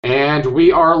And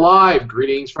we are live.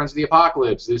 Greetings, friends of the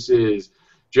apocalypse. This is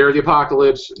Jared the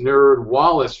Apocalypse Nerd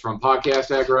Wallace from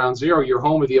Podcast at Ground Zero, your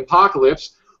home of the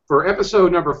apocalypse, for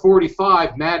episode number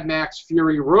 45, Mad Max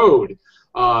Fury Road.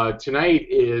 Tonight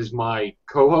is my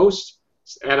co-host,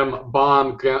 Adam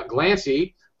Baum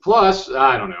Glancy, plus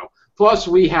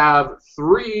we have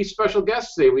three special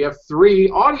guests today. We have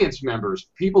three audience members,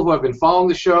 people who have been following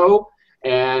the show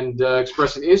and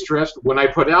express an interest when I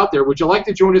put it out there. Would you like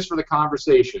to join us for the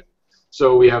conversation?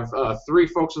 So we have three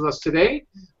folks with us today.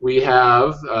 We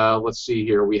have, let's see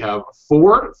here, we have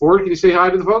Ford. Ford, can you say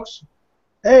hi to the folks?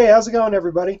 Hey, how's it going,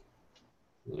 everybody?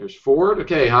 There's Ford.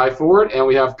 Okay, hi, Ford. And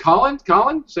we have Colin.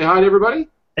 Colin, say hi to everybody.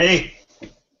 Hey.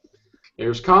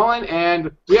 There's Colin.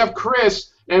 And we have Chris.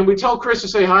 And we tell Chris to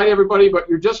say hi to everybody, but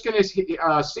you're just going to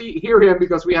hear him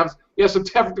because he has some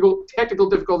technical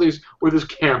difficulties with his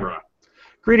camera.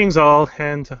 Greetings all,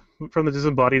 and from the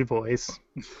disembodied voice.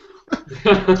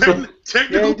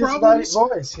 Technical problems?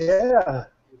 Voice, yeah.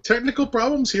 Technical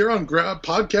problems here on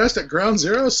Podcast at Ground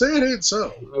Zero? Say it ain't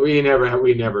so. We never,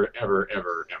 ever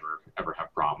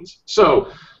have problems.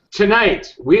 So,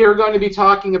 tonight, we are going to be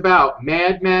talking about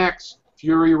Mad Max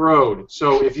Fury Road.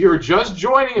 So, if you're just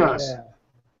joining us,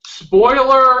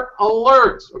 spoiler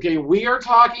alert! Okay, we are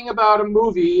talking about a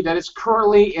movie that is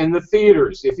currently in the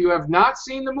theaters. If you have not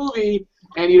seen the movie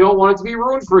and you don't want it to be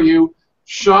ruined for you,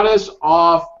 shut us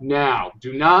off now.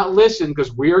 Do not listen,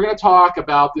 because we are going to talk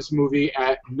about this movie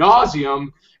ad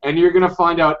nauseum, and you're going to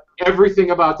find out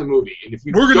everything about the movie. And if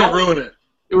you we're going to ruin it.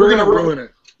 We're going to ruin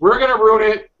it. We're going to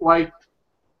ruin it like,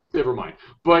 never mind.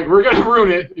 But we're going to ruin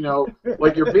it,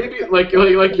 like your baby, like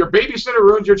your babysitter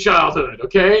ruins your childhood.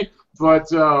 Okay.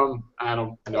 But I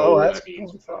don't know what that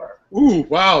means. Ooh,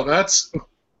 wow, that's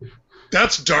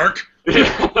dark.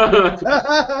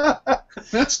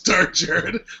 That's dark,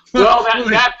 Jared. Well,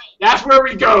 that's where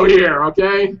we go here,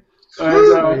 okay?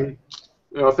 And,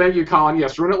 thank you, Colin.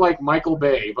 Yes, ruin it like Michael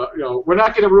Bay, but we're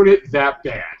not going to ruin it that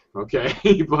bad, okay?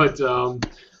 But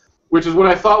which is what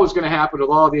I thought was going to happen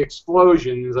with all the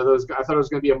explosions. I thought it was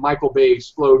going to be a Michael Bay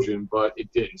explosion, but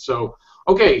it didn't. So,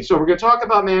 okay, so we're going to talk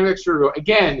about Mad Max Fury Road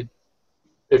again.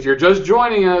 If you're just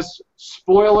joining us,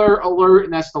 spoiler alert,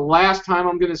 and that's the last time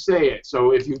I'm going to say it.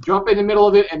 So if you jump in the middle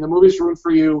of it and the movie's ruined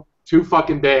for you, too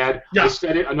fucking bad. Yeah. I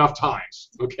said it enough times,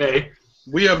 okay?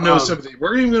 We have no sympathy.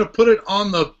 We're even going to put it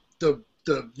on the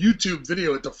YouTube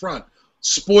video at the front.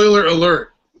 Spoiler alert.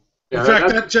 In fact,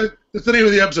 that's the name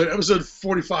of the episode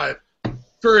 45.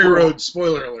 Fury Road,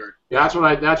 spoiler alert. Yeah,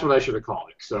 that's what I should have called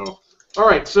it. So, all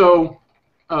right, so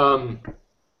the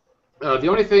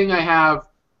only thing I have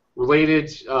related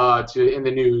to in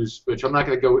the news, which I'm not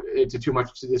going to go into too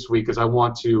much this week because I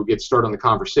want to get started on the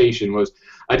conversation, was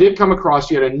I did come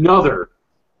across yet another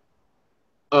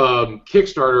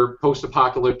Kickstarter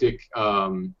post-apocalyptic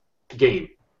game,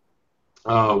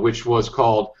 which was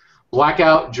called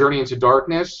Blackout: Journey into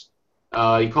Darkness.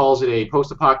 He calls it a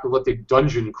post-apocalyptic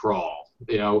dungeon crawl.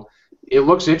 It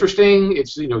looks interesting.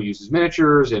 It's uses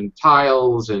miniatures and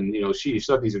tiles and she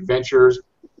stuff these adventures.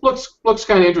 Looks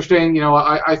kind of interesting.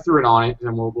 I threw it on it,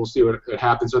 and we'll see what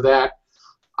happens with that.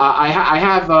 I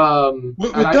have.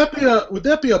 Would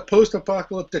that be a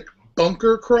post-apocalyptic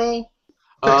bunker crawl?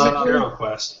 Hero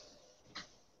Quest.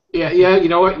 Yeah. You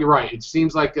know what? You're right. It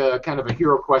seems like a kind of a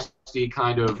Hero Quest-y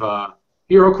kind of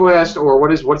Hero Quest, or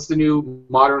what's the new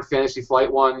modern Fantasy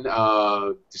Flight one?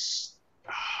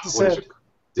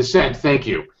 Descent. Thank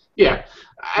you. Yeah.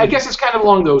 I guess it's kind of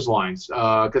along those lines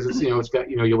because it's it's got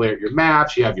you lay out your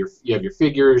maps, you have your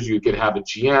figures, you could have a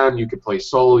GM, you could play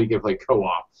solo, you could play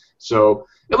co-op. So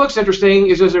it looks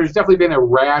interesting. It's just there's definitely been a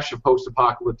rash of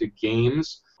post-apocalyptic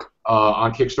games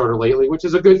on Kickstarter lately, which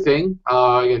is a good thing.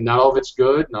 Not all of it's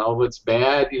good, not all of it's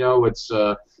bad. It's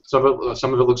some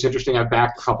of it looks interesting. I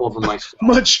backed a couple of them myself.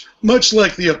 Much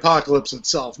like the apocalypse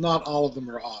itself, not all of them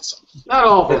are awesome. Not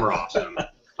all of them are awesome.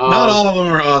 Not all of them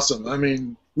are awesome. I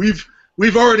mean,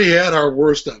 We've already had our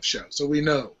worst of show, so we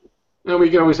know. And we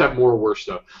can always have more worse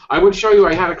stuff. I would show you.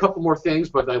 I had a couple more things,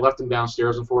 but I left them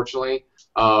downstairs, unfortunately.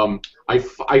 I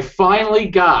finally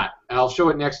got, and I'll show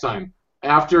it next time.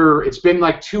 After it's been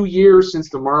like 2 years since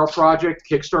the Morrow Project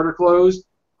Kickstarter closed,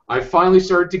 I finally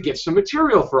started to get some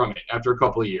material from it after a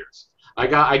couple of years. I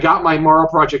got my Morrow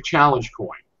Project Challenge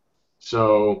coin,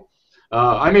 so.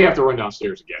 I may have to run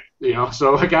downstairs again,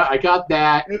 So I got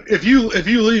that. If you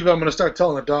leave, I'm gonna start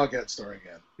telling the Doghead story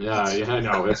again. Yeah, I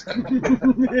know.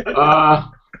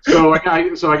 So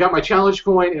I got my challenge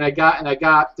coin, and I got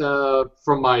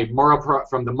from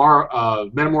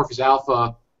the Metamorphosis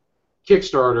Alpha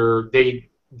Kickstarter. They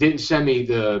didn't send me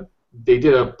they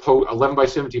did a 11 by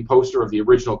 17 poster of the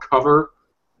original cover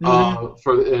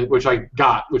which I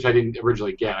got, which I didn't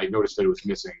originally get. I noticed that it was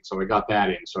missing, so I got that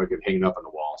in, so I could hang it up on the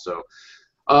wall. So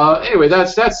anyway,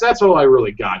 that's all I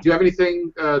really got. Do you have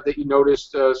anything that you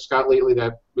noticed, Scott, lately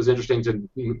that was interesting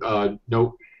to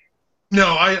note?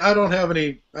 No, I don't have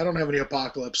any. I don't have any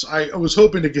Apocalypse. I was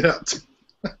hoping to get out.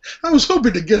 I was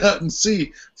hoping to get out and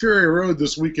see Fury Road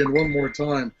this weekend one more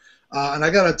time. And I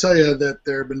got to tell you that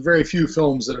there have been very few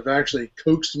films that have actually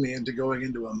coaxed me into going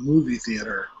into a movie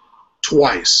theater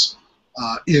twice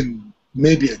in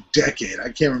maybe a decade.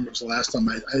 I can't remember the last time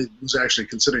I was actually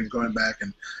considering going back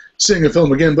and seeing a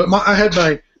film again. But I had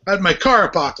my car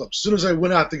apocalypse. As soon as I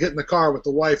went out to get in the car with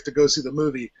the wife to go see the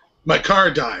movie, my car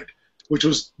died, which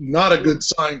was not a good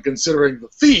sign considering the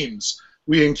themes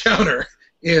we encounter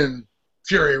in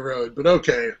Fury Road. But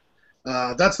okay.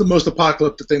 That's the most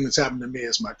apocalyptic thing that's happened to me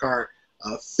is my car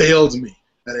failed me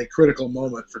at a critical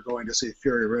moment for going to see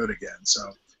Fury Road again. So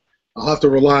I'll have to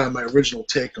rely on my original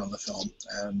take on the film.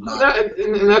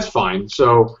 And that's fine.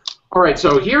 So, all right.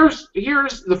 So here's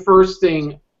the first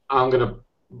thing I want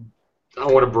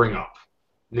to bring up.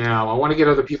 Now I want to get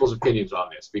other people's opinions on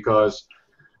this because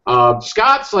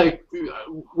Scott's like,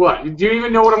 what? Do you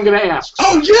even know what I'm going to ask?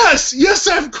 Oh yes,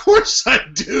 of course I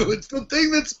do. It's the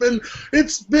thing that's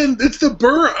it's the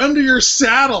burr under your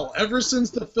saddle ever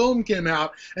since the film came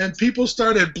out and people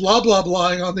started blah blah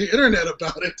blahing on the internet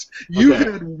about it. You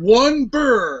had one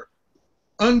burr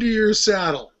under your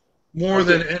saddle more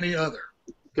than any other.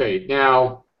 Okay,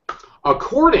 now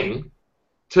according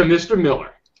to Mr.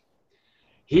 Miller,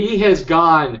 he has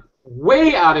gone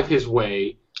way out of his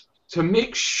way to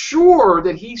make sure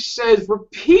that he says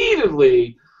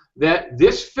repeatedly that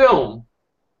this film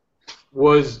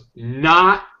was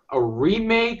not a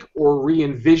remake or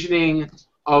re-envisioning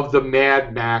of the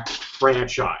Mad Max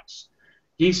franchise.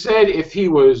 He said if he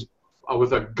was,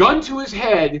 with a gun to his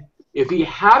head, if he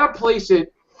had to place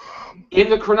it in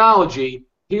the chronology,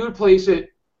 he would place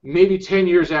it maybe 10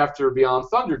 years after Beyond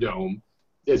Thunderdome.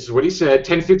 This is what he said,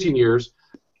 10, 15 years.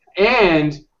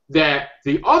 And that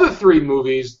the other three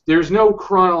movies, there's no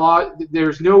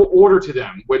order to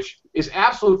them, which is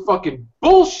absolute fucking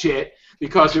bullshit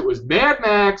because it was Mad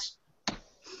Max,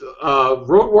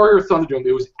 Road Warrior, Thunderdome.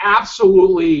 It was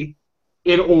absolutely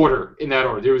in order, in that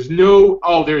order. There was no,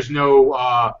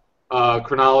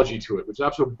 chronology to it, which is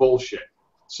absolute bullshit.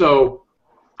 So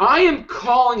I am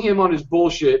calling him on his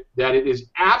bullshit that it is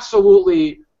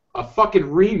absolutely a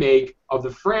fucking remake of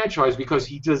the franchise because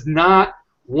he does not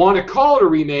want to call it a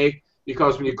remake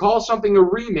because when you call something a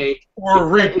remake or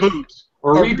a reboot,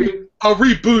 a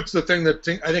reboot's the thing that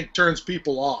I think turns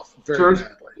people off very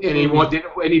badly. And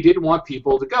he didn't want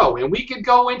people to go. And we could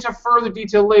go into further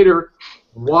detail later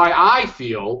why I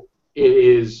feel it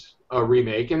is a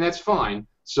remake, and that's fine.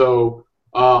 So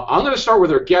I'm going to start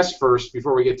with our guest first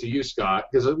before we get to you, Scott,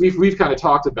 because we've kind of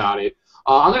talked about it.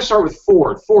 I'm going to start with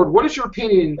Ford. Ford, what is your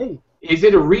opinion? Hey. Is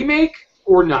it a remake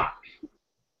or not?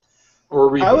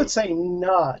 Or I would say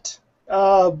not.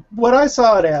 What I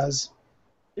saw it as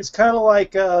is kind of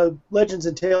like Legends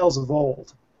and Tales of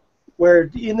Old, where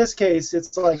in this case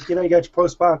it's like, you got your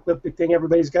post-apocalyptic thing,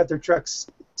 everybody's got their trucks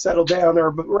settled down or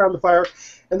around the fire,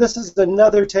 and this is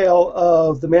another tale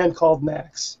of the Man Called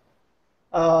Max.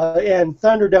 And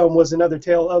Thunderdome was another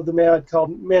tale of the Man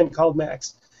Called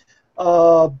Max.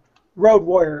 Road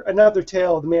Warrior, another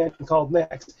tale of the Man Called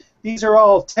Max. These are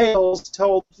all tales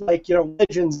told like,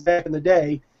 legends back in the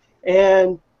day.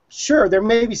 And sure, there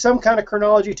may be some kind of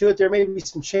chronology to it. There may be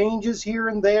some changes here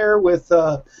and there with,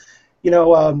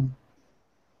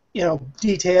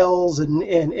 details and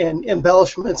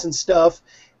embellishments and stuff.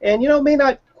 And, may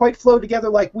not quite flow together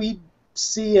like we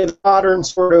see in modern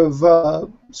sort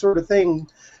of thing.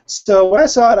 So when I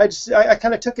saw it, I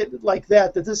kind of took it like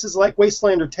that this is like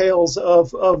Wastelander Tales of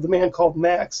the Man Called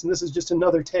Max, and this is just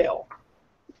another tale.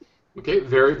 Okay,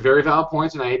 very, very valid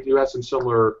points, and I do have some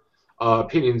similar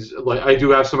opinions. I do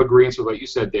have some agreements with what you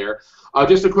said there.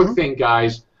 Just a quick thing,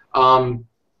 guys.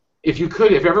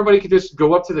 If everybody could just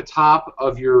go up to the top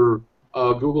of your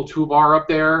Google toolbar up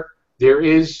there, there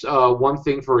is one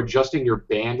thing for adjusting your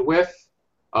bandwidth,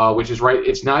 which is right.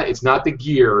 It's not the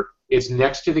gear. It's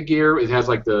next to the gear. It has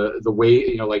like the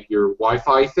way, like your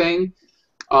Wi-Fi thing.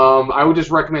 I would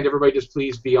just recommend everybody just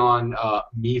please be on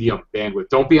medium bandwidth.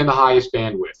 Don't be on the highest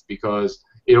bandwidth because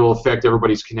it will affect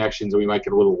everybody's connections and we might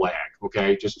get a little lag.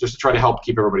 Okay, just to try to help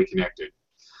keep everybody connected.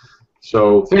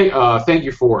 So thank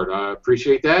you, Ford. I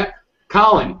appreciate that.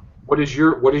 Colin, what is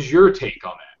your take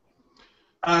on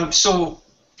that? So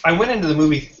I went into the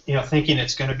movie, thinking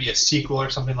it's going to be a sequel or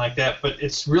something like that, but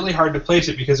it's really hard to place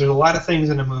it because there's a lot of things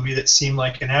in the movie that seem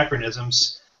like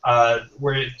anachronisms.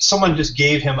 where someone just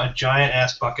gave him a giant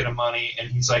ass bucket of money, and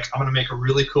he's like, I'm going to make a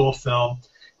really cool film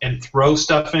and throw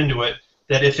stuff into it.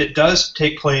 That if it does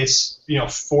take place,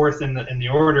 fourth in the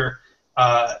order,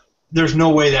 there's no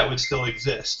way that would still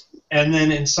exist. And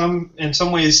then in some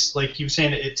ways, like you were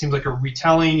saying, it seems like a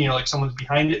retelling, like someone's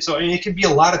behind it. So I mean, it could be a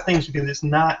lot of things because it's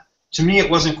not. To me, it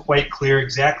wasn't quite clear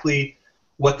exactly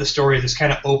what the story is. It's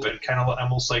kind of open, kind of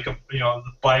almost like the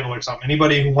Bible or something.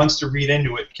 Anybody who wants to read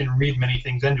into it can read many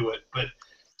things into it. But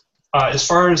as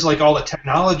far as like all the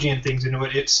technology and things into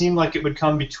it, it seemed like it would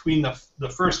come between the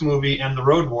first movie and the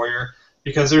Road Warrior,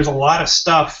 because there's a lot of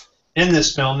stuff in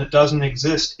this film that doesn't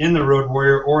exist in the Road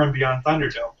Warrior or in Beyond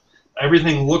Thunderdome.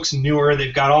 Everything looks newer.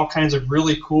 They've got all kinds of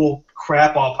really cool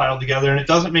crap all piled together, and it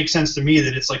doesn't make sense to me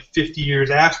that it's like 50 years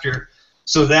after.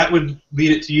 So that would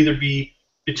lead it to either be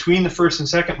between the first and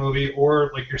second movie,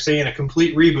 or like you're saying, a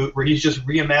complete reboot where he's just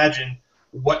reimagined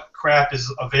what crap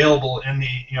is available in the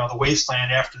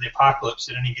wasteland after the apocalypse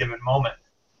at any given moment.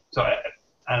 So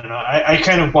I don't know. I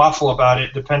kind of waffle about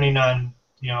it depending on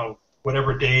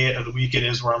whatever day of the week it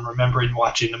is where I'm remembering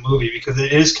watching the movie, because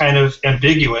it is kind of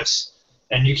ambiguous,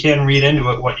 and you can read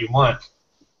into it what you want.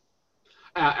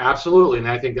 Absolutely, and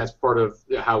I think that's part of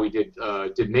how we did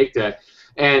make that.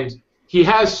 And he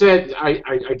has said,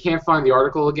 I can't find the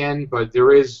article again, but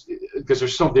there is, because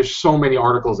there's so many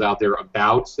articles out there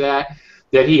about that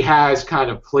he has kind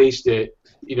of placed it,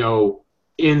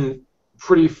 into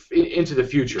the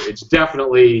future. It's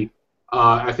definitely,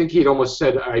 I think he'd almost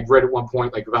said, I'd read at one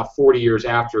point, like about 40 years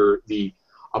after the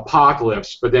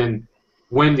apocalypse, but then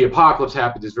when the apocalypse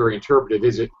happened is very interpretive.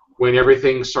 Is it when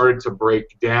everything started to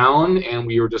break down and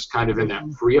we were just kind of in that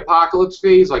pre-apocalypse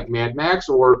phase like Mad Max,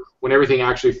 or when everything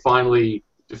actually finally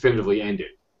definitively ended?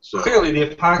 So clearly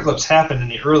the apocalypse happened in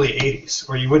the early 80s,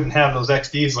 where you wouldn't have those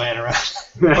XDs laying around.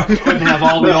 You wouldn't have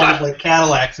all the old like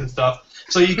Cadillacs and stuff.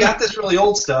 So you got this really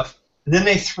old stuff, and then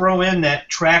they throw in that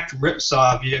tracked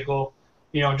ripsaw vehicle,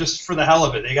 just for the hell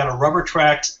of it. They got a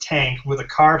rubber-tracked tank with a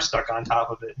car stuck on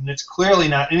top of it, and it's clearly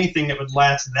not anything that would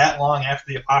last that long after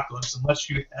the apocalypse, unless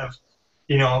you have,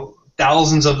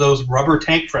 thousands of those rubber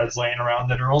tank treads laying around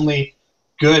that are only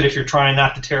good if you're trying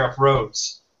not to tear up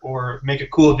roads or make a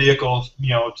cool vehicle,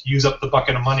 to use up the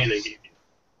bucket of money they gave you.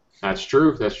 That's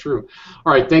true. That's true.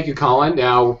 All right, thank you, Colin.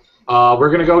 Now we're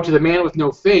going to go to the man with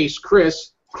no face,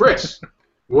 Chris. Chris,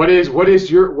 what is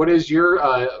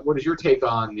your take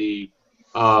on the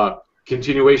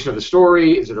continuation of the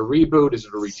story? Is it a reboot? Is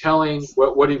it a retelling?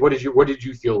 What did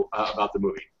you feel about the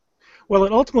movie? Well,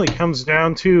 it ultimately comes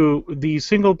down to the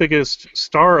single biggest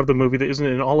star of the movie that isn't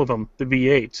in all of them, the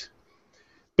V8.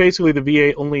 Basically, the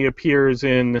V8 only appears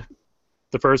in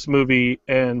the first movie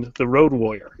and the Road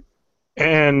Warrior.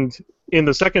 And in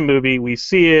the second movie, we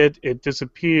see it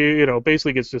disappears,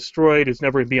 basically gets destroyed. It's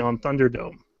never Beyond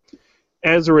Thunderdome.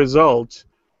 As a result,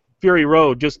 Fury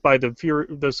Road, just by the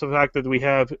fact that we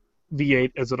have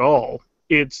V8 as it all,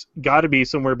 it's got to be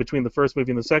somewhere between the first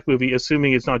movie and the second movie,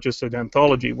 assuming it's not just an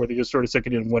anthology where they just sort of stick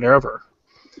it in whatever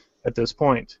at this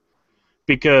point.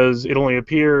 Because it only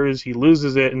appears, he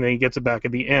loses it, and then he gets it back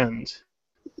at the end.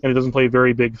 And it doesn't play a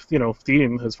very big,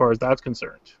 theme as far as that's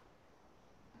concerned.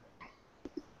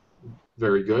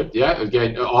 Very good. Yeah.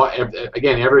 Again,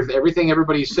 everything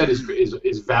everybody said is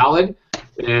valid,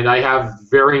 and I have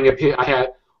varying opinion.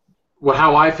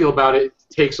 How I feel about it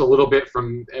takes a little bit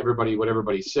from what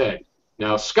everybody said.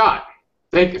 Now, Scott,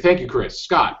 thank you, Chris.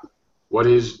 Scott, what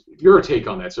is your take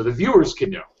on that, so the viewers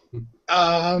can know?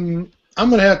 I'm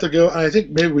going to have to go, and I think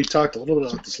maybe we talked a little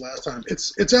bit about this last time.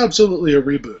 It's absolutely a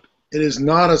reboot. It is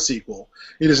not a sequel.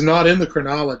 It is not in the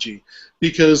chronology,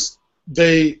 because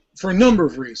for a number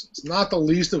of reasons, not the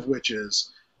least of which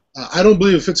is, I don't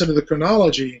believe it fits into the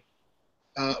chronology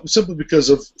simply because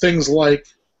of things like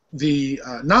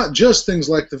not just things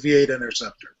like the V8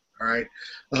 Interceptor, all right,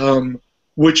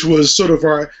 which was sort of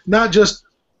not just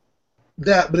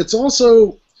that, but it's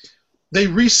also, they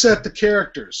reset the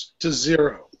characters to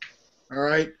 0. All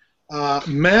right,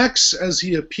 Max, as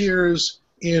he appears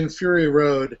in Fury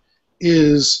Road,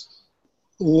 is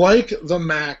like the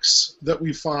Max that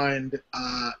we find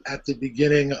at the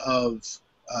beginning of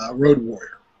Road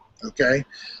Warrior. Okay,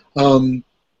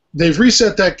 they've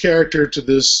reset that character to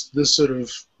this sort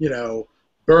of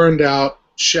burned out,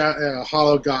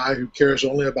 hollow guy who cares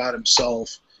only about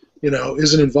himself.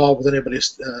 Isn't involved with anybody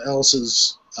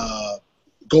else's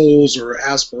goals or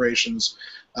aspirations.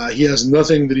 He has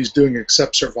nothing that he's doing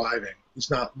except surviving.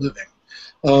 He's not living.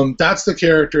 That's the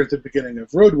character at the beginning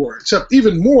of Road Warrior. Except he's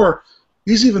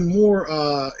even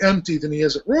more empty than he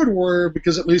is at Road Warrior,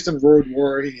 because at least in Road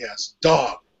Warrior he has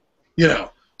Dog.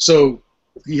 So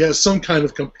he has some kind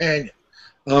of companion.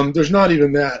 There's not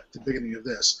even that at the beginning of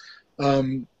this.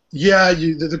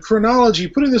 The chronology,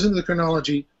 putting this into the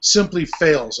chronology simply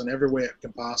fails in every way it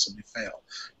can possibly fail.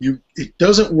 It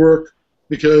doesn't work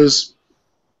because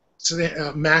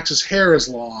Max's hair is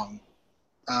long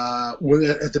at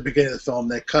the beginning of the film.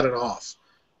 They cut it off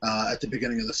at the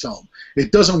beginning of the film.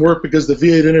 It doesn't work because the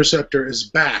V8 Interceptor is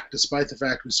back, despite the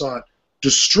fact we saw it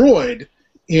destroyed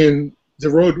in the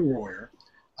Road Warrior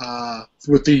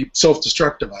with the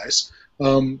self-destruct device.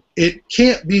 It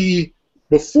can't be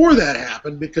before that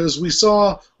happened because we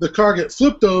saw the car get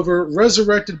flipped over,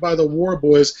 resurrected by the War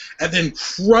Boys, and then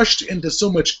crushed into so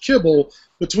much kibble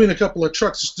between a couple of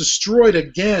trucks. It's destroyed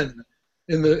again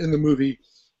in the movie.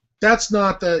 That's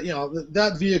not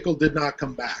that vehicle did not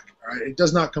come back. All right, it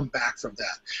does not come back from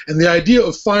that. And the idea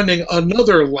of finding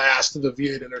another last of the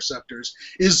V8 Interceptors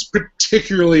is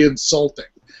particularly insulting.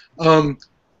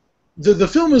 The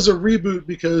film is a reboot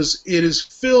because it is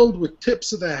filled with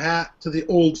tips of the hat to the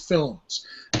old films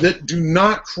that do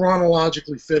not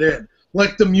chronologically fit in,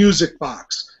 like the music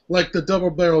box, like the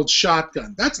double-barreled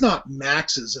shotgun. That's not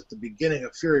Max's at the beginning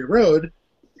of Fury Road.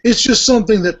 It's just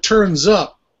something that turns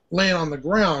up laying on the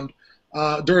ground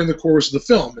during the course of the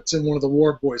film. It's in one of the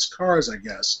War Boys' cars, I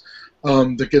guess,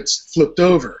 that gets flipped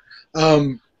over.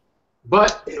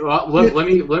 But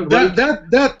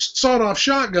that sawed-off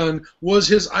shotgun was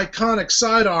his iconic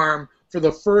sidearm for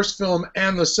the first film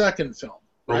and the second film.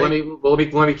 Right?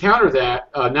 Let me counter that.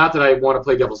 Not that I want to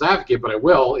play devil's advocate, but I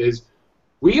will. Is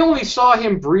we only saw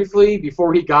him briefly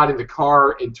before he got in the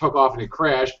car and took off and it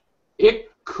crashed.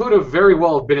 It could have very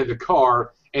well have been in the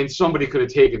car, and somebody could have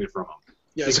taken it from him.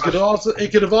 Yes, it could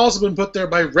have also been put there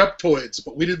by Reptoids,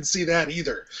 but we didn't see that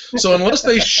either. So unless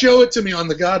they show it to me on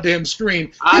the goddamn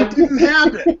screen, it didn't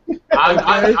happen.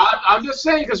 I'm just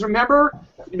saying, because remember,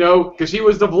 because he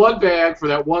was the blood bag for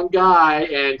that one guy,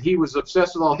 and he was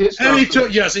obsessed with all his stuff. And he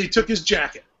took his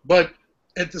jacket. But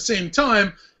at the same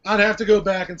time, I'd have to go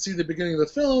back and see the beginning of the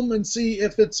film and see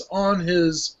if it's on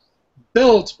his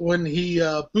belt when he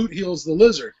boot heels the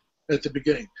lizard at the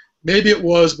beginning. Maybe it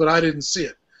was, but I didn't see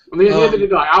it. Neither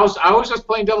did I. I was just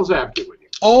playing devil's advocate with you.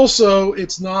 Also,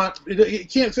 it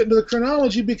can't fit into the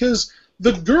chronology because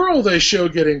the girl they show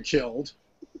getting killed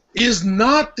is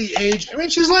not the age. I mean,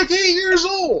 she's like 8 years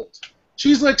old.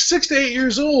 She's like 6 to 8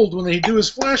 years old when they do his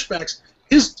flashbacks.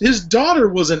 His daughter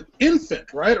was an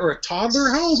infant, right, or a toddler.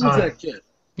 How old was that kid?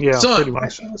 Yeah, son.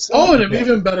 Oh, and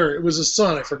even better, it was a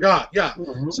son. I forgot. Yeah.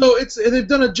 Mm-hmm. So they've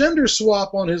done a gender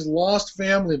swap on his lost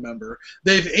family member.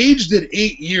 They've aged it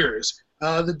 8 years.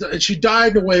 She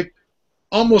died in a way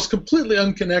almost completely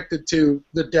unconnected to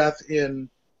the death in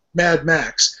Mad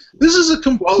Max. This is a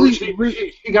complete... Well,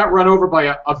 she got run over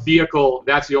by a vehicle.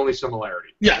 That's the only similarity.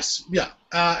 Yes, yeah.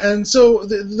 And so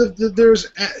it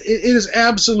is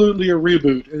absolutely a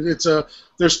reboot.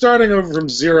 They're starting over from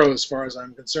zero as far as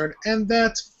I'm concerned, and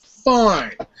that's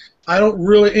fine.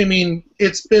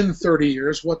 It's been 30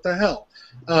 years. What the hell?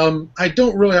 I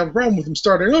don't really have a problem with them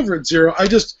starting over at zero. I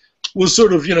just was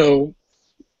sort of,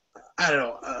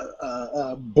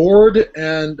 bored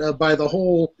and by the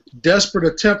whole desperate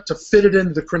attempt to fit it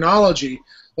into the chronology.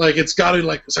 Like it's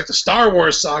like the Star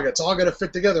Wars saga. It's all got to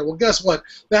fit together. Well, guess what?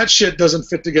 That shit doesn't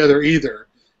fit together either.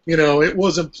 It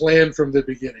wasn't planned from the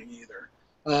beginning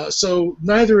either. So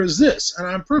neither is this, and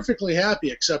I'm perfectly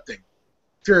happy accepting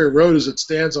Fury Road as it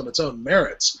stands on its own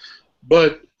merits.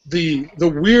 But the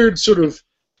weird sort of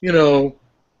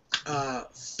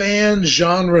fan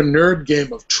genre nerd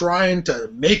game of trying to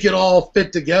make it all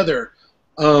fit together,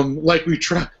 like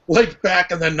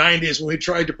back in the 90s when we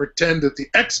tried to pretend that the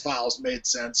X-Files made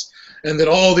sense and that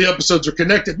all the episodes are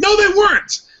connected. No, they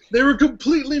weren't. They were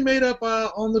completely made up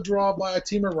on the draw by a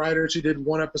team of writers who did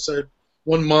one episode,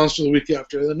 one monster the week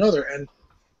after another. And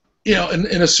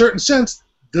in a certain sense,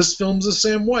 this film's the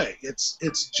same way.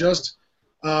 It's just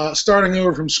starting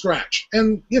over from scratch.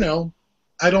 And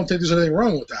I don't think there's anything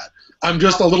wrong with that. I'm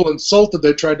just a little insulted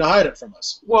they tried to hide it from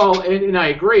us. Well, and I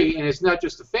agree, and it's not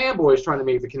just the fanboys trying to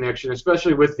make the connection,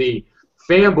 especially with the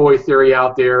fanboy theory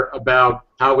out there about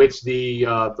how it's the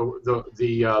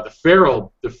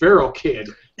feral kid.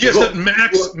 Yes, that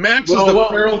Max is the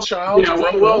feral child. Yeah,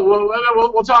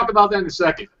 we'll talk about that in a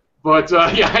second. But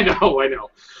yeah, I know.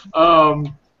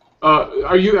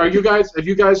 Have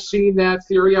you guys seen that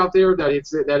theory out there that it's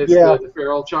the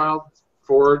feral child?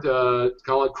 Ford,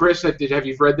 Colin, Chris, have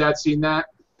you read that, seen that?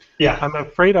 Yeah. I'm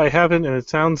afraid I haven't, and it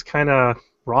sounds kind of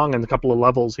wrong in a couple of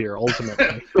levels here,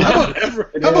 ultimately. How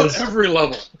about every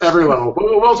level? Every level.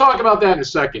 We'll talk about that in a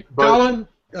second. But, Colin,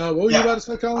 what were you about to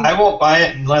say, Colin? I won't buy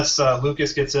it unless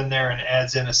Lucas gets in there and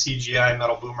adds in a CGI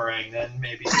metal boomerang, then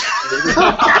maybe.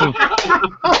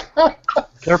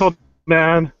 Careful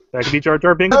man. That could be Jar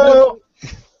Jar Binks. Oh,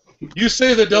 You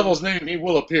say the devil's name, he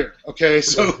will appear. Okay,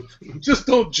 so just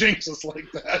don't jinx us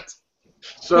like that.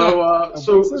 So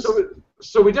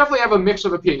we definitely have a mix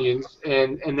of opinions,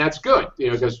 and that's good,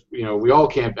 because we all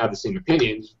can't have the same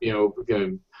opinions,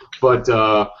 but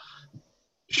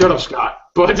shut up, Scott.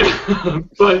 But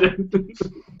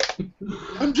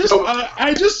I'm just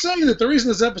I just saying that the reason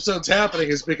this episode's happening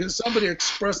is because somebody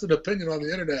expressed an opinion on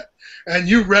the internet, and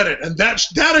you read it, and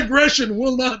that aggression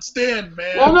will not stand,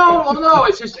 man. Well, no,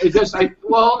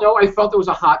 I felt it was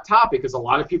a hot topic because a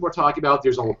lot of people are talking about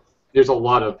there's a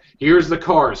lot of here's the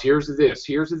cars, here's the this,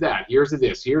 here's the that, here's the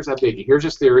this, here's that big, here's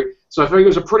this theory. So I figured it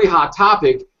was a pretty hot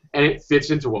topic, and it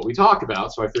fits into what we talk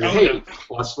about. So I figured, hey,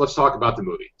 let's talk about the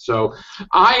movie. So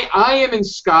I am in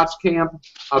Scott's camp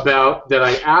about that.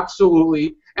 I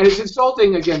absolutely, and it's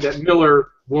insulting again that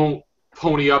Miller won't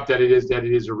pony up that it is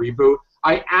a reboot.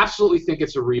 I absolutely think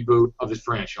it's a reboot of this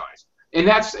franchise, and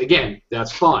that's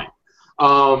fine,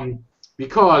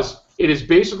 because it is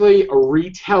basically a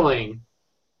retelling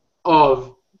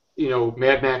of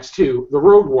Mad Max 2, The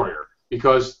Road Warrior,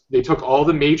 because they took all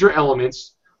the major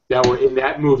elements that were in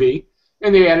that movie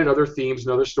and they added other themes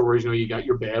and other stories. You got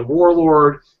your bad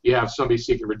warlord, you have somebody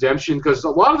seeking redemption, because a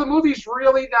lot of the movie's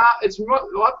really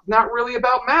not really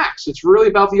about Max. It's really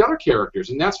about the other characters,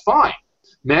 and that's fine.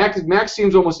 Max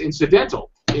seems almost incidental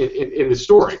in the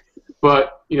story.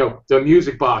 But, the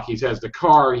music box, he has the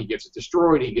car, he gets it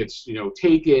destroyed, he gets,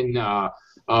 taken,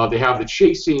 they have the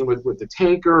chase scene with the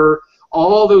tanker,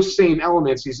 all those same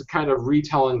elements. He's kind of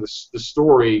retelling the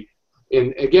story,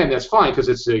 and again, that's fine because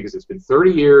it's been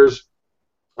 30 years.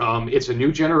 It's a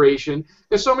new generation.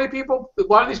 There's so many people. A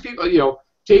lot of these people,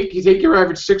 take your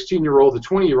average 16-year-old, the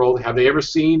 20-year-old. Have they ever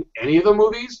seen any of the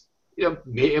movies?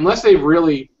 Unless they're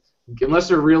really,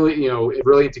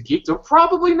 really into geek,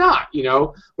 probably not.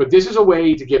 But this is a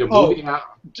way to get a movie out.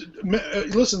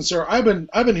 Listen, sir, I've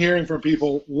been hearing from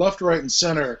people left, right, and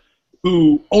center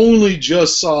who only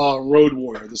just saw Road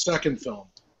Warrior, the second film,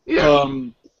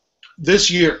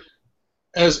 this year.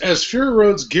 As Fury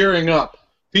Road's gearing up,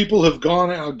 people have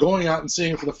going out and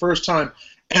seeing it for the first time,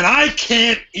 and I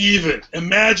can't even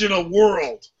imagine a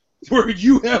world where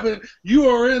you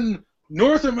are in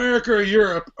North America or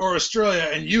Europe or Australia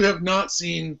and you have not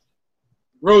seen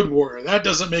Road Warrior. That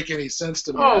doesn't make any sense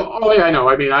to me. Oh yeah, I know.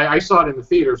 I mean, I saw it in the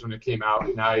theaters when it came out,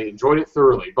 and I enjoyed it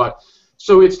thoroughly. But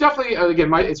so it's definitely,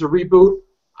 again, it's a reboot.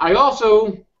 I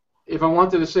also, if I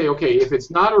wanted to say, okay, if it's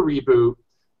not a reboot,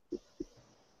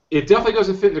 it definitely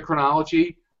doesn't fit in the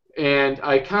chronology, and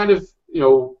I kind of,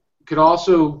 could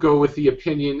also go with the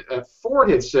opinion Ford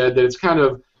had said that it's kind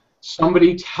of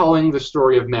somebody telling the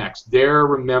story of Max, their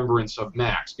remembrance of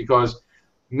Max, because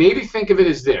maybe think of it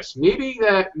as this. Maybe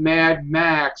that Mad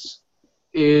Max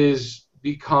is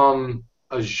become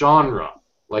a genre,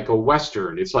 like a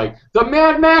Western. It's like the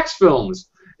Mad Max films,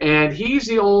 and he's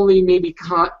the only maybe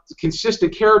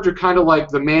consistent character, kind of like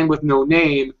the Man with No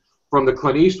Name from the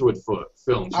Clint Eastwood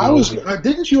films.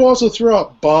 Didn't you also throw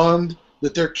out Bond,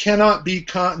 that there cannot be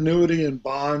continuity in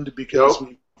Bond because...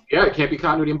 Yeah, it can't be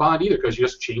continuity in Bond either because you're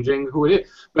just changing who it is.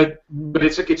 But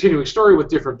it's a continuing story with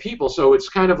different people, so it's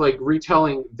kind of like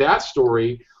retelling that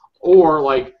story, or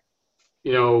like,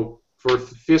 for a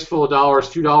fistful of dollars,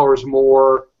 $2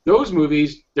 more, those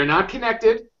movies, they're not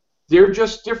connected. They're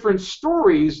just different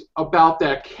stories about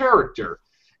that character.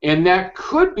 And that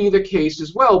could be the case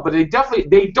as well, but they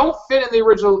don't fit in the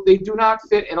original. They do not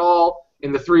fit at all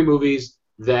in the three movies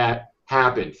that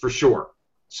happened, for sure.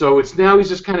 So he's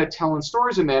just kind of telling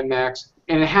stories of Mad Max,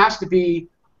 and it has to be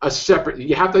a separate.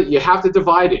 You have to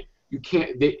divide it. You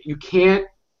can't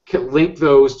link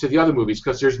those to the other movies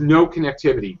because there's no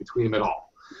connectivity between them at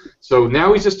all. So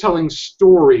now he's just telling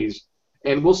stories,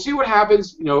 and we'll see what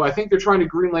happens. I think they're trying to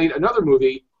greenlight another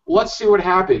movie. Let's see what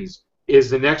happens. Is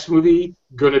the next movie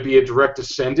going to be a direct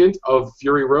descendant of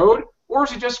Fury Road, or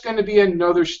is it just going to be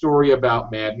another story about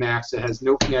Mad Max that has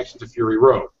no connection to Fury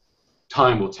Road?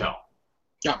 Time will tell.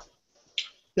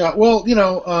 Yeah. Well,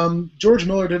 George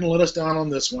Miller didn't let us down on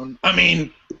this one. I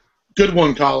mean, good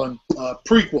one, Colin.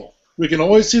 Prequel. We can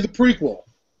always see the prequel.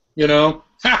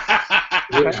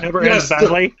 That never ends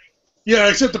badly. Yeah,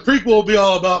 except the prequel will be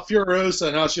all about Furiosa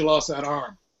and how she lost that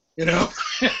arm.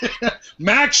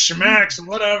 Max Schmax and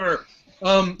whatever.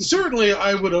 Certainly,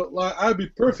 I'd be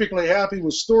perfectly happy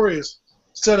with stories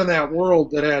set in that world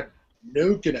that had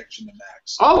no connection to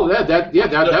Max. Oh, that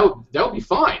would be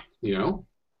fine.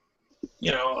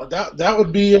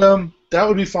 That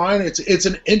would be fine. It's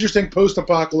an interesting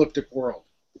post-apocalyptic world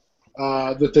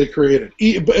that they created.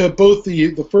 Both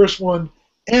the first one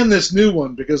and this new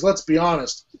one, because let's be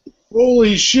honest,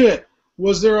 holy shit,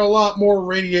 was there a lot more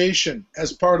radiation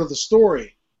as part of the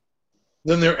story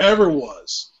than there ever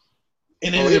was.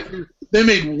 And they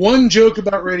made one joke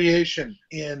about radiation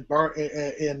in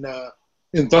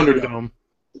Thunderdome.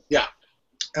 Yeah,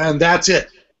 and that's it.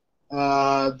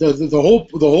 The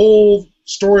whole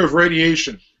story of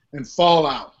radiation and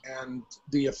fallout and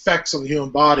the effects on the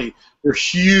human body were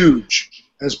huge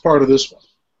as part of this one.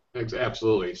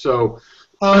 Absolutely. So,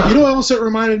 you know what else it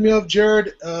reminded me of,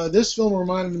 Jared? This film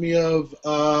reminded me of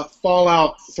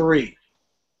Fallout 3,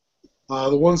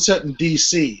 the one set in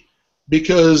D.C.,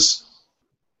 because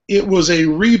it was a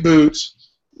reboot.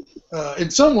 In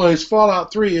some ways,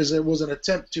 Fallout 3 was an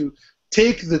attempt to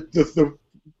take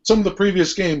some of the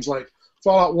previous games, like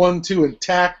Fallout 1, 2, and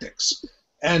Tactics,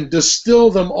 and distill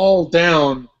them all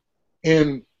down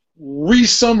and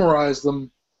re-summarize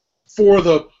them for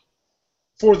the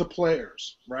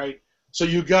players, right? So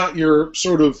you got your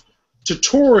sort of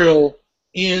tutorial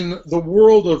in the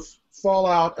world of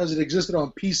Fallout as it existed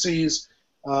on PCs,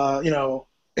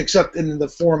 except in the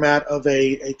format of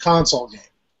a console game.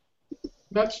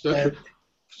 That's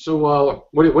so.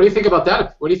 What do you think about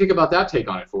that? What do you think about that take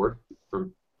on it, Ford?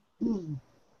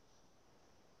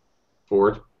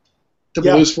 Ford.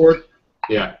 Blues Ford.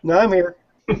 Yeah. No, I'm here.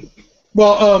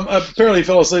 Well, apparently he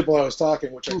fell asleep while I was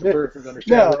talking, which I can perfectly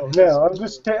understand. No.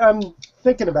 I'm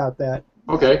thinking about that.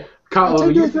 Okay. I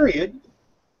tend to agree.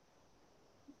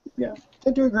 I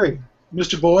tend to agree.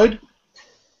 Mr. Boyd.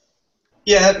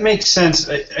 Yeah, it makes sense.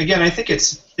 Again, I think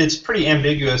it's pretty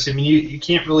ambiguous. I mean, you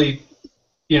can't really,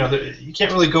 you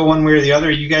can't really go one way or the other.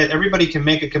 Everybody can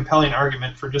make a compelling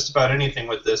argument for just about anything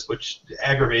with this, which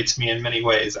aggravates me in many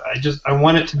ways. I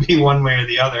want it to be one way or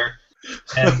the other,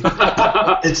 and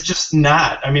it's just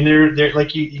not. I mean, they're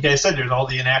like you guys said. There's all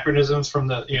the anachronisms from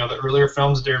the the earlier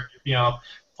films. They're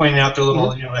pointing out their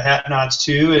little the hat nods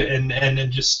too, and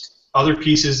then just other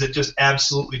pieces that just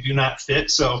absolutely do not fit.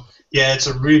 So. Yeah, it's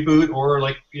a reboot, or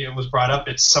like was brought up,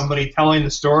 it's somebody telling the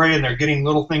story and they're getting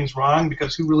little things wrong,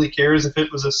 because who really cares if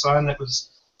it was a son that was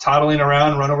toddling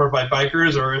around, run over by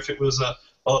bikers, or if it was a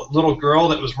little girl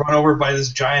that was run over by this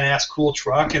giant-ass cool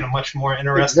truck in a much more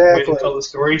interesting way to tell the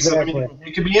story. Exactly. So, I mean,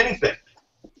 it could be anything.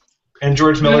 And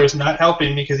George Miller is not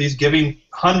helping because he's giving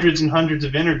hundreds and hundreds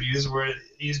of interviews where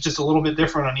he's just a little bit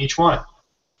different on each one.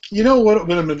 You know what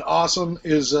would have been awesome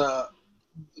is...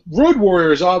 Road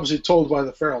Warrior is obviously told by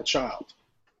the feral child,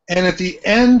 and at the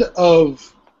end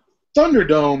of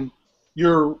Thunderdome,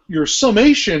 your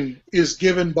summation is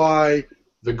given by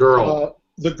the girl.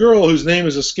 The girl whose name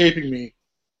is escaping me.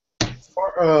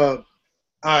 I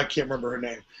can't remember her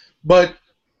name. But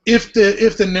if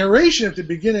the narration at the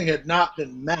beginning had not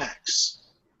been Max,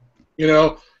 if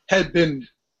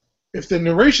the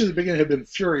narration at the beginning had been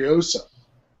Furiosa,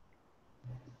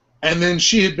 and then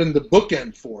she had been the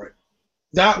bookend for it.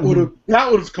 That would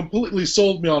have completely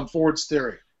sold me on Ford's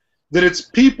theory, that it's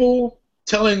people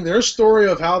telling their story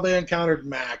of how they encountered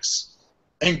Max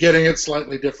and getting it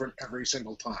slightly different every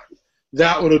single time.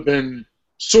 That would have been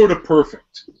sort of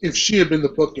perfect if she had been the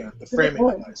bookend, the framing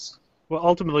device. Well,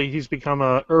 ultimately, he's become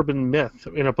an urban myth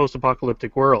in a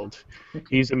post-apocalyptic world.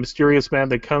 He's a mysterious man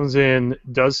that comes in,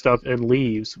 does stuff, and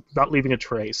leaves without leaving a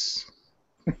trace.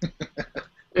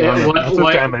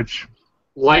 Damage.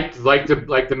 Like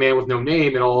the man with no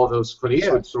name in all of those Clint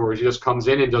Eastwood stories, he just comes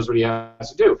in and does what he has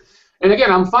to do. And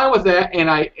again, I'm fine with that, and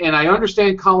I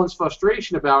understand Colin's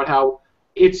frustration about how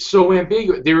it's so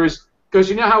ambiguous. Because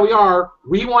you know how we are.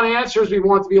 We want answers. We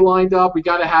want it to be lined up. We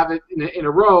got to have it in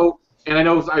a row. And I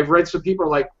know I've read some people are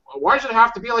like, why does it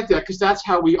have to be like that? Because that's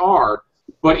how we are.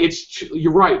 But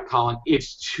you're right, Colin.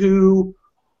 It's too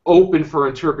open for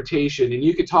interpretation, and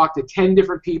you could talk to 10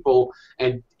 different people,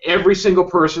 and every single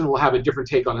person will have a different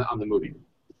take on the movie,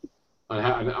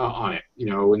 on it.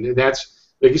 And that's,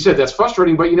 like you said, that's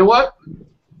frustrating. But you know what?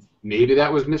 Maybe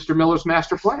that was Mr. Miller's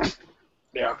master plan.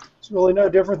 Yeah, it's really no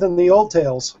different than the old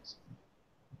tales.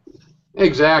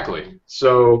 Exactly.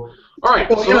 So, all right.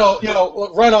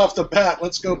 Well, right off the bat,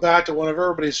 let's go back to one of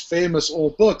everybody's famous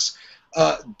old books.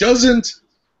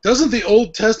 Doesn't the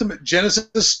Old Testament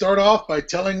Genesis start off by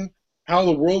telling how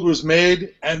the world was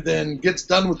made, and then gets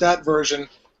done with that version,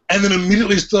 and then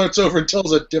immediately starts over and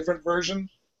tells a different version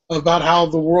about how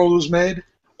the world was made?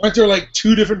 Aren't there like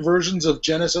two different versions of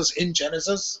Genesis in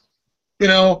Genesis? If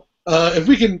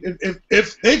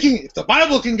the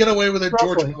Bible can get away with it, Roughly.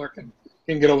 George Miller can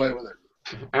get away with it.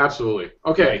 Absolutely.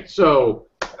 Okay, so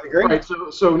I agree. all right,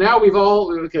 so now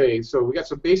so we got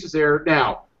some bases there.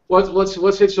 Now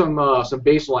let's hit some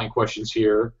baseline questions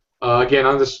here. Again,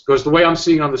 on this, because the way I'm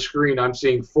seeing on the screen, I'm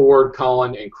seeing Ford,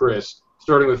 Colin, and Chris.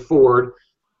 Starting with Ford.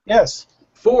 Yes.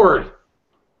 Ford,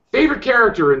 favorite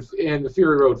character in the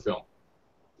Fury Road film?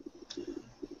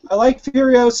 I like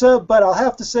Furiosa, but I'll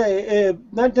have to say,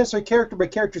 not necessarily character,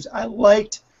 but characters. I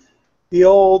liked the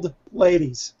old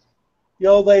ladies. The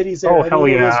old ladies there. Oh, hell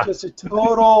yeah. It was just a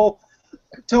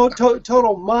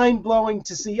total mind-blowing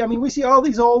to see. I mean, we see all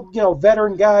these old,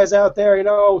 veteran guys out there,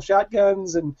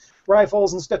 shotguns and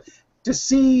rifles and stuff. To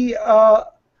see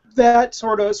that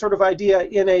sort of idea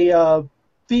in a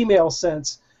female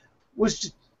sense was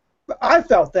just, I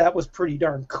felt that was pretty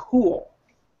darn cool.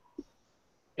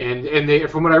 And they,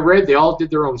 from what I read, they all did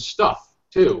their own stuff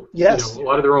too. Yes. A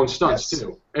lot of their own stunts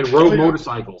too, and rode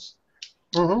motorcycles.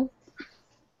 Mm-hmm.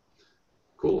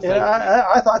 Cool. And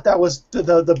I thought that was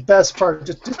the best part.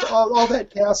 Just all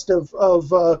that cast of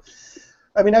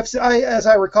I mean, as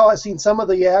I recall, I've seen some of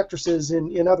the actresses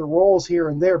in other roles here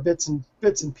and there, bits and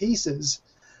pieces.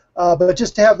 But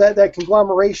just to have that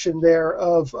conglomeration there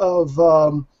of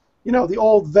the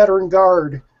old veteran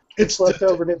guard. It's left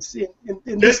over, and it's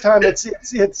in this time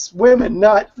it's women,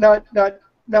 not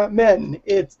men.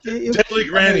 It's deadly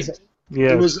grannies.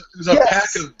 Yeah. It was a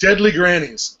pack of deadly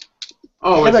grannies.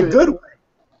 Oh, in a good way.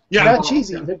 Yeah. Not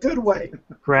cheesy, in a good way.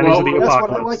 Grannies of the That's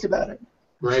Apocalypse. what I liked about it.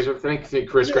 Razor, thank you,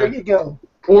 Chris. There you go.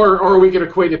 Or we could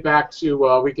equate it back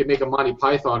to we could make a Monty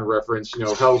Python reference.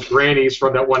 Hell's grannies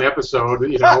from that one episode.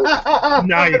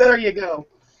 Nice. There you go.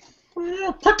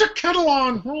 Put the kettle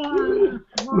on.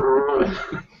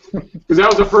 Because that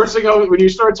was the first thing when you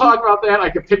started talking about that, I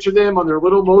could picture them on their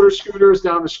little motor scooters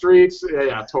down the streets.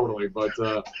 Yeah, totally. But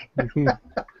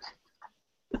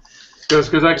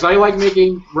because I like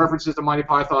making references to Monty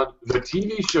Python, the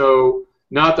TV show,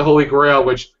 not the Holy Grail,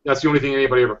 which that's the only thing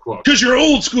anybody ever quotes. Because you're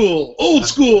old school.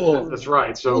 That's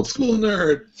right. So old school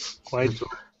nerd. Quite.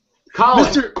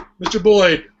 Colin, Mr.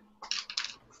 Boyd.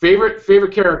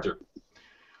 Favorite character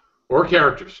or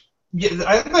characters? Yeah,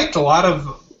 I liked a lot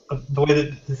of the way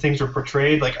that the things were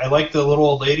portrayed. Like, I like the little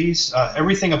old ladies.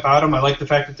 Everything about them. I like the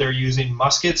fact that they're using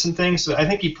muskets and things. So I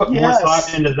think he put more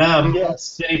thought into them than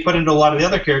he put into a lot of the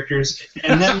other characters.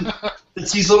 And then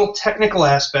it's these little technical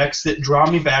aspects that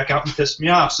draw me back out and piss me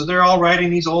off. So they're all riding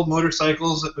these old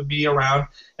motorcycles that would be around,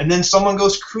 and then someone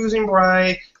goes cruising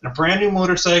by in a brand new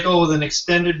motorcycle with an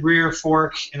extended rear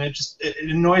fork, and it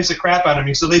annoys the crap out of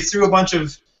me. So they threw a bunch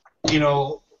of,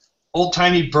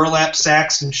 old-timey burlap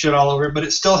sacks and shit all over it, but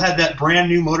it still had that brand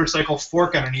new motorcycle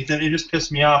fork underneath it, and it just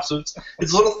pissed me off. So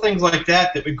it's little things like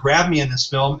that would grab me in this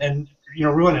film and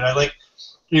ruin it. I like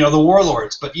the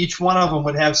warlords, but each one of them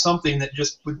would have something that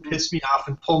just would piss me off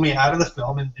and pull me out of the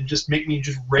film and just make me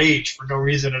just rage for no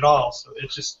reason at all. So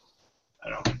it's just, I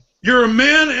don't know. You're a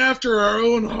man after our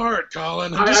own heart,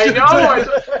 Colin. I know.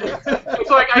 It's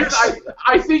like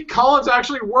I think Colin's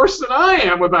actually worse than I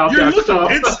am about that stuff.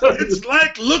 It's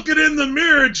like looking in the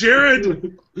mirror,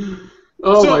 Jared.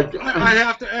 My God. I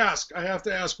have to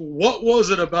ask. What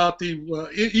was it about the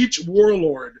each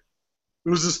warlord? It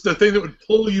was the thing that would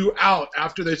pull you out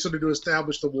after they started to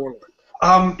establish the warlord.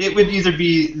 It would either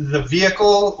be the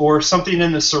vehicle or something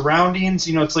in the surroundings.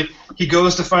 It's like he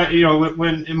goes to find,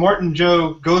 when Immortan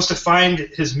Joe goes to find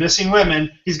his missing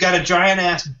women, he's got a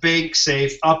giant-ass bank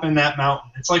safe up in that mountain.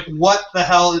 It's like, what the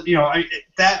hell,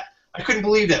 I couldn't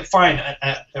believe that. Fine,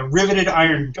 a riveted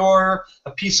iron door,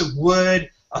 a piece of wood,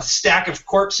 a stack of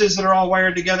corpses that are all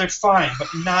wired together, fine, but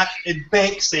not a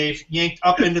bank safe yanked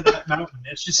up into that mountain.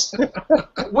 It's just...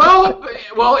 Well,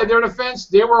 in their defense,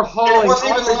 they were hauling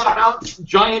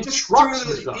giant trucks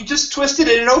and stuff. He just twisted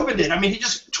it and opened it. I mean, he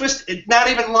just twisted it, not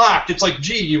even locked. It's like,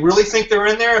 gee, you really think they're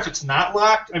in there if it's not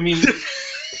locked? I mean...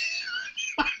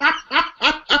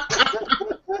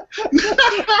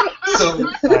 So...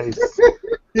 Nice.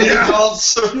 Yeah. He's all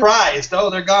surprised. Oh,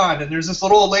 they're gone. And there's this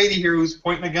little old lady here who's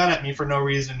pointing a gun at me for no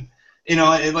reason.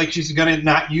 Like she's gonna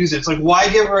not use it. It's like, why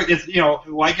give her a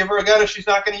gun if she's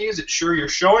not gonna use it? Sure, you're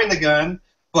showing the gun,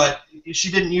 but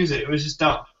she didn't use it. It was just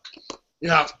dumb.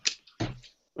 Yeah.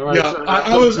 Right, yeah,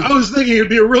 I was thinking it'd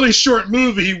be a really short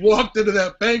movie. He walked into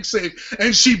that bank safe,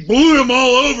 and she blew him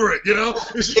all over it.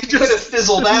 It could have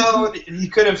fizzled out. He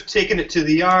could have taken it to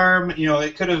the arm.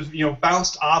 It could have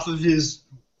bounced off of his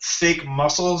fake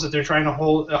muscles that they're trying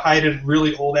to hide a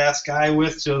really old ass guy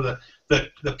with, so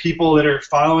the people that are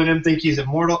following him think he's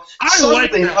immortal.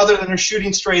 Something other than her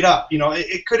shooting straight up.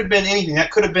 It could have been anything.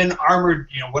 That could have been armored,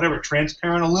 whatever,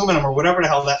 transparent aluminum or whatever the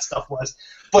hell that stuff was.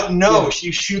 But no,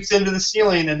 she shoots into the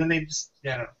ceiling, and then they just,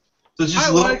 So it's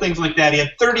just little things like that. He had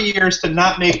 30 years to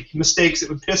not make mistakes that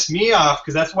would piss me off,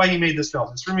 because that's why he made this film.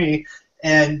 It's for me,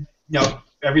 and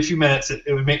every few minutes it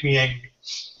would make me angry.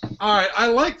 All right, I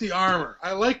like the armor.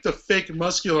 I like the fake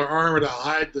muscular armor to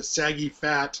hide the saggy,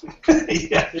 fat,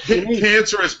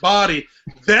 cancerous body.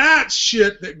 That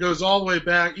shit that goes all the way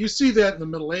back, you see that in the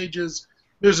Middle Ages.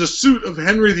 There's a suit of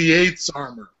Henry VIII's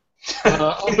armor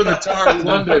up in the Tower of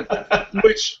London,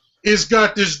 which has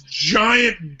got this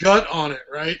giant gut on it,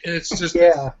 right? And it's just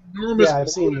enormous I've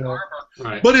seen that. armor.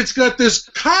 Right. But it's got this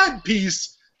cod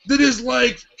piece that is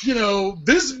like,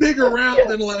 this big around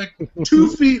and like 2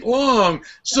 feet long,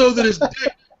 so that his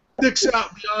dick sticks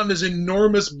out beyond his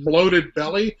enormous bloated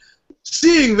belly.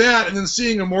 Seeing that and then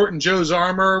seeing Immortan Joe's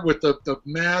armor with the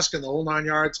mask and the whole 9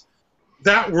 yards,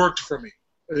 that worked for me.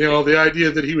 The idea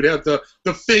that he would have the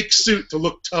fake suit to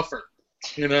look tougher.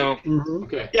 Mm-hmm.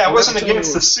 Okay. Yeah, I wasn't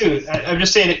against the suit. I'm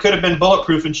just saying it could have been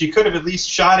bulletproof, and she could have at least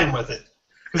shot him with it.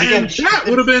 And that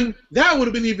would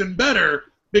have been even better,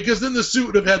 because then the suit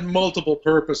would have had multiple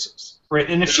purposes. Right,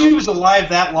 and if she was alive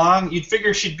that long, you'd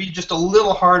figure she'd be just a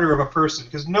little harder of a person,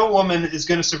 because no woman is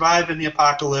going to survive in the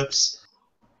apocalypse,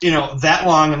 that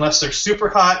long unless they're super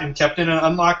hot and kept in an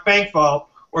unlocked bank vault,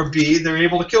 or B, they're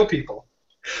able to kill people.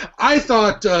 I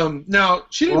thought, now,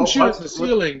 she didn't shoot at the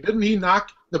ceiling. Didn't he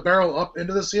knock the barrel up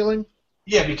into the ceiling?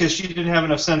 Yeah, because she didn't have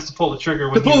enough sense to pull the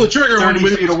trigger. To pull the trigger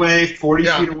 30 feet away, 40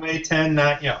 feet away, 10,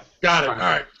 9, Got it. All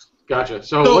right. Gotcha.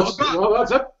 So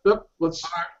let's.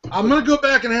 I'm going to go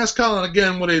back and ask Colin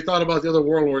again what he thought about the other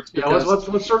warlords. Yeah,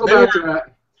 let's circle back to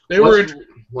that.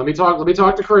 Let me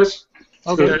talk to Chris.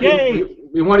 Okay.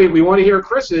 We want to hear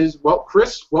Chris's. Well,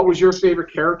 Chris, what was your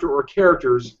favorite character or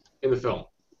characters in the film?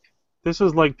 This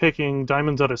is like picking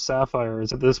diamonds out of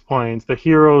sapphires at this point. The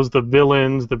heroes, the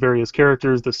villains, the various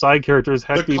characters, the side characters,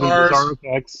 heck, even the bizarre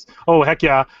effects. Oh, heck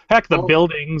yeah. Heck, the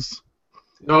buildings.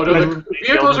 No, the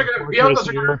vehicles are going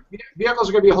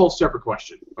to be a whole separate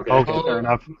question. Okay, fair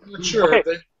enough. Sure.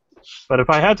 Okay. But if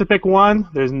I had to pick one,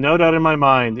 there's no doubt in my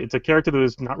mind. It's a character that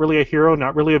is not really a hero,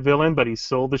 not really a villain, but he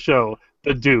sold the show.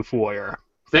 The Doof Warrior.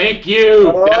 Thank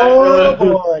you. Oh,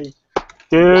 boy.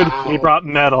 Dude, Wow. he brought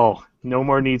metal. No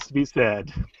more needs to be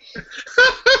said.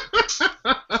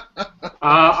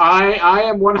 I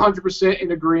am 100%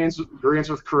 in agreement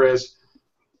with Chris.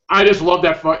 I just love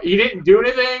that. He didn't do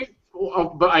anything,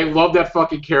 but I love that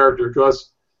fucking character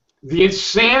because the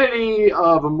insanity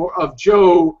of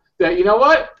Joe. That you know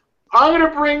what? I'm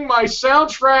gonna bring my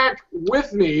soundtrack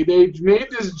with me. They made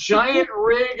this giant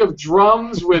rig of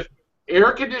drums with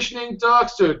air conditioning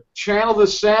ducts to channel the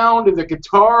sound and the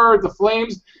guitar, the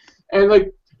flames,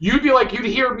 and you'd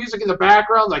hear music in the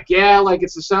background, like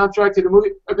it's the soundtrack to the movie.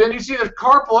 And then you see the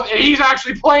car pull up, and he's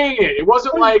actually playing it. It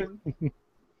wasn't like.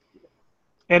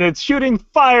 And it's shooting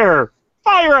fire,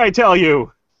 I tell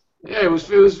you. Yeah, it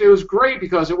was great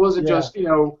because it wasn't just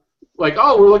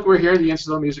we're hearing the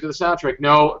incidental music of the soundtrack.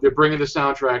 No, they're bringing the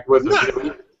soundtrack with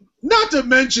them. Not to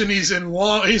mention he's in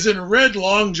red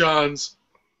long johns,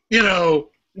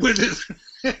 with his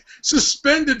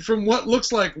suspended from what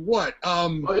looks like what?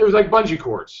 It was like bungee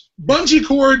cords. Bungee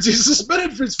cords. He's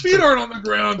suspended. His feet aren't on the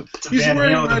ground. He's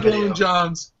wearing red long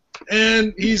johns,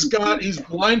 and he's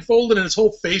blindfolded, and his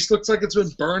whole face looks like it's been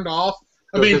burned off.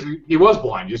 I mean, he was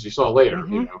blind, as you saw later.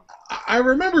 Mm-hmm. I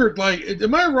remember,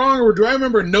 am I wrong, or do I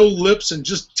remember no lips and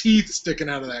just teeth sticking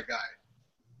out of that guy?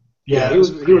 Yeah, he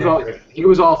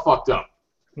was all fucked up.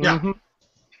 Yeah. Mm-hmm.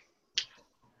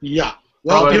 Yeah.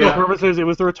 Well, Well, purposes, it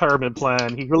was the retirement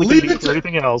plan. He really couldn't do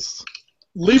anything else.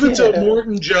 Leave it to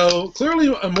Immortan Joe. Clearly,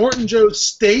 Immortan Joe's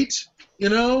state,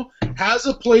 has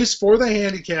a place for the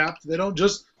handicapped. They don't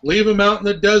just leave them out in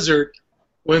the desert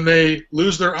when they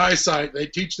lose their eyesight. They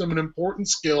teach them an important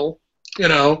skill,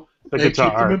 The and keep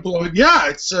guitar. them employed. Yeah,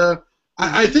 it's.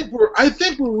 I think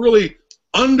we're really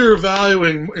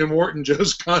undervaluing Immortan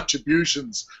Joe's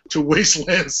contributions to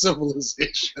wasteland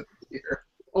civilization here.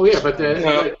 Oh yeah, but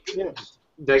the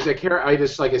character, I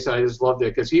just loved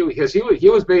it because he was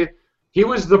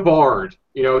the bard.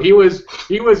 He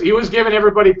was giving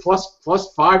everybody plus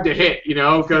 5 to hit.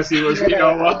 Because he was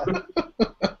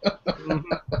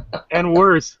And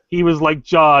worse, he was like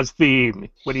Jaws' theme.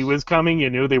 When he was coming, you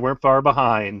knew they weren't far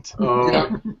behind.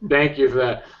 Oh, thank you for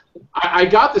that. I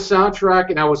got the soundtrack,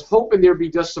 and I was hoping there'd be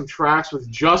just some tracks with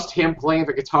just him playing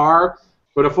the guitar,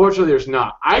 but unfortunately, there's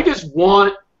not. I just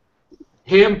want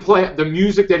him play the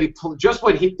music that he just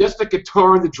the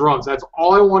guitar and the drums. That's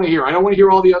all I want to hear. I don't want to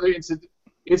hear all the other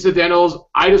incidentals.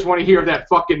 I just want to hear that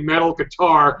fucking metal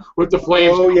guitar with the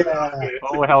flames. Oh yeah.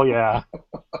 Oh hell yeah.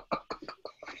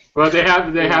 But they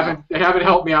haven't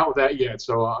helped me out with that yet,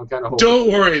 so I'm kind of hoping.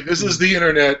 Don't worry, this is the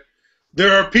internet.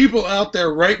 There are people out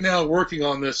there right now working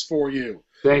on this for you.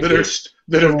 Thank you.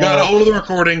 That have got a hold of the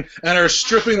recording and are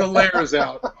stripping the layers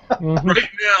out right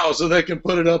now so they can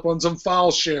put it up on some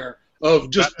file share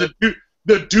of just the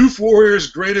Doof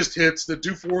Warriors greatest hits, the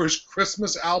Doof Warriors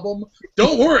Christmas album.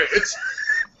 Don't worry,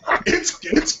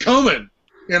 it's coming.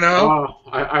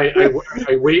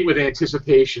 I wait with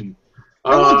anticipation.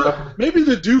 Maybe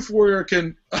the Doof Warrior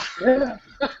can. Yeah.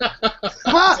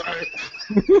 Sorry.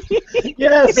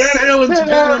 Yes. Van Halen's Van pulling him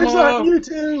Halen's on off.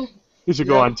 YouTube. He should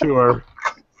go on tour.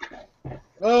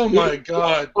 Oh my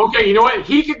God. Okay, you know what?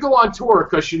 He could go on tour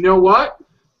because you know what?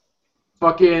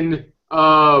 Fucking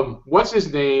what's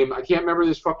his name? I can't remember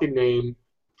this fucking name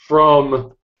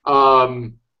from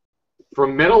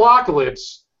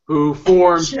Metalocalypse, who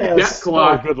formed Yes. Death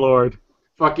Clock. Oh, good lord.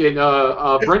 Fucking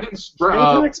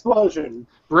Brendan Explosion.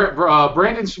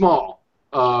 Brandon Small.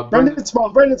 Brendan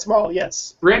Small,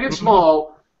 yes. Brandon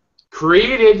Small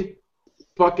created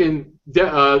fucking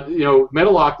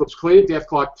Metalocalypse, created Death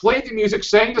Clock, played the music,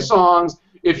 sang the songs.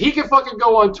 If he can fucking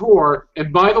go on tour,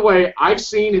 and by the way, I've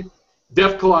seen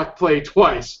Death Clock play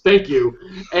twice. Thank you.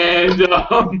 And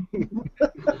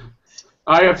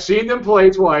I have seen them play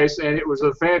twice, and it was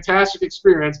a fantastic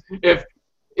experience.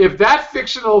 If that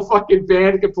fictional fucking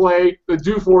band could play, the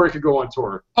Doof Warrior could go on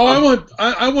tour. Oh, I want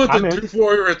the Doof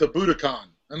Warrior at the Budokan.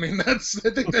 I mean, I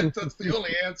think that's the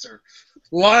only answer.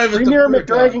 Live at Premier the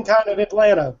McDragon Con in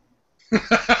Atlanta.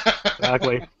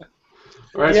 Exactly.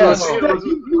 All right, Yes, so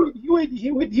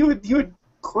he would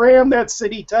cram that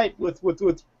city tight with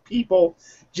people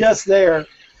just there,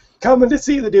 coming to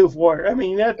see the Doof Warrior. I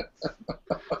mean, that.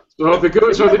 So the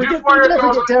Doof Warrior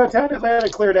goes get downtown Atlanta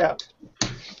cleared out.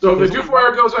 So if the Doof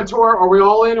Warrior goes on tour, are we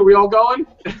all in? Are we all going?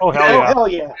 Oh, hell Oh, yeah. hell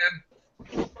yeah.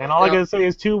 And all I gotta say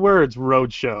is 2 words,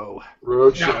 roadshow.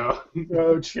 Roadshow.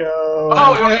 Roadshow.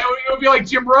 Oh, it would be like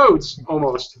Jim Rhodes,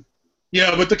 almost.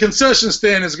 Yeah, but the concession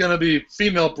stand is going to be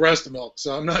female breast milk,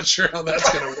 so I'm not sure how that's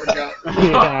going to work out.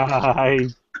 Yeah, I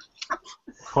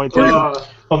point to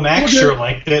Well, Max sure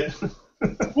liked it.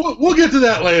 We'll get to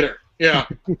that later. Yeah.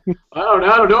 I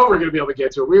don't know if we're going to be able to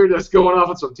get to it. We're just going off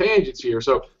on some tangents here.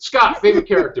 So, Scott, favorite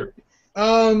character?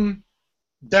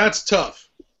 That's tough.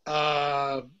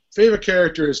 Favorite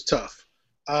character is tough.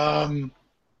 As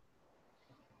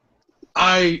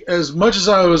much as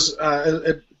I was,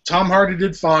 Tom Hardy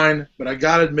did fine, but I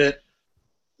gotta admit,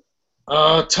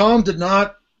 Tom did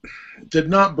not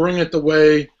bring it the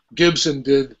way Gibson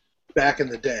did back in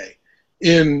the day.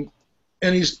 And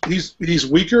he's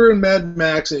weaker in Mad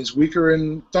Max and he's weaker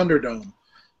in Thunderdome,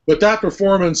 but that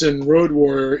performance in Road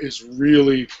Warrior is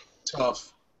really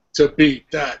tough to beat.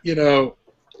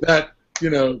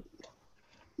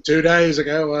 2 days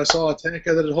ago I saw a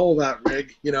tanker that'd hold that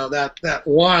rig. That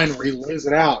line where he lays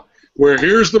it out. Where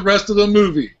here's the rest of the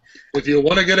movie. If you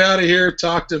want to get out of here,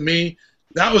 talk to me.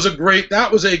 That was a great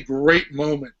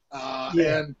moment.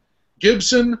 And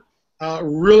Gibson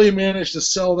really managed to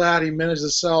sell that. He managed to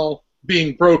sell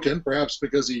being broken, perhaps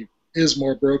because he is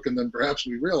more broken than perhaps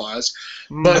we realize.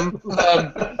 But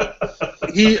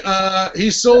he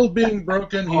sold being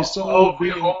broken. He sold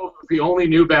being. We only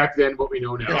knew back then what we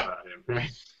know now about him.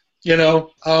 Right?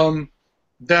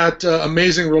 That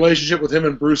amazing relationship with him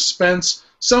and Bruce Spence.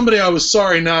 Somebody I was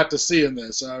sorry not to see in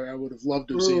this. I would have loved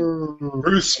to have seen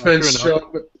Bruce Spence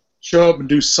show up and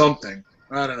do something.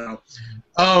 I don't know.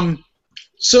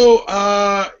 It's so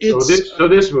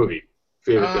this movie.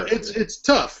 It's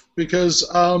tough because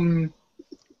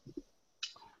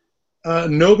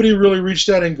nobody really reached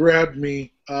out and grabbed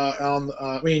me.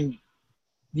 Furiosa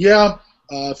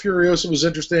was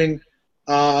interesting.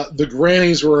 The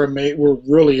grannies were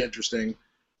really interesting.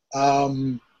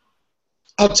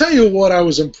 I'll tell you what I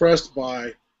was impressed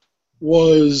by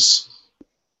was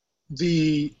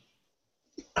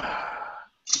I'm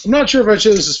not sure if I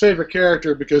should this as favorite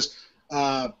character because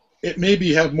it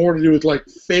maybe have more to do with like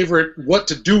favorite what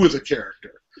to do with a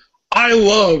character. I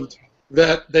loved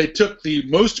that they took the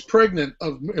most pregnant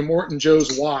of Immortan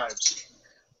Joe's wives,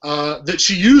 that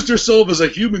she used herself as a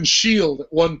human shield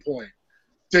at one point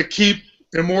to keep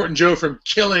Immortan Joe from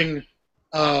killing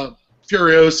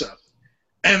Furiosa.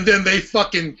 And then they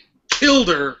fucking killed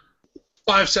her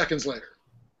 5 seconds later.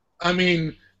 I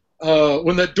mean,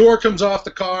 when that door comes off the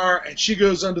car and she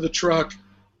goes under the truck,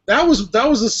 that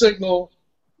was a signal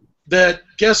that,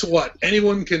 guess what?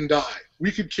 Anyone can die.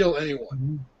 We could kill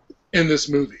anyone in this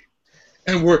movie.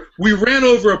 And we ran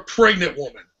over a pregnant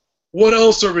woman. What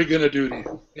else are we going to do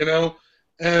to you?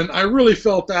 And I really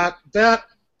felt that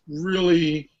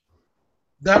really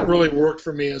worked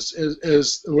for me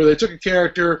as where they took a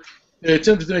character. They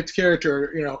attempted to make the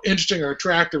character, interesting or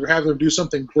attractive, or have them do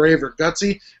something brave or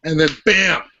gutsy, and then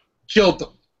bam, killed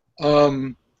them.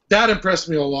 That impressed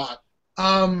me a lot.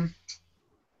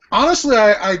 Honestly,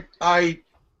 I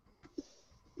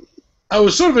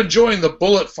was sort of enjoying the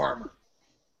Bullet Farmer,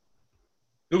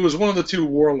 who was one of the 2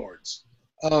 warlords.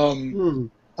 I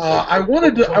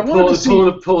wanted to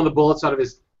see pulling the bullets out of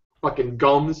his fucking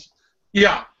gums.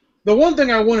 Yeah. the one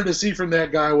thing I wanted to see from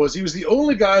that guy was he was the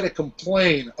only guy to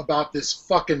complain about this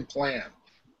fucking plan,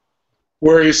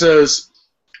 where he says,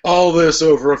 all this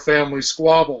over a family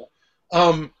squabble.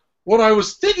 What I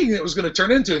was thinking it was going to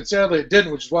turn into, and sadly it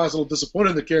didn't, which is why I was a little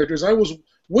disappointed in the characters, I was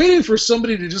waiting for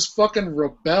somebody to just fucking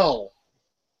rebel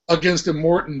against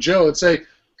Immortan Joe and say,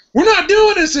 we're not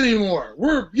doing this anymore.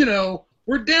 We're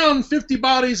down 50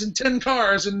 bodies and 10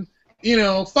 cars, and,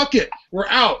 fuck it. We're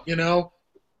out,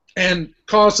 and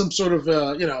cause some sort of,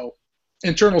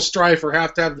 internal strife, or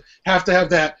have to have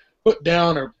that put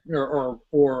down, or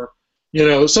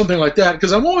something like that.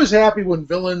 Because I'm always happy when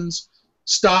villains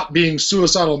stop being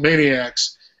suicidal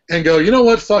maniacs and go, you know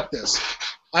what, fuck this.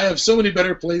 I have so many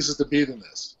better places to be than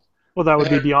this. Well, that would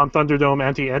be Beyond Thunderdome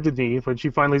Anti-Entity, when she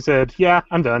finally said, yeah,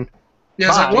 I'm done. Yeah,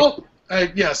 it's like, well,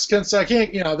 yes, since I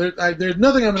can't, there's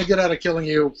nothing I'm going to get out of killing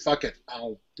you. Fuck it.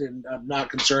 I'm not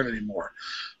concerned anymore.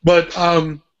 But,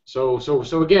 So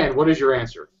again, what is your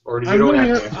answer? Or do you don't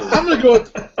have to answer? I'm going to go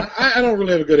with, I don't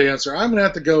really have a good answer. I'm going to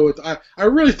have to go with, I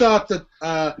really thought that...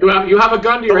 you have a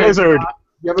gun to your head.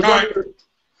 You have a gun to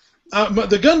your...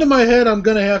 the gun to my head, I'm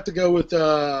going to have to go with,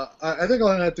 I think I'm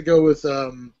going to have to go with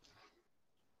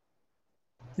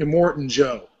Immortan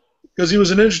Joe. Because he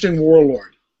was an interesting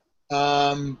warlord.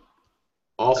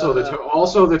 Also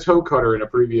the toe cutter in a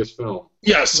previous film.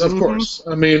 Yes, of course.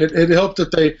 I mean, it helped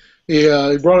that he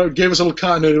gave us a little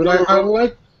continuity. But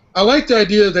I like the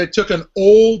idea that they took an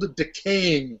old,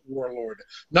 decaying warlord,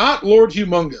 not Lord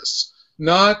Humongous,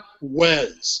 not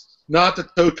Wes, not the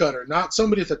toe cutter, not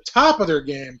somebody at the top of their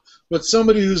game, but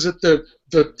somebody who's at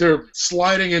they're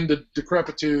sliding into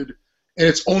decrepitude, and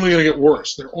it's only going to get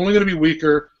worse. They're only going to be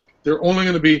weaker. They're only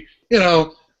going to be,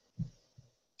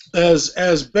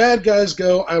 As bad guys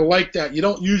go, I like that. You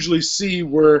don't usually see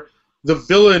where the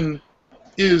villain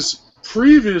is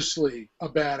previously a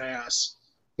badass,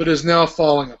 but is now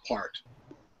falling apart.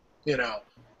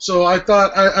 So I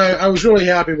thought I was really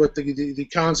happy with the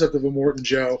concept of Immortan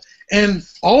Joe, and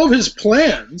all of his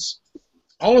plans,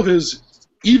 all of his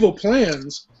evil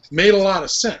plans, made a lot of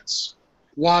sense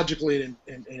logically and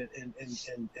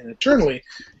eternally,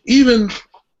 even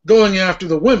going after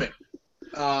the women.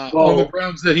 On the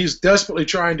grounds that he's desperately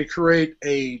trying to create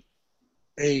a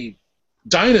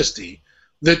dynasty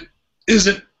that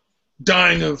isn't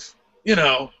dying of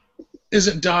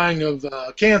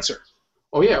cancer.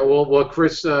 Oh yeah, well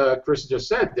Chris just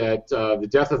said that the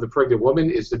death of the pregnant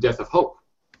woman is the death of hope,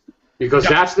 because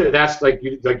that's like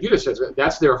you just said,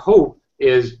 that's their hope,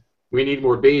 is we need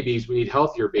more babies, we need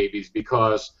healthier babies,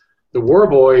 because the war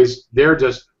boys, you can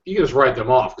just write them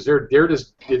off, because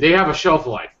they have a shelf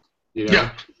life.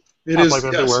 Yeah, it is.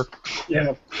 Like yes.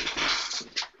 Yeah.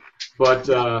 But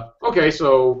okay,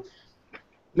 so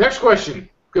next question,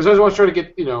 because I was trying to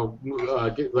get get a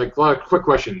lot of quick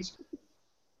questions.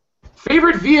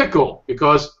 Favorite vehicle,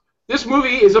 because this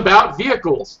movie is about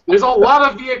vehicles. There's a lot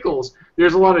of vehicles.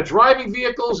 There's a lot of driving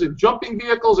vehicles and jumping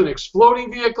vehicles and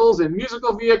exploding vehicles and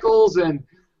musical vehicles and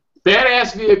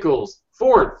badass vehicles.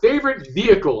 Ford, favorite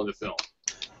vehicle in the film?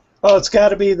 Oh, it's got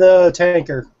to be the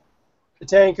tanker. The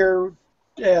tanker,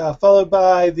 followed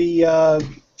by the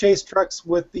chase trucks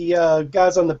with the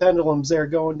guys on the pendulums there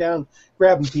going down,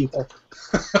 grabbing people.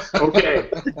 Okay.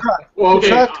 The truck. Well, okay.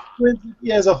 The truck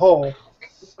as a whole.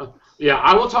 Yeah,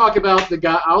 I will talk about the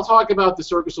guy. I'll talk about the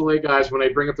Cirque du Soleil guys when I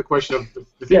bring up the question of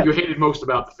the thing you hated most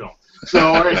about the film. So,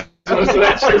 all right, so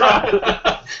that's your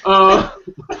But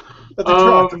the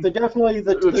truck, definitely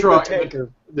the truck.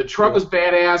 Tanker. The truck was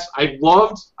badass. I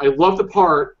loved the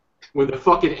part when the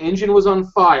fucking engine was on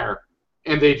fire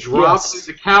and they dropped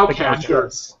the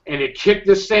cowcatcher and it kicked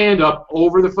the sand up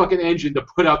over the fucking engine to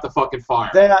put out the fucking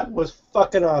fire. That was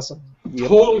fucking awesome.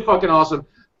 Totally fucking awesome.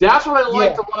 That's what I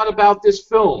liked a lot about this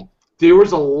film. There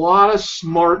was a lot of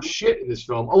smart shit in this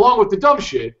film, along with the dumb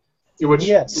shit, which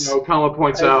Colin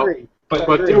points out. But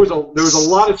there was a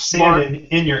lot of smart. Sand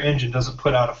in your engine doesn't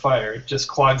put out a fire. It just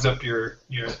clogs up your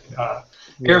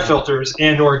air filters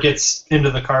and/or gets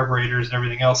into the carburetors and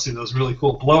everything else through those really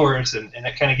cool blowers, and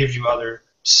it kind of gives you other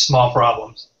small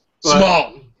problems.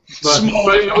 But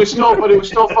it was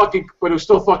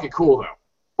still fucking cool though.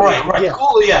 Right. Yeah.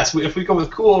 Cool, yes. If we go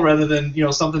with cool rather than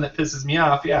something that pisses me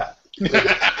off, yeah.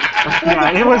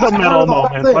 Yeah, it was a metal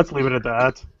moment. Let's leave it at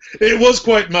that. It was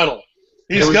quite metal.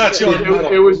 It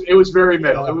was very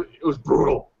metal. It was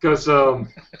brutal because totally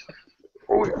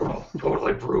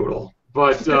brutal.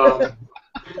 But of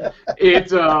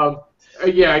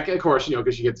course,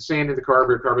 because you get the sand in the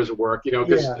carburetor doesn't work.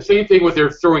 Because the same thing with they're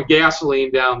throwing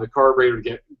gasoline down the carburetor to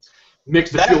get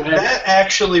mixed the fuel. That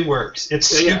actually works. It's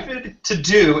stupid to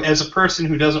do as a person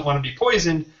who doesn't want to be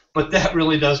poisoned, but that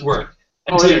really does work.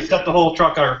 until you set the whole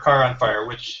truck or car on fire,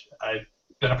 which I've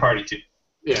been a party to.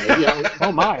 Yeah.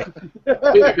 Oh my.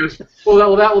 Yeah,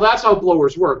 that's how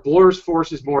blowers work. Blowers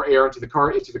forces more air into the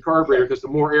carburetor because the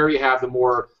more air you have, the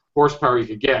more horsepower you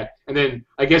could get. And then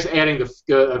I guess adding the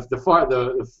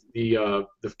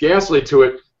gasoline to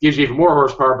it gives you even more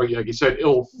horsepower. But like you said,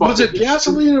 it'll. Was it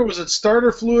gasoline or was it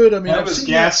starter fluid? I mean, that was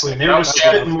gasoline. They were just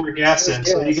spitting more gas in,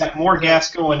 so you got more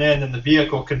gas going in than the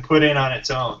vehicle can put in on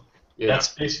its own. Yeah.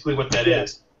 That's basically what that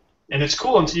is. And it's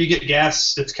cool until you get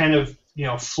gas that's kind of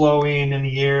flowing in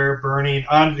the air, burning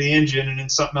onto the engine, and then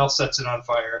something else sets it on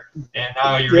fire, and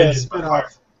now your engine's on fire.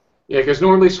 Yeah, because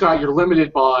normally, Scott, you're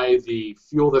limited by the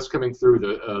fuel that's coming through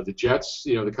the jets,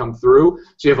 that come through.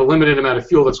 So you have a limited amount of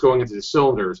fuel that's going into the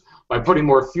cylinders. By putting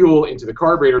more fuel into the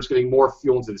carburetor, it's getting more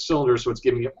fuel into the cylinders, so it's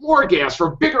giving it more gas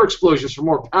for bigger explosions, for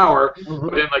more power. Mm-hmm.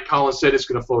 But then, like Colin said, it's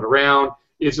going to float around.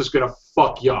 It's just going to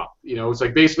fuck you up. It's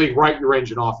like basically write your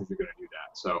engine off if you're going to do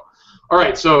that. So, all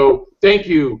right. So thank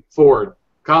you, Ford.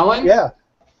 Colin? Yeah.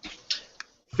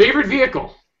 Favorite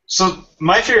vehicle? So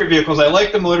my favorite vehicles, I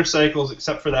like the motorcycles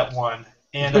except for that one,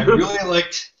 and I really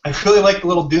liked the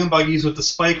little dune buggies with the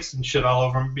spikes and shit all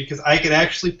over them because I could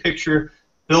actually picture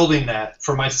building that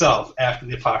for myself after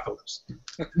the apocalypse.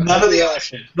 None of the other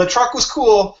shit. The truck was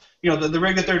cool, the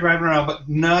rig that they're driving around, but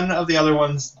none of the other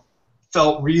ones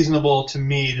felt reasonable to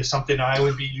me to something I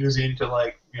would be using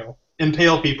to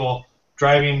impale people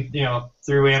driving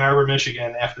through Ann Arbor,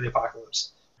 Michigan after the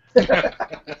apocalypse.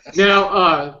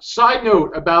 Now, side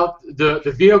note about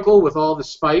the vehicle with all the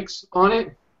spikes on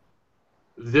it.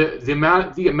 The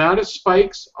amount of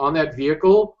spikes on that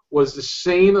vehicle was the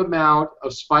same amount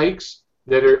of spikes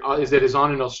that is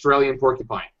on an Australian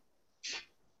porcupine.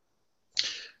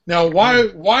 Now,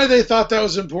 why they thought that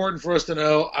was important for us to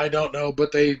know, I don't know,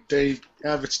 but they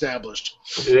have established.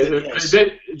 Yes.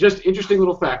 Just interesting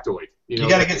little factoid. You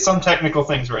got to get some technical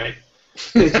things right.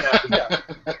 Exactly.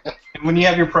 And when you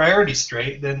have your priorities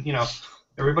straight, then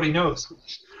everybody knows.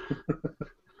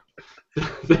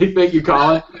 Thank you,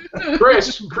 Colin.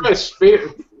 Chris, what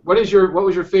was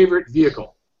your favorite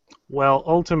vehicle? Well,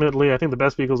 ultimately, I think the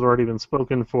best vehicles have already been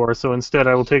spoken for, so instead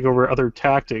I will take over other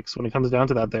tactics when it comes down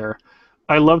to that there.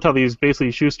 I loved how these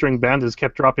basically shoestring bandits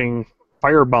kept dropping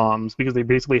fire bombs because they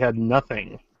basically had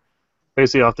nothing.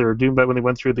 Basically off their doom bed when they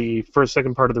went through the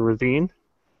second part of the ravine,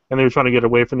 and they were trying to get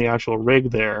away from the actual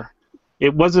rig there.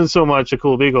 It wasn't so much a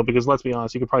cool vehicle because, let's be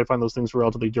honest, you could probably find those things for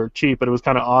relatively dirt cheap, but it was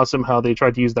kind of awesome how they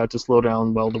tried to use that to slow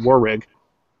down, the war rig.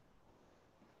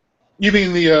 You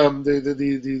mean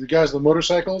the guys on the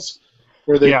motorcycles?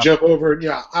 Where they jump over?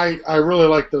 Yeah, I really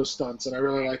like those stunts, and I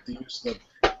really like the use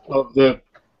of the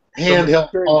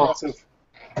handheld bombs.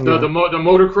 The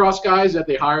motocross guys that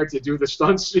they hired to do the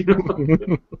stunts,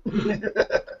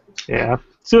 Yeah.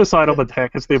 Suicidal, but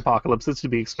heck, it's the apocalypse. It's to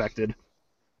be expected.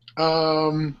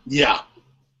 Yeah.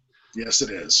 Yes, it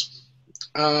is.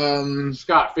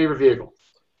 Scott, favorite vehicle?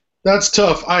 That's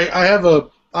tough. I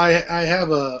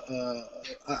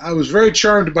was very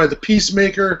charmed by the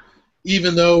Peacemaker,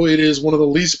 even though it is one of the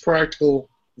least practical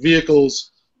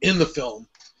vehicles in the film.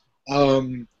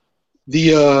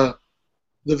 The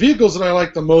vehicles that I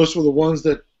liked the most were the ones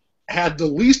that had the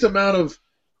least amount of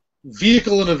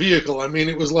vehicle in a vehicle. I mean,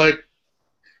 it was like,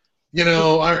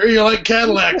 I heard you like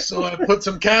Cadillacs, so I put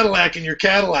some Cadillac in your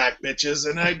Cadillac, bitches.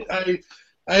 And I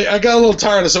got a little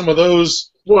tired of some of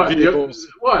those vehicles.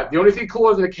 The only thing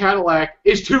cooler than a Cadillac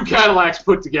is two Cadillacs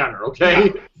put together,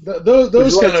 okay? Yeah.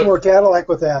 Those kind of more Cadillac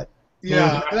with that.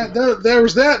 Yeah, there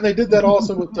was that, and they did that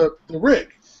also with the rig.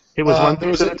 It was one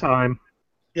thing at a time.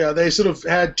 Yeah, they sort of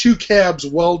had two cabs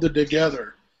welded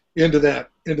together into that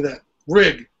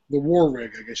rig, the war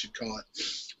rig, I guess you'd call it.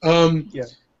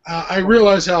 I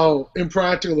realize how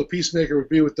impractical the Peacemaker would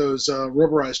be with those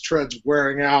rubberized treads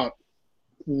wearing out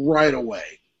right away,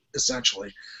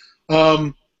 essentially.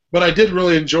 But I did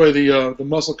really enjoy the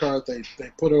muscle car that they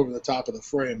put over the top of the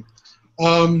frame.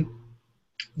 The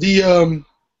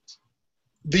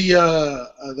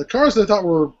cars that I thought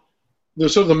were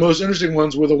sort of the most interesting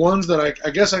ones were the ones that I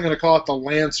guess I'm going to call it the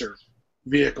Lancer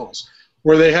vehicles,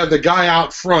 where they had the guy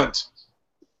out front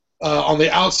on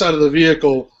the outside of the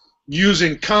vehicle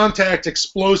using contact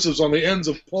explosives on the ends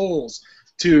of poles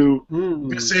to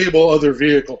disable other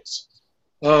vehicles.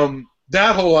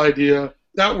 That whole idea,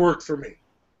 that worked for me.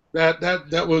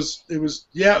 It was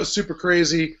super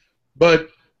crazy, but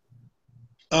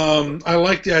I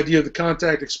like the idea of the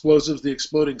contact explosives, the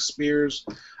exploding spears.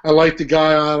 I like the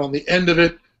guy out on the end of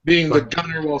it being the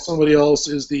gunner while somebody else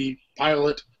is the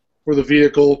pilot for the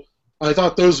vehicle. I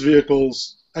thought those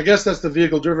vehicles, I guess that's the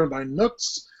vehicle driven by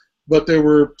Nooks, but there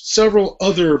were several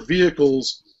other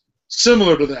vehicles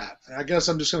similar to that. I guess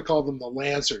I'm just going to call them the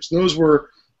Lancers. Those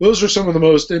are some of the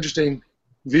most interesting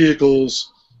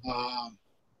vehicles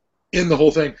in the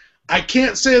whole thing. I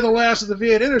can't say the last of the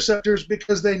V8 Interceptors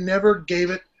because they never gave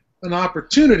it an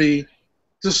opportunity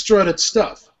to strut its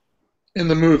stuff in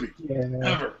the movie. Yeah.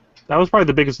 Ever. That was probably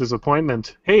the biggest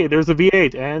disappointment. Hey, there's a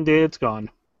V8, and it's gone.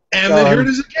 And then here it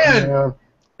is again, Yeah.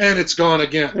 and it's gone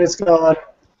again. It's gone.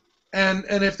 And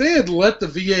if they had let the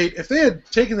V8, if they had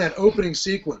taken that opening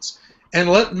sequence and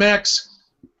let Max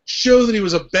show that he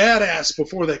was a badass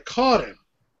before they caught him,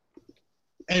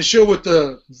 and show what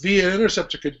the V8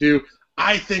 Interceptor could do,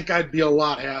 I think I'd be a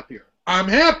lot happier. I'm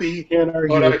happy, Can't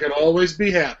argue. but I can always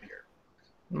be happier.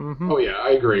 Mm-hmm. Oh yeah,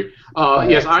 I agree.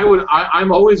 Yes, I would.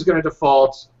 I'm always going to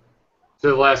default to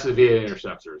the last of the V8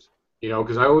 Interceptors. You know,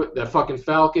 because that fucking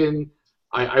Falcon.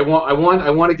 I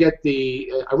want to get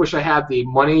the. I wish I had the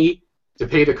money to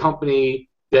pay the company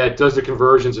that does the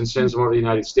conversions and sends them over to the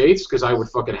United States, because I would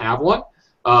fucking have one.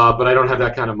 But I don't have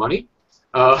that kind of money.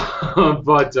 It's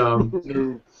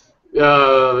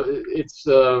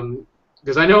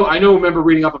because I remember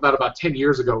reading up about 10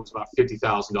 years ago it was about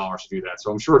 $50,000 to do that,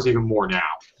 so I'm sure it's even more now.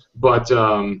 But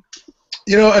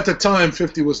you know, at the time,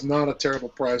 50 was not a terrible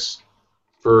price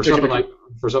for something like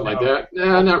that,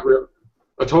 not real.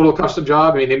 A total custom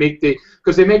job. I mean, they make the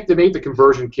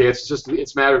conversion kits. It's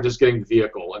a matter of just getting the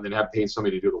vehicle and then paying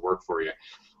somebody to do the work for you.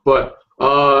 But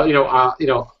I'm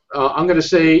going to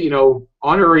say,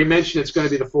 honorary mention. It's going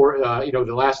to be the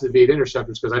last of the V8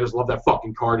 Interceptors, because I just love that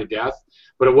fucking car to death.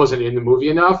 But it wasn't in the movie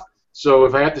enough. So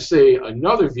if I had to say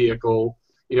another vehicle,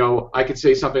 I could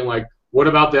say something like, what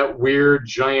about that weird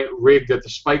giant rig that the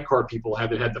Spike Car people had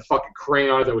that had the fucking crane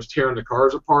on it that was tearing the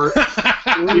cars apart?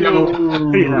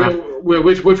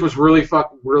 Which was really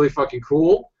fucking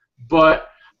cool. But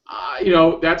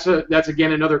that's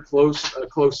again another close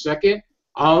second.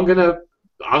 I'm gonna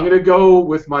go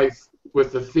with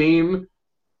the theme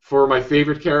for my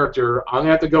favorite character. I'm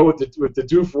gonna have to go with the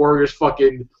Doof Warriors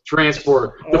fucking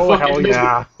transport. The metal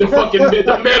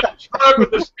truck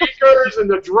with the speakers and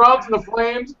the drums and the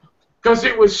flames, because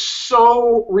it was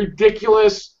so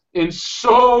ridiculous and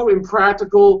so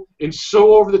impractical and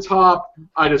so over the top.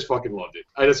 I just fucking loved it.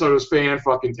 I just thought it was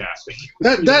fan-fucking-tastic.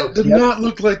 That did not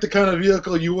look like the kind of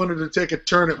vehicle you wanted to take a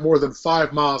turn at more than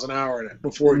 5 miles an hour in it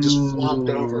before it just flopped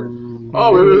over.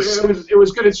 Oh, it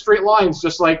was good in straight lines,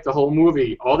 just like the whole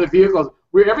movie. All the vehicles,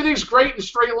 everything's great in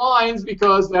straight lines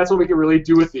because that's what we can really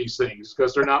do with these things,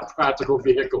 because they're not practical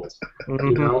vehicles.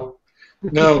 No.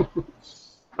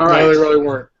 All right. No, they really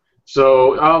weren't.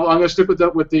 So I'm going to stick with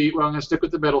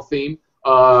the metal theme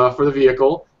for the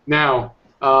vehicle. Now,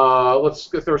 let's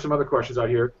throw some other questions out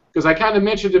here, because I kind of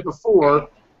mentioned it before.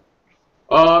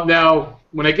 Now,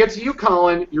 when I get to you,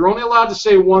 Colin, you're only allowed to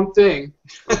say one thing,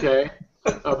 okay,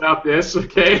 about this,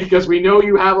 okay, because we know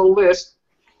you have a list,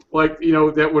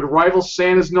 that would rival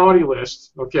Santa's naughty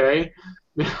list, okay.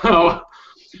 Now,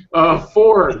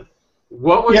 Ford,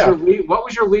 what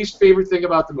was your least favorite thing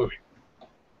about the movie?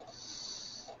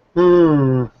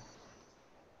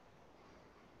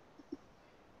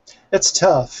 It's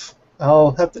tough.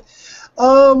 I'll have to.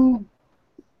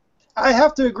 I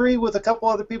have to agree with a couple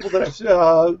other people that I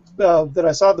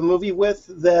saw the movie with,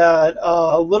 that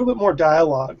a little bit more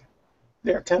dialogue.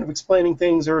 They're kind of explaining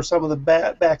things, or some of the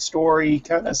backstory,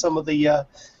 kind of some of the,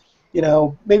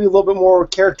 maybe a little bit more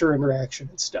character interaction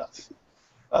and stuff.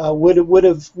 Would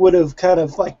have kind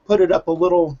of put it up a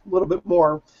little bit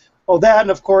more. Well, that,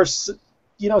 and of course,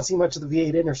 you don't see much of the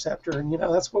V8 Interceptor, and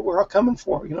that's what we're all coming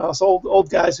for. Us old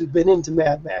guys who've been into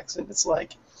Mad Max, and it's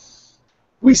like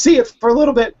we see it for a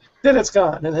little bit, then it's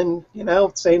gone, and then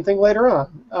same thing later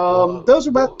on. Those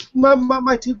are about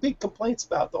my two big complaints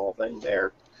about the whole thing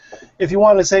there. If you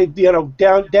want to say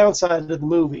downside of the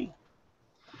movie.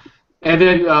 And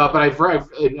then, but I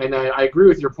agree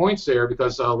with your points there,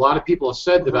 because a lot of people have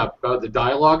said about the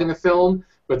dialogue in the film,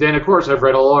 but then of course I've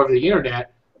read all over the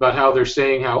internet about how they're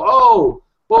saying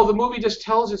well, the movie just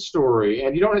tells its story,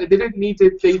 and they didn't need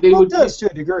to. It does to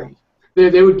a degree.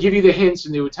 They would give you the hints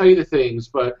and they would tell you the things,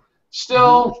 but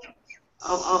still,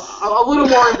 a little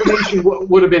more information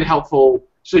would have been helpful.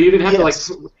 So you didn't have to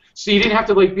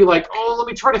be like, oh, let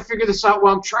me try to figure this out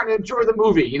while I'm trying to enjoy the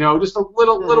movie. Just a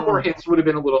little more hints would have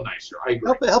been a little nicer. I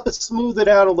agree. Help it smooth it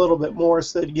out a little bit more,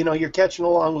 so that you're catching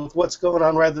along with what's going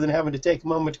on, rather than having to take a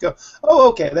moment to go, oh,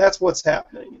 okay, that's what's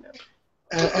happening.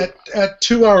 At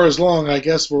 2 hours long, I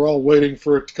guess we're all waiting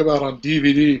for it to come out on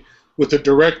DVD with the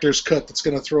director's cut that's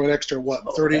going to throw an extra,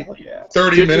 30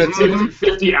 minutes?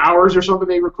 50 hours or something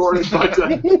they recorded. But,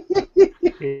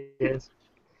 Yes.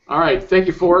 All right, thank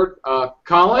you, Ford.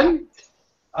 Colin?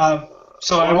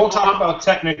 So I won't talk about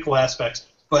technical aspects,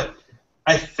 but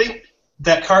I think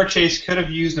that car chase could have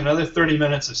used another 30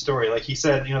 minutes of story. Like he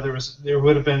said, you know, it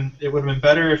would have been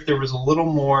better if there was a little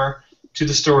more to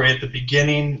the story at the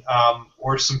beginning,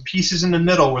 or some pieces in the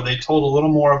middle where they told a little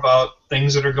more about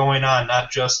things that are going on, not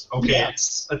just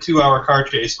it's a 2-hour car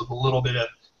chase with a little bit of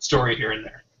story here and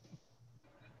there.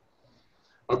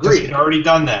 Agreed. He's already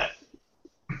done that.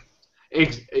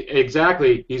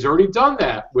 Exactly. He's already done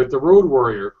that with the Road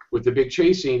Warrior, with the big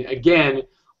chase scene. Again,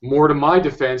 more to my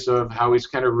defense of how he's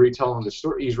kind of retelling the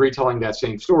story. He's retelling that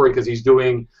same story because he's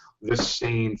doing the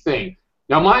same thing.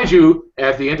 Now, mind you,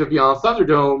 at the end of Beyond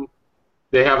Thunderdome,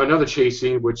 they have another chase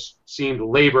scene which seemed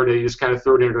labored. They just kind of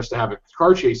threw it in just to have a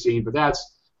car chase scene, but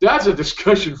that's a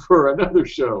discussion for another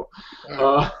show.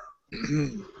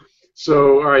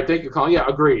 So, all right, thank you, Colin. Yeah,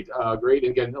 agreed. Agreed.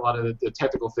 And again, a lot of the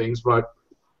technical things, but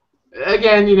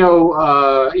again,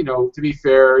 to be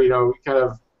fair, you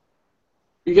got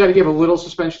to give a little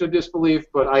suspension of disbelief.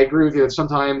 But I agree with you that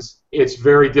sometimes it's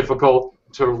very difficult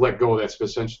to let go of that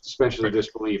suspension of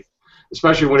disbelief,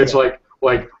 especially when it's like,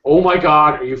 oh my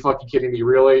God, are you fucking kidding me?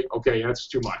 Really? Okay, that's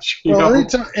too much. Well,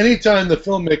 anytime the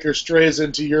filmmaker strays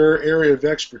into your area of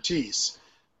expertise,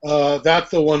 that's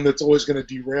the one that's always going to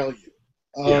derail you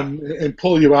and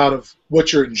pull you out of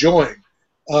what you're enjoying.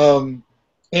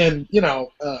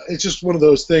 It's just one of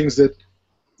those things that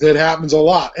happens a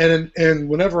lot. And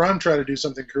whenever I'm trying to do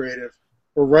something creative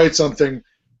or write something,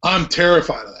 I'm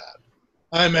terrified of that.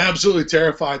 I'm absolutely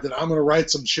terrified that I'm going to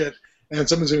write some shit and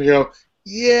someone's going to go,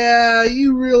 yeah,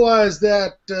 you realize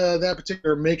that that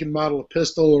particular make and model of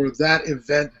pistol or that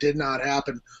event did not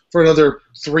happen for another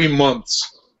 3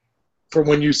 months from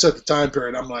when you set the time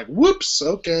period. I'm like, whoops,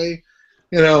 okay.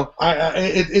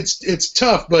 It's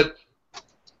tough, but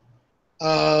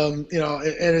and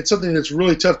it's something that's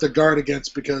really tough to guard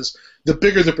against because the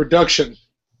bigger the production,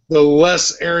 the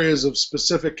less areas of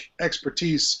specific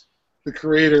expertise the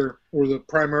creator or the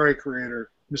primary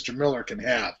creator, Mr. Miller, can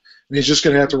have. And he's just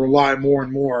going to have to rely more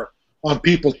and more on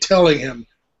people telling him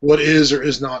what is or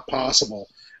is not possible.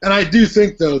 And I do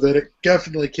think, though, that it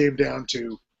definitely came down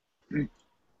to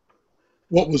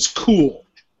what was cool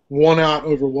won out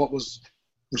over what was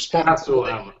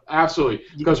responsible. Absolutely.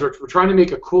 Because we're trying to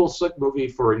make a cool, slick movie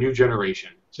for a new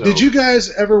generation. So. Did you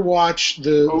guys ever watch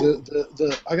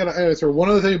the I gotta throw one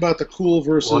other thing about the cool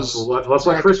versus... Let's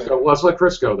let Chris go. Let's let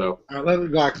Chris go, though. All right,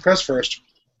 let Chris first.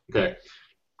 Okay.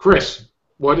 Chris,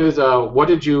 what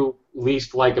did you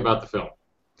least like about the film?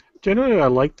 Generally, I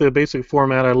liked the basic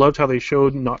format. I loved how they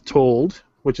showed not told,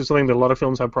 which is something that a lot of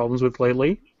films have problems with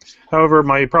lately. However,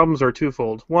 my problems are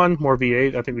twofold. One, more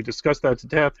V8. I think we discussed that to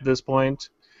death at this point.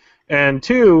 And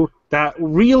two, that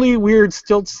really weird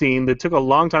stilt scene that took a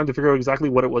long time to figure out exactly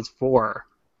what it was for.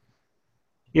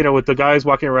 With the guys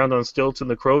walking around on stilts in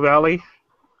the Crow Valley.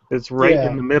 It's right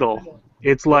in the middle.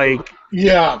 It's like,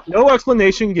 no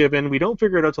explanation given. We don't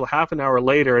figure it out till half an hour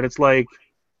later, and it's like,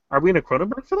 are we in a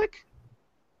Cronenberg flick?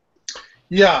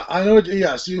 Yeah, I know.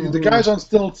 Yes, the guys on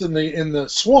stilts in the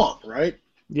swamp, right?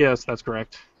 Yes, that's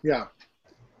correct. Yeah.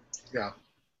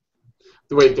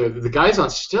 Wait, the guys on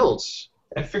stilts.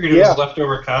 I figured it was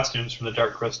leftover costumes from the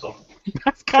Dark Crystal.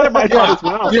 That's kind of my thought as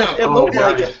well. Yeah, it looked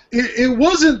like it. It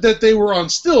wasn't that they were on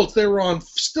stilts. They were on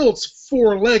stilts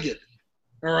four-legged.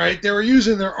 All right, they were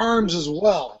using their arms as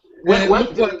well.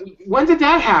 When did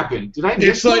that happen? Did I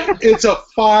miss that? It's a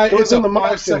 5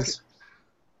 second.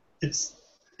 It's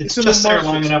just there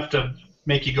long enough to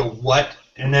make you go, what?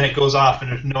 And then it goes off, and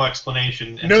there's no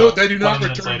explanation. No, they do not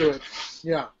return to it.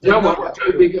 Yeah.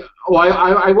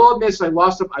 I will admit, I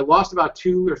lost about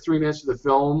 2 or 3 minutes of the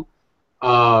film.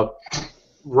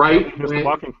 Right.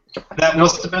 That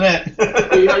must have been it.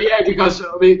 Yeah, because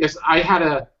I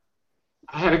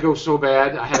had to go so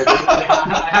bad. I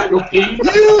had to go pee.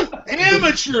 You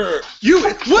amateur!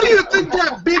 What do you think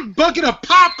that big bucket of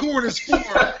popcorn is for?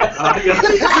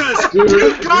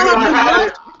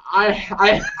 I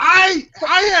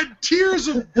had tears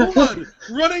of blood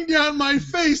running down my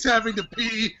face having to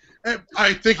pee. And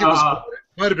I think it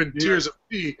might have been tears of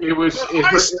pee. I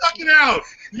stuck it out.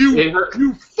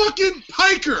 You fucking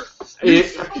piker.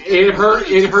 It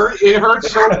hurt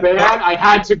so bad. I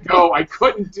had to go. I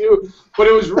couldn't do. But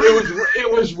it was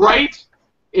right.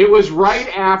 It was right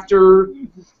after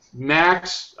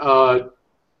Max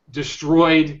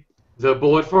destroyed the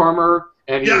bullet farmer.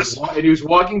 And he was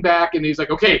walking back, and he's like,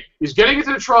 okay, he's getting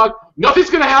into the truck. Nothing's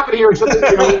going to happen here.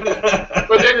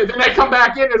 But then they come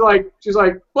back in, and she's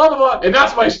like, blah, blah, blah. And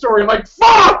that's my story. I'm like,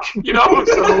 fuck!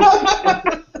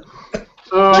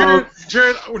 So,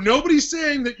 Jared, nobody's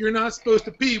saying that you're not supposed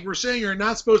to pee. We're saying you're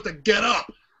not supposed to get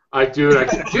up. At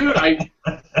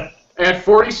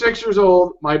 46 years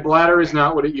old, my bladder is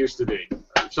not what it used to be.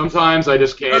 Sometimes I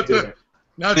just can't do it.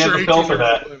 Not They your have a pill for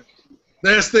 18-year-old women.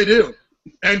 Yes, they do.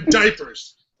 And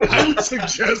diapers. I would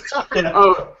suggest.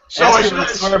 Oh, so I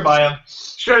swear by him.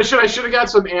 should have got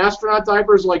some astronaut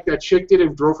diapers like that chick did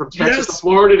and drove from Texas to Yes.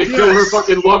 Florida to kill her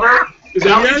fucking lover? Is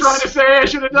that what Yes. you're trying to say I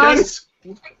should have done? Yes.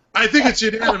 I think it's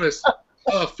unanimous.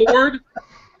 Ford,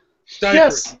 diapers.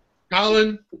 Yes.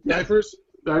 Colin, diapers.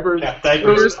 Diapers. Yeah,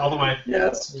 diapers all the way.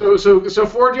 Yes. So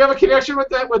Ford, do you have a connection with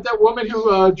that woman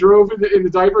who drove in the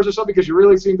diapers or something? Because you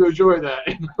really seem to enjoy that.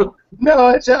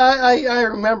 No, I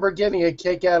remember getting a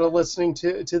kick out of listening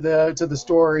to the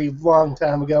story a long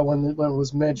time ago when it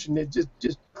was mentioned. It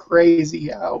just crazy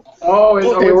how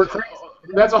they were crazy.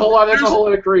 That's a whole lot. That's a whole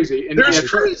lot of crazy. And There's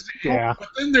crazy. Yeah. But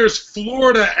then there's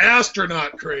Florida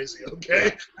astronaut crazy.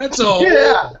 Okay, that's all.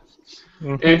 Yeah.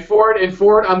 And Ford,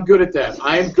 I'm good at that.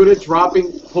 I am good at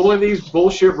pulling these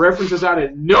bullshit references out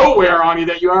of nowhere on you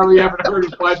that you already haven't heard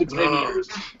in 5 to 10 years.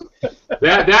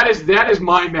 That is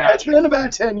my It's magic. been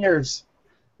about 10 years.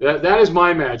 That is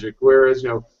my magic. Whereas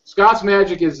Scott's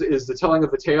magic is the telling of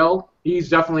the tale. He's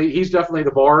definitely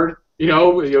the bard.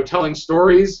 Telling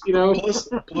stories.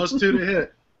 Plus 2 to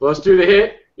hit. Plus 2 to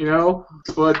hit.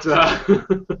 But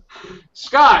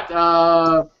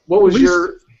Scott, what was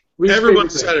your least Everyone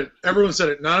favorite thing? said it. Everyone said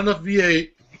it. Not enough V8.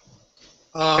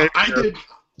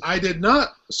 I did not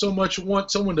so much want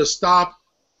someone to stop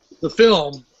the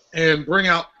film and bring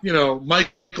out,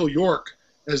 Michael York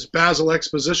as Basil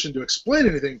Exposition to explain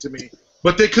anything to me,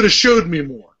 but they could have showed me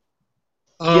more.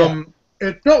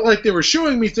 It felt like they were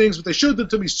showing me things, but they showed them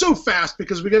to me so fast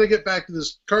because we got to get back to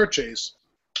this car chase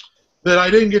that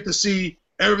I didn't get to see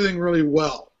everything really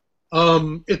well.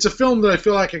 It's a film that I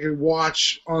feel like I could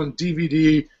watch on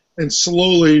DVD and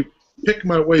slowly pick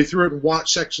my way through it and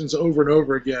watch sections over and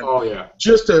over again. Oh yeah.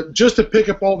 Just to pick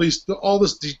up all this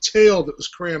detail that was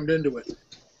crammed into it.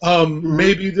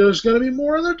 Maybe there's going to be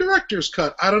more in the director's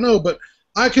cut. I don't know, but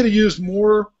I could have used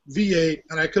more V8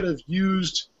 and I could have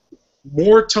used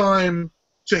more time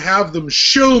to have them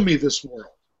show me this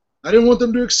world. I didn't want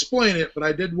them to explain it, but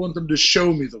I did want them to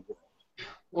show me the world.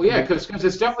 Well, yeah, because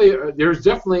it's definitely there's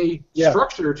definitely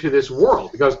structure to this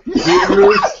world. Because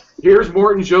here's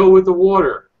Morton Joe with the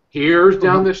water. Here's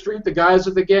down the street the guys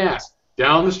with the gas.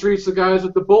 Down the streets the guys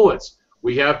with the bullets.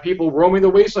 We have people roaming the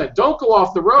wasteland. Don't go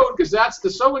off the road because that's the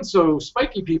so-and-so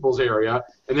spiky people's area.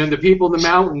 And then the people in the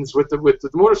mountains with the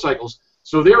motorcycles.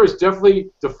 So there is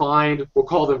definitely defined, we'll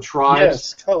call them tribes.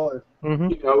 Yes, color.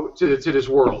 To this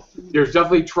world. There's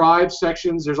definitely tribe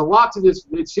sections. There's a lot to this.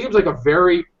 It seems like a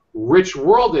very rich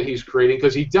world that he's creating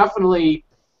because he definitely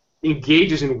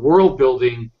engages in world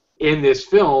building in this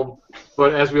film.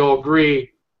 But as we all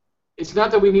agree, it's not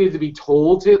that we needed to be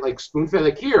told to, like spoon-fed,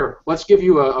 like, here, let's give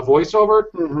you a voiceover.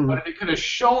 But if it could have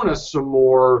shown us some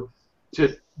more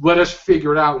to let us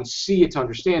figure it out and see it to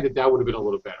understand it, that would have been a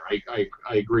little better.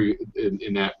 I agree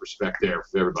in that respect there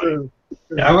for everybody. True.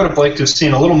 Yeah, I would have liked to have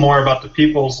seen a little more about the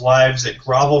people's lives that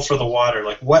grovel for the water.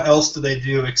 Like, what else do they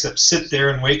do except sit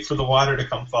there and wait for the water to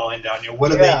come falling down?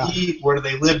 What do they eat? Where do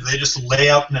they live? Do they just lay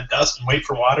out in the dust and wait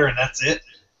for water, and that's it?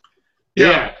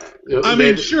 Yeah. I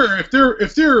mean, sure, if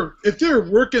they're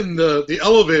working the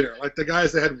elevator, like the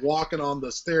guys that had walking on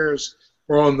the stairs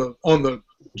or on the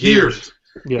gears.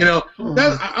 Yeah.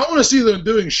 I want to see them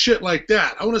doing shit like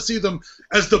that. I want to see them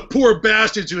as the poor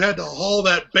bastards who had to haul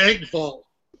that bank vault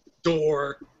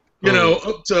door,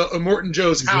 up to Morton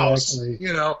Joe's house.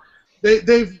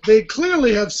 They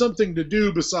clearly have something to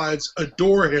do besides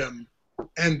adore him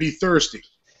and be thirsty.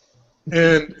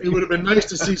 And it would have been nice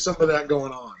to see some of that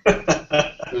going on.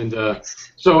 And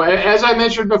so, as I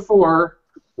mentioned before,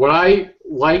 what I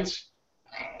liked,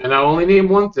 and I only name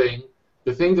one thing,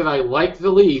 the thing that I liked the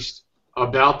least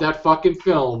about that fucking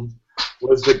film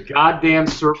was the goddamn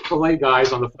Cirque du Soleil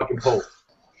guys on the fucking pole.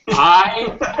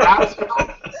 I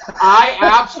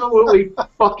absolutely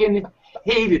fucking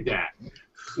hated that.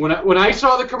 When I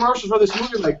saw the commercials for this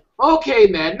movie, I'm like, okay,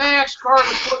 Mad Max, car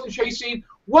explosion chase scene.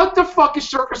 What the fuck is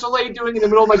Cirque du Soleil doing in the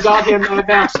middle of my goddamn Mad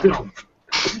Max film?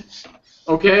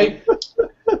 Okay?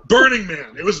 Burning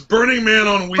Man. It was Burning Man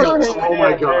on wheels. Oh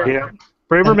my god. Yeah.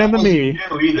 Braver man than me.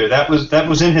 Either. That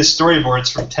was in his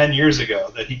storyboards from 10 years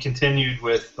ago that he continued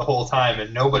with the whole time,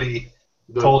 and nobody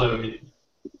told him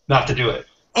not to do it.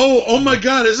 Oh my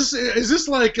God! Is this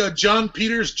like John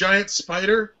Peters' giant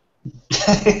spider?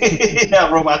 Yeah,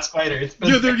 robot spider.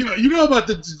 You know about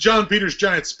the John Peters'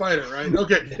 giant spider, right?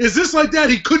 Okay. Is this like that?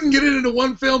 He couldn't get it into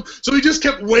one film, so he just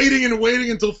kept waiting and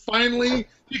waiting until finally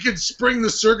he could spring the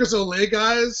Cirque du Soleil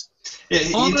guys. Yeah,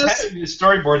 he's had his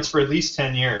storyboards for at least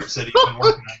 10 years that he's been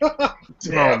working on.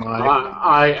 Damn.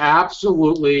 I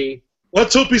absolutely.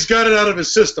 Let's hope he's got it out of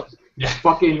his system.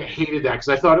 Fucking hated that because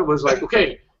I thought it was like,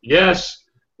 okay, yes,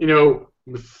 you know,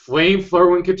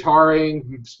 flame-throwing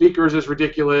guitaring, speakers is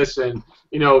ridiculous, and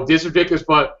you know, this is ridiculous,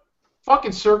 but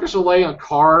fucking Circus Soleil on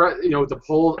car, you know, with the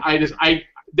pole,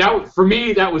 for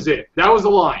me, that was it. That was the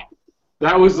line.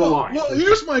 That was the line. Well,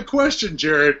 here's my question,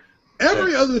 Jared.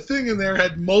 Every other thing in there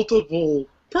had multiple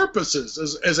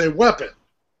purposes as a weapon,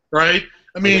 right?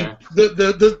 I mean,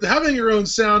 the having your own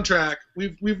soundtrack,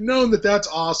 we've known that that's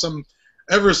awesome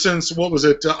ever since, what was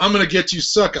it? I'm Gonna Get You,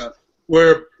 Sucker,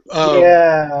 where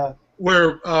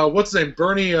what's his name?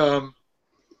 Bernie, I'm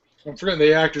forgetting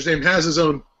the actor's name, has his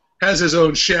own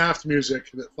Shaft music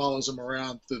that follows him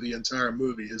around through the entire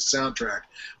movie, his soundtrack.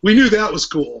 We knew that was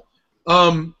cool.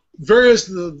 Various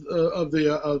of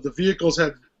the vehicles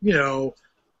had, you know,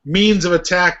 means of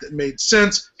attack that made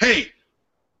sense. Hey,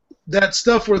 that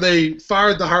stuff where they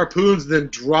fired the harpoons and then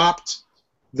dropped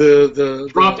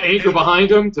dropped anchor behind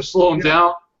them to slow them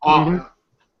down. Mm-hmm.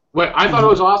 Wait, I thought it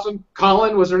was awesome.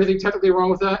 Colin, was there anything technically wrong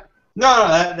with that? No,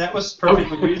 that was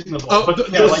perfectly reasonable. But,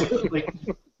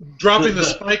 dropping the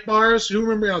spike bars. You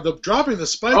remember dropping the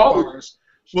spike bars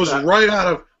was right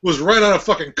out of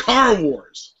fucking Car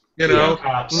Wars. You know.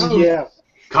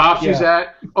 Cops use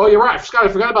that. Oh, you're right. I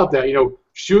forgot about that. You know,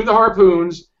 shooting the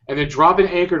harpoons and then dropping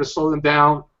anchor to slow them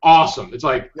down. Awesome. It's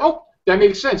like, oh, that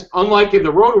makes sense. Unlike in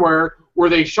the Road Warrior, where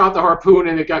they shot the harpoon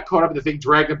and it got caught up in the thing,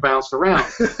 dragged and bounced around.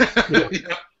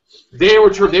 They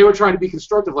were trying to be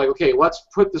constructive, like, okay, let's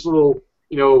put this little,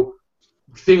 you know,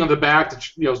 thing on the back to,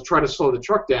 you know, try to slow the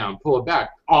truck down, pull it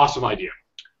back. Awesome idea.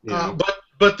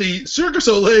 But the Circus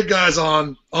Soleil guys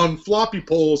on floppy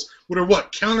poles were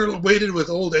what, counterweighted with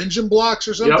old engine blocks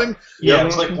or something? Yep. Yeah, it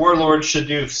was like Warlord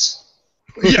Shadoofs.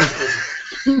 Yeah.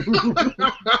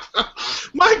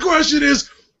 My question is,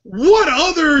 what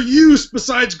other use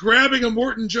besides grabbing a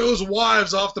Morton Joe's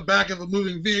wives off the back of a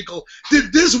moving vehicle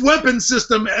did this weapon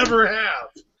system ever have?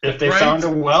 If they found a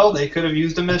well, they could have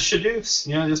used them as shadoofs.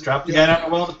 You know, just drop the guy down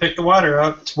a well to pick the water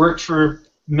out. It's worked for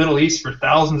Middle East for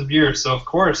thousands of years, so of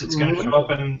course it's going to show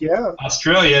up in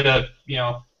Australia to, you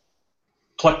know,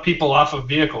 pluck people off of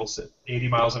vehicles at 80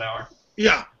 miles an hour.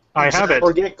 Yeah. I have it.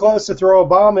 Or get close to throw a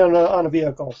bomb on a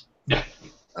vehicle. Yeah.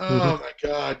 Oh my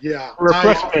God, yeah.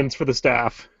 Refreshments for the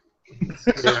staff.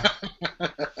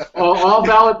 all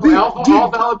valid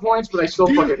points, but I still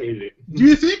fucking hated it. Do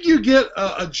you think you get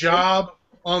a job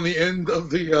on the end of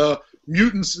the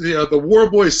mutants, the War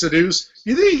Boy Seduce?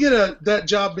 You think you get that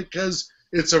job because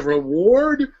it's a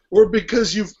reward or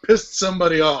because you've pissed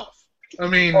somebody off? I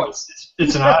mean,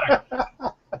 it's an honor.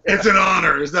 It's an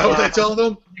honor. Is that what they tell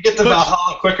them? You get to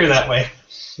Valhalla quicker that way.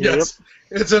 Yes,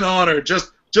 it's an honor.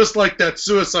 Just like that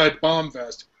suicide bomb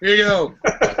fest. Here you go.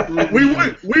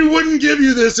 we wouldn't give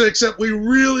you this except we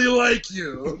really like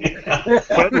you.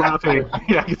 Quit laughing.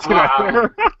 Yeah, you see that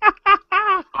there.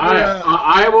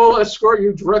 I will escort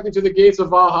you directly to the gates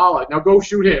of Valhalla. Now go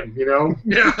shoot him. You know.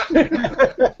 Yeah.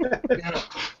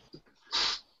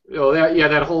 You know,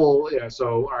 that whole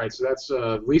So all right. So that's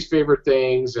least favorite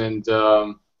things, and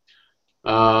I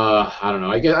don't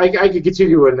know. I could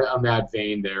continue on that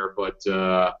vein there, but.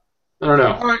 I don't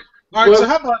know. All right. Well, so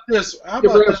how about this? Let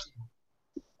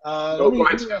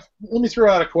me throw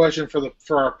out a question for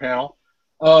our panel.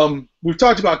 We've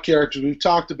talked about characters. We've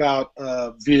talked about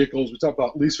vehicles. We've talked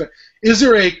about least. Is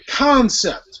there a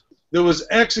concept that was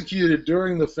executed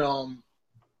during the film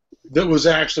that was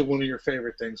actually one of your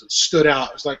favorite things that stood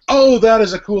out? It's like, oh, that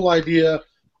is a cool idea,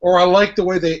 or I like the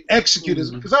way they executed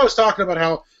it. Because I was talking about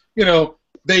how, you know,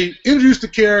 they introduced the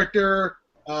character.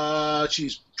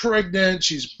 She's pregnant,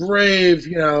 she's brave,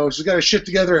 you know, she's got her shit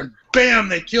together, and bam,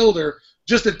 they killed her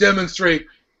just to demonstrate,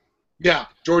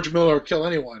 George Miller would kill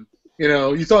anyone. You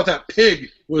know, you thought that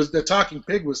the talking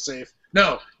pig was safe.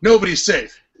 No, nobody's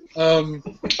safe. Wow.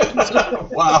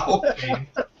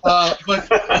 But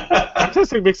I'm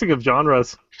just a mixing of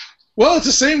genres. Well, it's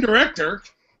the same director.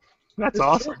 That's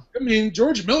awesome. I mean,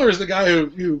 George Miller is the guy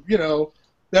who you know,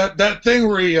 that thing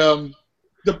where he,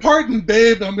 the part in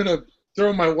Babe, I'm going to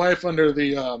throw my wife under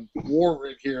the war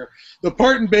rig here. The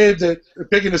part in Babe that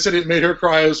Pig in the City that made her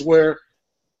cry is where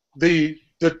the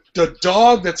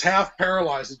dog that's half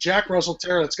paralyzed, the Jack Russell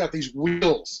Terrier that's got these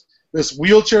wheels, this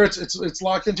wheelchair it's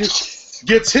locked into,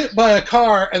 gets hit by a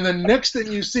car, and the next thing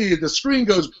you see, the screen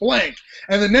goes blank,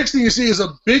 and the next thing you see is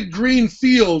a big green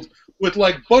field with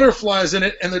like butterflies in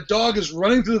it, and the dog is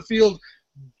running through the field,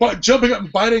 jumping up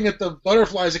and biting at the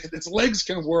butterflies. Its legs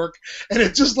can work, and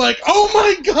it's just like, oh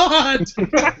my God,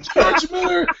 George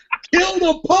Miller killed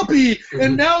a puppy,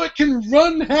 and now it can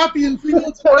run happy in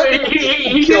fields.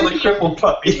 He killed a crippled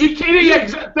puppy.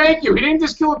 Thank you. He didn't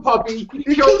just kill a puppy.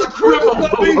 He killed a crippled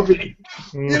puppy.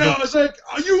 You know, it's like,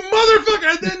 oh, you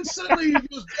motherfucker! And then suddenly he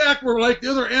goes back where, like, the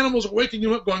other animals are waking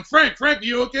him up going, Frank, are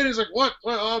you okay? And he's like, what?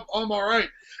 Well, I'm all right.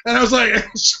 And I was like,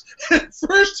 at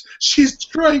first she's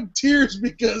crying tears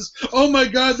because, oh my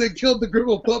God, they killed the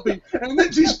crippled puppy. And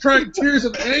then she's crying tears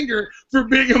of anger for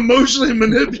being emotionally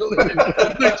manipulated.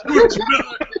 Like,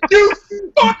 you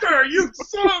fucker! You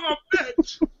son of a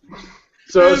bitch!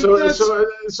 So is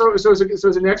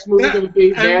the next movie going to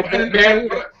be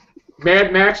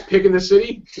Mad Max picking the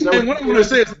city? And what I'm going to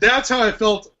say is that's how I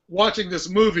felt watching this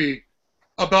movie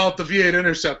about the V8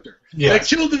 Interceptor. Yes.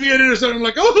 They killed the V8 Interceptor, I'm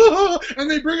like, oh,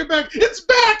 and they bring it back, it's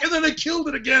back, and then they killed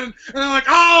it again, and I'm like,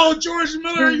 oh, George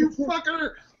Miller, you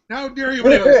fucker, how dare you?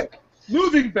 Anyways,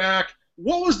 moving back,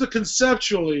 what was the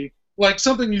conceptually, like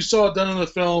something you saw done in the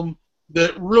film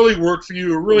that really worked for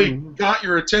you, or really got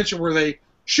your attention, where they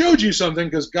showed you something,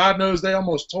 because God knows they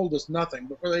almost told us nothing,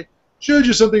 but where they showed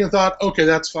you something and thought, okay,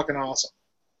 that's fucking awesome.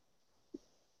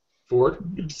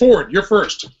 Ford, you're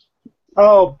first.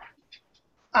 Oh,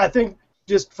 I think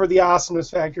just for the awesomeness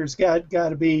factor, it's got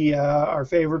to be our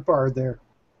favorite bard there.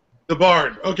 The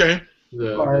bard, okay.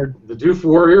 The bard. The Doof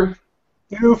Warrior.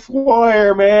 Doof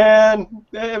Warrior, man.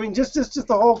 I mean, just the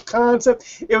whole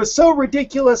concept. It was so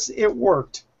ridiculous, it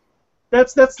worked.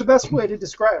 That's the best way to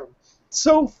describe it.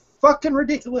 So fucking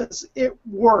ridiculous, it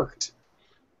worked.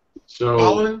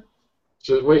 So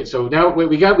now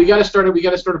we got to start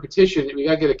a petition. We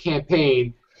got to get a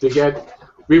campaign to get.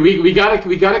 We got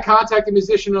to contact a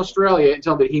musician in Australia and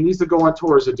tell him that he needs to go on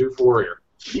tour as a Doof Warrior.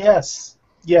 Yes,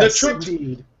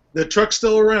 indeed. The truck's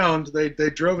still around. They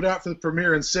drove it out for the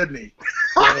premiere in Sydney.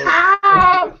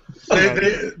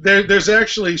 There's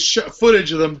actually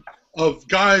footage of them, of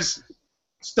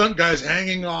stunt guys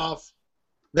hanging off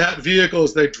that vehicle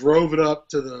as they drove it up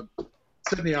to the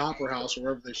Sydney Opera House, or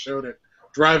wherever they showed it,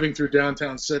 driving through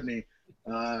downtown Sydney.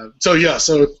 So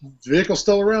the vehicle's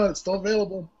still around. It's still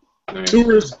available.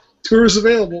 Tours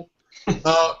available.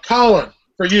 Colin,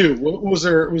 for you, was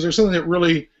there something that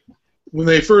really, when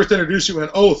they first introduced you,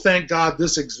 went, oh, thank God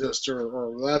this exists,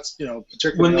 or that's,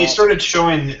 particularly when they started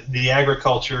showing the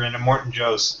agriculture in Immortan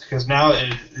Joe's, because now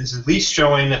it is at least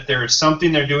showing that there's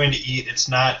something they're doing to eat. It's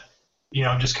not,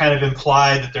 just kind of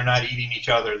implied that they're not eating each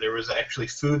other. There was actually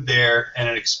food there, and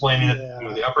it explaining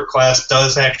that the upper class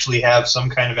does actually have some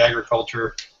kind of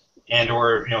agriculture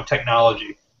and/or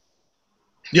technology.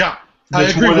 Yeah,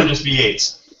 it's more than just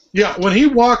V8s. Yeah, when he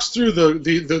walks through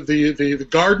the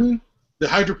garden, the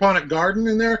hydroponic garden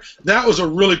in there, that was a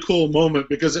really cool moment,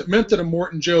 because it meant that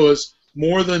Immortan Joe is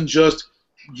more than just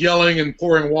yelling and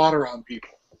pouring water on people.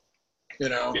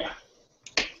 Yeah.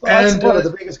 Well, that's one of the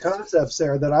biggest concepts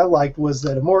there that I liked, was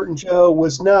that Immortan Joe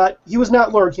was not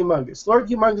Lord Humongous. Lord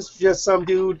Humongous was just some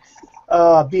dude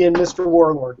being Mr.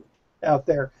 Warlord out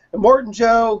there. Immortan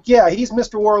Joe, yeah, he's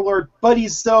Mr. Warlord, but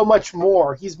he's so much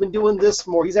more. He's been doing this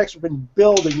more. He's actually been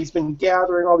building. He's been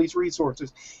gathering all these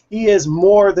resources. He is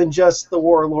more than just the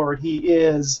Warlord. He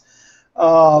is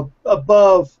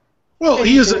above. Well,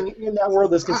 he is in that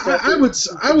world that's I would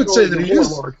say that he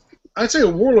is. I'd say a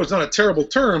warlord's not a terrible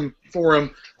term for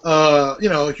him. Lord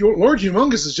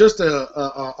Humongous is just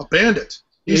a bandit.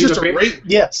 He's just a raider.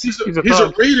 Yes, he's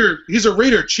a raider. He's a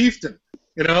raider chieftain.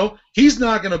 He's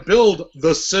not going to build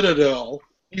the Citadel.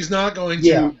 He's not going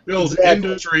to build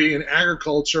industry and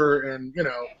agriculture, and and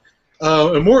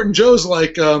Immortan Joe's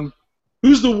like,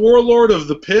 who's the warlord of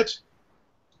the pit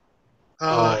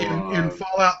in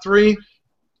Fallout 3?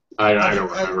 I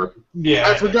don't remember.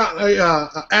 I forgot.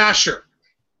 Asher.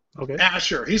 Okay.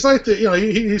 Asher. He's like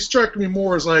he struck me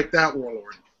more as like that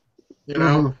warlord.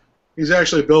 He's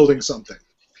actually building something.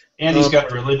 And he's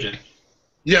got a religion.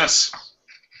 Yes.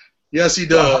 Yes, he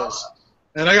does.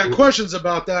 And I got questions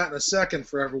about that in a second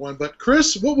for everyone. But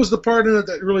Chris, what was the part in it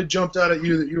that really jumped out at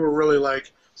you that you were really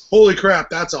like, holy crap,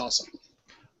 that's awesome?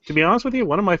 To be honest with you,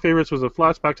 one of my favorites was a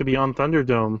flashback to Beyond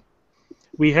Thunderdome.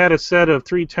 We had a set of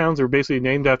 3 towns that were basically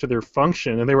named after their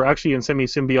function, and they were actually in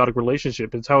semi-symbiotic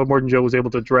relationship. It's how Immortan Joe was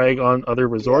able to drag on other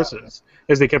resources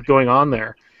as they kept going on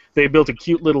there. They built a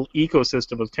cute little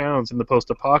ecosystem of towns in the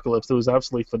post-apocalypse that was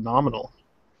absolutely phenomenal.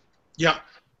 Yeah.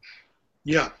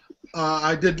 Yeah.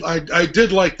 I did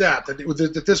like that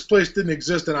this place didn't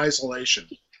exist in isolation,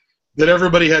 that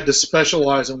everybody had to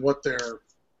specialize in what their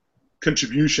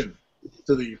contribution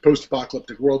to the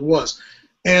post-apocalyptic world was.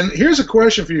 And here's a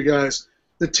question for you guys.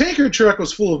 The tanker truck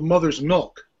was full of mother's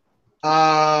milk,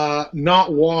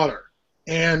 not water.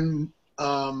 And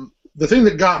the thing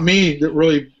that got me,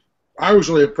 that I was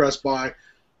really impressed by,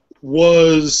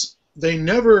 was they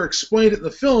never explained it in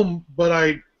the film, but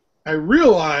I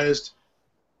realized,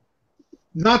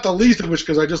 not the least of which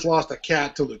because I just lost a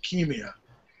cat to leukemia,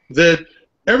 that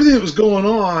everything that was going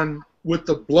on with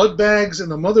the blood bags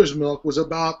and the mother's milk was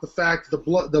about the fact that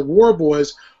the war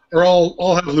boys are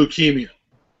all have leukemia.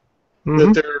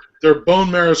 Mm-hmm. That their bone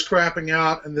marrow is crapping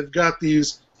out, and they've got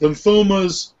these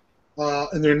lymphomas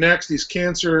in their necks, these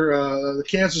the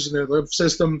cancers in their lymph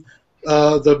system.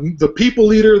 The people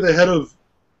leader, the head of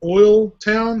Oil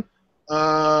Town,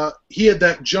 he had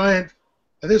that giant,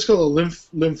 I think it's called a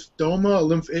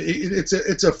lymphedema.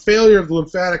 It's a failure of the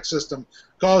lymphatic system.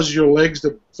 Causes your legs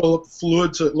to fill up with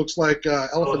fluid, so it looks like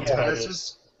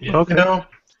elephantiasis. Yeah. Okay. You know,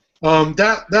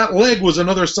 that leg was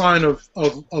another sign of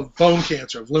bone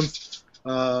cancer, of lymph,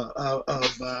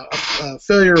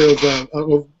 failure of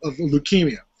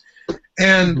leukemia.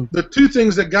 And the two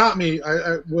things that got me,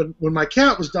 when my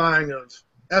cat was dying of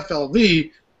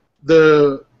FLV,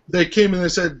 they came and they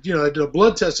said, I did a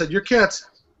blood test, said your cat's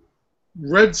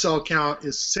red cell count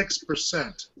is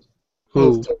 6%.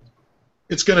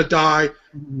 It's going to die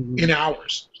in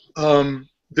hours. The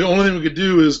only thing we could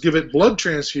do is give it blood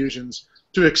transfusions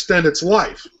to extend its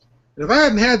life. And if I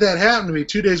hadn't had that happen to me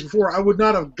 2 days before, I would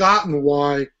not have gotten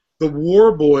why the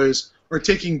war boys are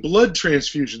taking blood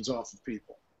transfusions off of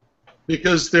people,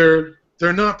 because they're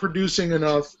not producing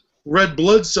enough red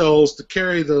blood cells to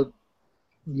carry the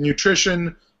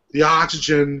nutrition, the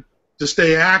oxygen to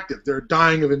stay active. They're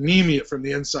dying of anemia from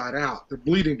the inside out. They're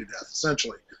bleeding to death,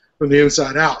 essentially, from the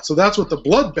inside out. So that's what the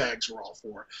blood bags were all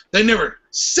for. They never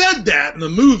said that in the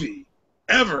movie,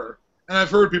 ever. And I've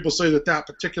heard people say that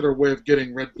particular way of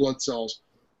getting red blood cells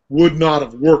would not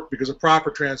have worked, because a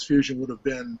proper transfusion would have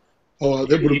been,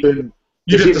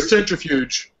 you get the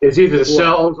centrifuge. It's either the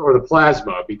cells or the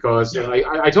plasma, because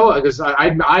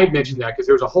I mentioned that because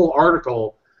there was a whole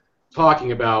article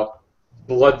talking about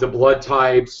the blood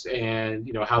types,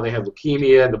 and how they have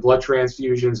leukemia and the blood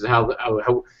transfusions, and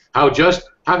how just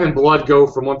having blood go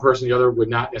from one person to the other would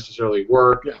not necessarily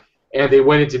work. Yeah. And they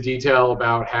went into detail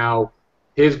about how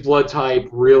his blood type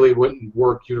really wouldn't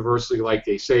work universally like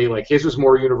they say. Like his was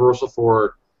more universal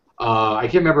for I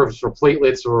can't remember if it's for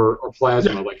platelets or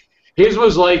plasma. Yeah. Like his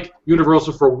was like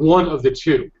universal for one of the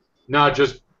two, not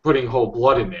just putting whole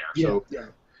blood in there. So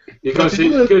because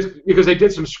they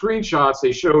did some screenshots,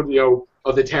 they showed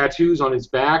of the tattoos on his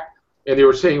back, and they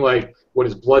were saying like what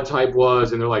his blood type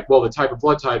was, and they're like, well, the type of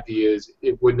blood type he is,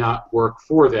 it would not work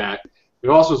for that. It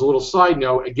also, as a little side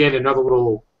note, again, another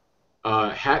little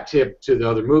hat tip to the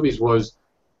other movies was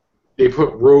they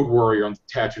put Road Warrior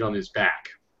tattooed on his back.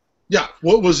 Yeah.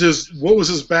 What was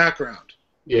his background?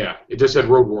 Yeah, it just said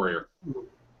Road Warrior.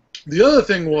 The other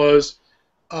thing was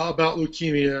about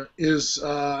leukemia is,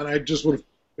 and I just would have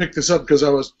picked this up because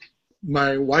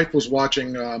my wife was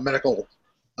watching a medical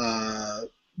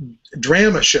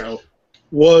drama show.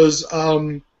 Was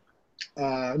it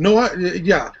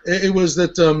was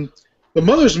that the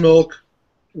mother's milk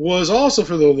was also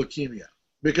for the leukemia,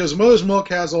 because mother's milk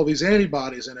has all these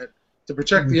antibodies in it to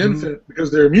protect the infant,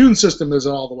 because their immune system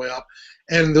isn't all the way up,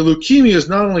 and the leukemia is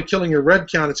not only killing your red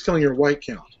count, it's killing your white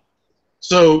count.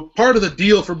 So part of the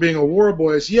deal for being a war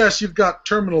boy is, yes, you've got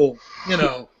terminal,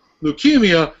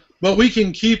 leukemia, but we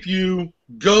can keep you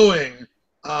going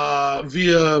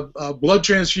via blood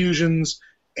transfusions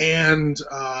and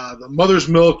the mother's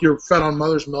milk. You're fed on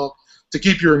mother's milk to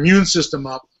keep your immune system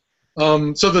up.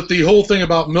 So that the whole thing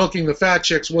about milking the fat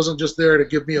chicks wasn't just there to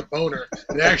give me a boner.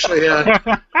 It actually had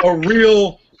a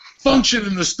real function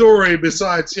in the story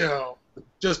besides,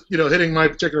 just hitting my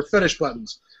particular fetish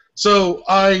buttons. So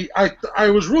I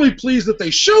was really pleased that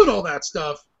they showed all that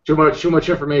stuff. Too much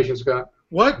information, Scott.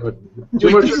 What?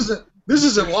 This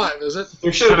isn't live, is it?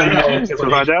 There should have been more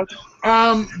information.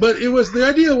 But the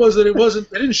idea was that it wasn't.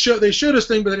 They showed us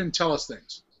things, but they didn't tell us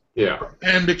things. Yeah.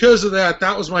 And because of that,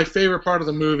 that was my favorite part of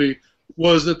the movie,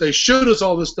 was that they showed us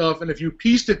all this stuff, and if you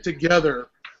pieced it together,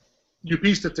 you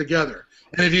pieced it together.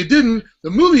 And if you didn't, the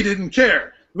movie didn't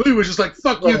care. The movie was just like,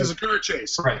 fuck you, there's a car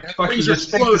chase. Right. Fuck you,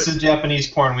 just think this is Japanese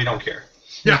porn, we don't care.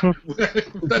 Yeah,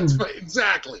 that's right,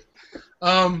 exactly.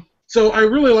 So I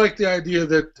really like the idea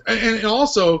that, and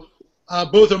also,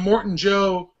 both Immortan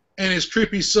Joe and his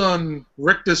creepy son,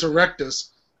 Rictus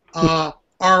Erectus,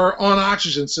 are on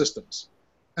oxygen systems.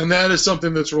 And that is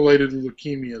something that's related to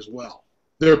leukemia as well.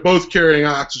 They're both carrying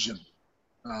oxygen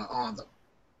on them.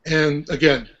 And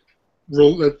again,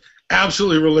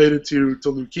 absolutely related to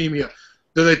leukemia.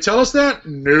 Do they tell us that?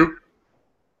 Nope.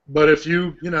 But if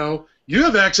you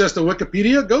have access to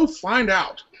Wikipedia, go find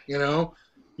out.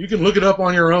 You can look it up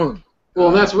on your own.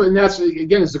 Well, that's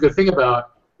again, it's the good thing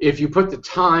about, if you put the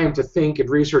time to think and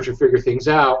research and figure things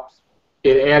out,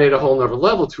 it added a whole nother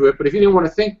level to it. But if you didn't want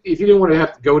to think, if you didn't want to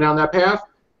have to go down that path,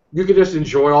 you could just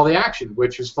enjoy all the action,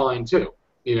 which is fine too.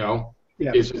 Yeah.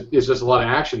 It's just a lot of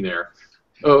action there.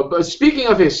 But speaking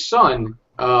of his son,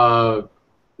 that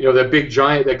big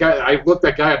giant, that guy. I looked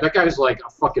that guy up. That guy's like a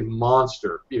fucking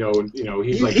monster.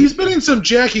 He's been in some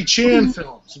Jackie Chan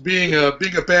films, being a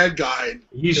bad guy.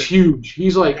 He's huge.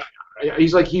 He's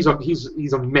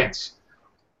immense.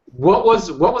 What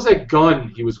was that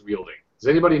gun he was wielding? Does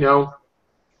anybody know?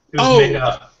 It was made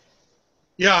up.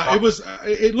 Yeah, it was.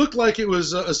 It looked like it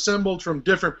was assembled from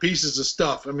different pieces of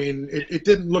stuff. I mean, it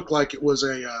didn't look like it was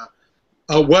a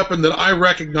weapon that I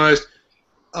recognized.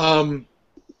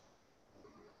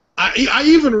 I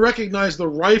even recognized the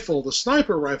rifle, the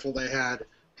sniper rifle they had,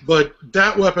 but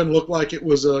that weapon looked like it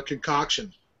was a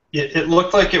concoction. It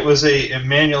looked like it was a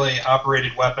manually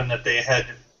operated weapon that they had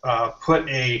put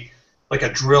a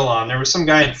drill on. There was some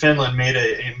guy in Finland made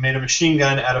a machine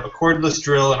gun out of a cordless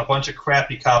drill and a bunch of crap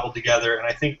he cobbled together, and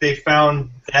I think they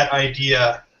found that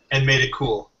idea and made it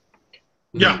cool.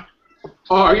 Yeah.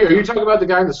 Oh, are you talking about the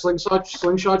guy in the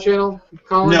slingshot channel,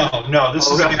 Colin? No. This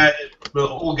is the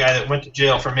old guy that went to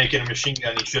jail for making a machine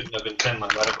gun he shouldn't have in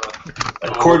Finland. Out of a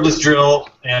cordless drill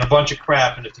and a bunch of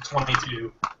crap, and it's a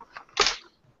 22.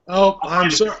 Oh,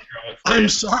 I'm sorry. I'm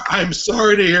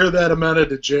sorry to hear that amounted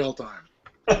to jail time.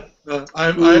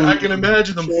 I can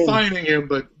imagine them fining him,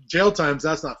 but jail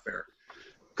times—that's not fair.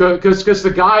 Because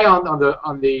the guy on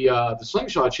the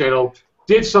slingshot channel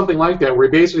did something like that, where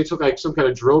he basically took like some kind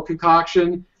of drill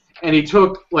concoction, and he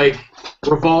took like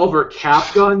revolver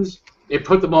cap guns and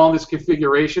put them all in this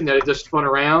configuration that it just spun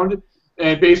around,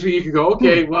 and basically you could go,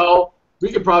 okay, well,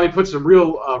 we could probably put some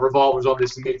real revolvers on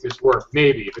this and make this work.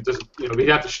 Maybe if it doesn't, we'd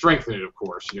have to strengthen it, of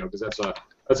course, because that's a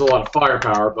lot of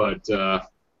firepower. But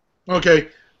okay.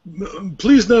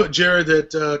 Please note, Jared,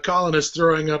 that Colin is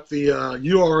throwing up the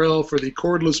URL for the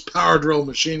cordless power drill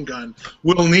machine gun.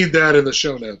 We'll need that in the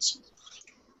show notes.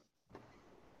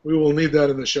 We will need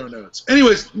that in the show notes.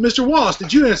 Anyways, Mr. Wallace,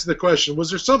 did you answer the question? Was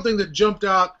there something that jumped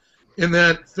out in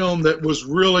that film that was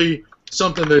really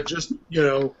something that just,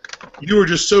 you were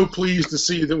just so pleased to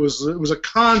see that it was a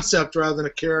concept rather than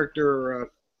a character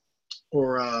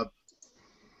or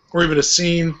even a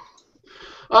scene?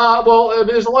 Well, I mean,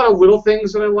 there's a lot of little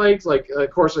things that I liked. Like,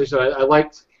 of course, like I said, I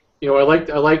liked the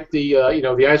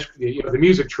the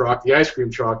music truck, the ice cream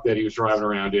truck that he was driving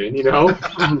around in.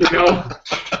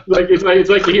 Like it's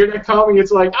like you hear that coming,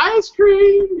 it's like ice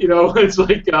cream. It's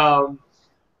like the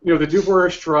Dubois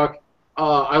truck.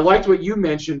 I liked what you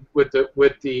mentioned with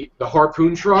the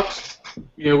harpoon trucks.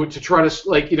 To try to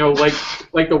like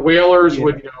the whalers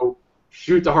would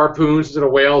shoot the harpoons into the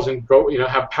whales and go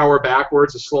have power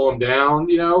backwards to slow them down.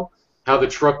 How the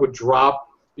truck would drop.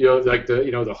 Like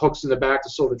the hooks in the back to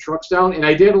slow the trucks down. And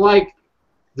I did like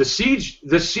the siege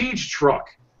truck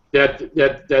that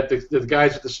the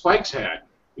guys with the spikes had.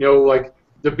 Like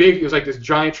it was like this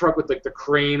giant truck with like the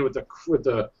crane with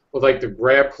like the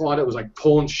grab claw that was like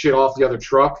pulling shit off the other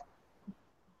truck.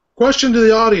 Question to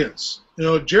the audience.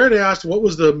 Jared asked what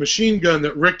was the machine gun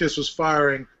that Rictus was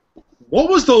firing. What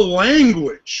was the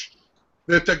language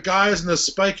that the guys in the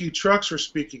spiky trucks were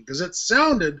speaking? Because it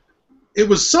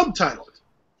was subtitled.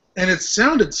 And it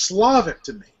sounded Slavic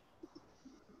to me.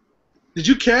 Did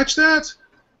you catch that?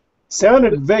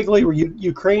 Sounded vaguely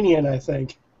Ukrainian, I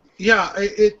think. Yeah,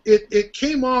 it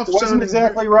came off. It wasn't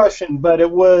exactly Russian, but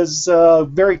it was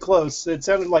very close. It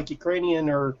sounded like Ukrainian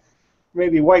or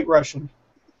maybe White Russian.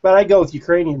 But I go with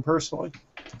Ukrainian personally.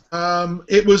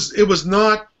 It was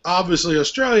not obviously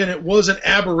Australian. It wasn't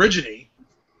Aborigine.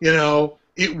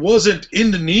 It wasn't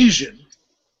Indonesian.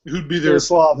 Who'd be there?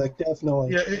 Slavic,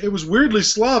 definitely. Yeah, it was weirdly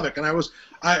Slavic, and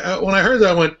when I heard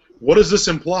that, I went, "What does this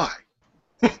imply?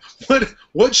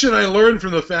 What should I learn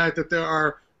from the fact that there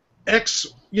are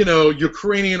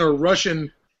Ukrainian or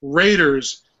Russian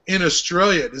raiders in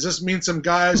Australia? Does this mean some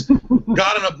guys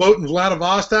got on a boat in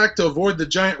Vladivostok to avoid the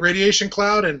giant radiation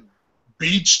cloud and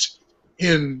beached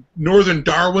in northern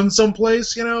Darwin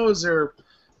someplace? Is there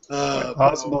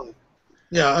possibly?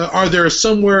 Yeah, are there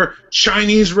somewhere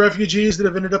Chinese refugees that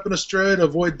have ended up in Australia to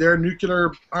avoid their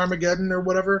nuclear Armageddon or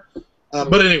whatever?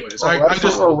 But anyways,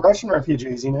 or Russian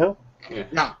refugees,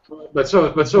 Yeah. But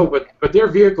their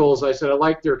vehicles, I said, I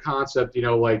like their concept.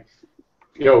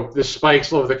 The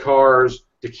spikes over the cars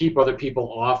to keep other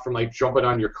people off from like jumping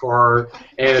on your car.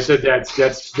 And I said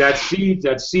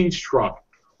that siege truck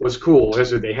was cool. I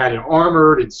said they had it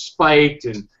armored and spiked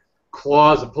and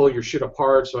claws to pull your shit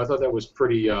apart. So I thought that was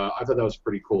pretty.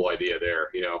 Pretty cool idea there.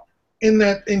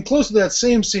 In close to that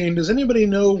same scene, does anybody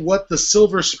know what the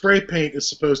silver spray paint is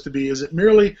supposed to be? Is it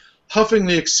merely huffing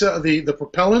the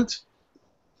propellant?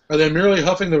 Are they merely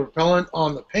huffing the propellant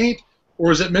on the paint,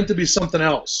 or is it meant to be something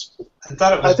else? I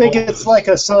thought it was. I think it's like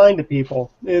a sign to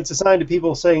people. It's a sign to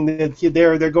people saying that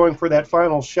they're going for that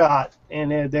final shot,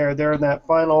 and they're in that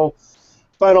final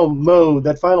mode,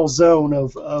 that final zone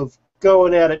of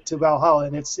going at it to Valhalla,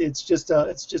 and it's just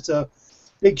a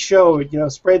big show. You know,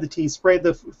 spray the teeth, spray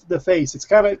the face. It's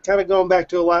kind of going back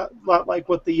to a lot like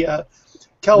what the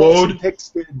Celts and Picts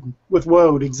did with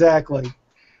Woad, exactly.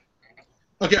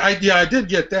 Okay, I did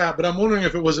get that, but I'm wondering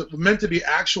if it was meant to be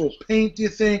actual paint, do you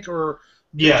think, or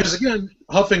because again,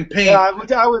 huffing paint. Yeah,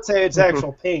 I would say it's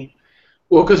actual paint.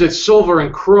 Well, because it's silver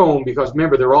and chrome. Because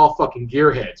remember, they're all fucking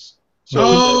gearheads.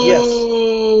 So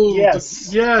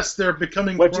yes, they're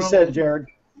becoming what chrome. You said, Jared.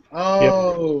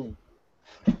 Oh,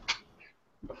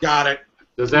 got it.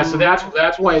 So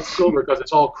that's why it's silver, because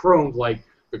it's all chromed, like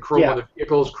the chrome on the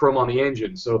vehicles, chrome on the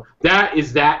engine. So that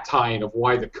is that tie-in of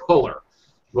why the color.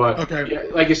 But yeah,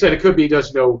 like you said, it could be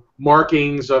just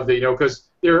markings of the because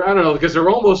they're because they're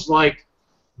almost like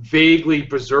vaguely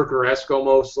berserker-esque,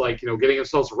 almost like getting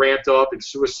themselves ramped up and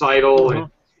suicidal,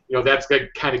 and that's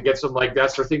kind of gets them like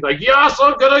that's their thing, like yes,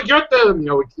 I'm gonna get them.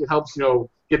 It helps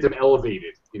get them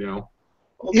elevated.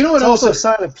 It's also a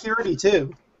sign of purity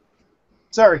too.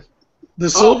 Sorry. The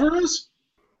silver is.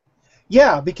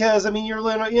 Yeah, because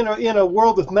you're in a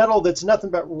world of metal that's nothing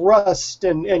but rust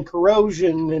and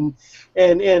corrosion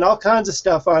and all kinds of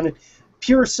stuff on it.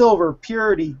 Pure silver,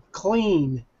 purity,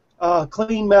 clean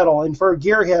metal, and for a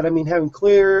gearhead, having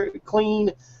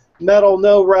clean metal,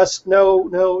 no rust,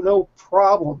 no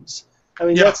problems.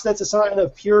 That's a sign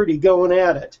of purity going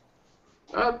at it.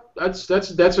 That's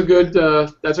a good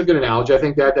analogy. I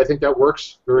think that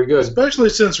works very good. Especially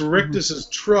since Rictus's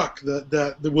truck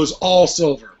that was all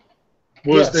silver.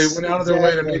 They went out of their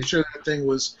way to make sure that thing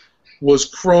was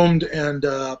chromed and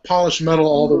polished metal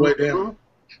all the way down.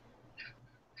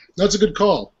 That's a good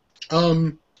call.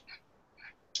 Mr.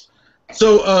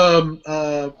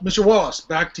 Wallace,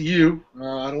 back to you.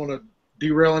 I don't want to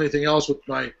derail anything else with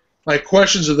my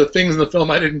questions of the things in the film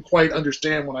I didn't quite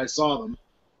understand when I saw them.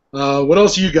 What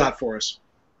else you got for us?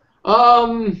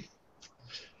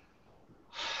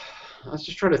 I was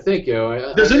just trying to think,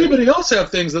 Does anybody else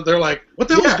have things that they're like, what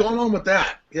the hell is going on with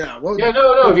that? Yeah. Well,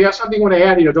 no. If you have something you want to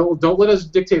add, don't let us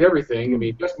dictate everything.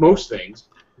 Just most things.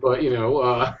 But but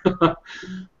yeah.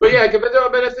 But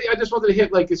I just wanted to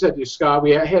hit, like you said, Scott.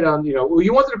 We hit on, you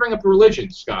wanted to bring up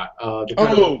religion, Scott.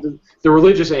 The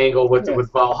religious angle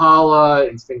with Valhalla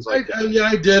and things like that. Yeah,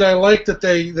 I did. I like that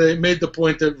they made the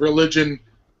point that religion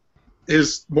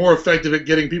is more effective at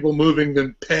getting people moving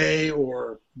than pay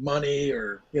or money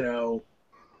or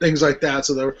things like that.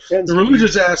 So the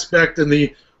religious aspect and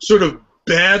the sort of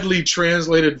badly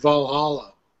translated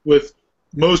Valhalla with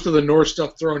most of the Norse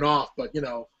stuff thrown off, but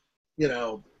the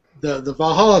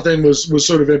Valhalla thing was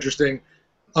sort of interesting.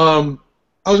 I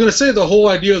was going to say the whole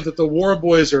idea that the war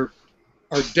boys are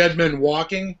dead men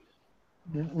walking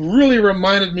really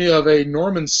reminded me of a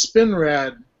Norman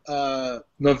Spinrad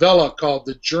novella called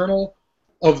The Journal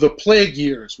of the Plague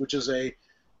Years, which is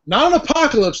not an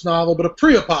apocalypse novel, but a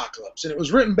pre-apocalypse. And it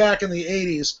was written back in the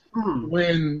 80s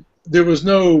when there was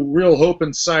no real hope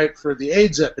in sight for the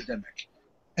AIDS epidemic.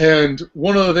 And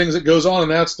one of the things that goes on in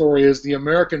that story is the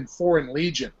American Foreign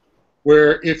Legion,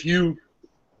 where if you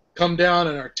come down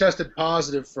and are tested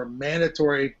positive for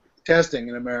mandatory testing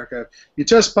in America, you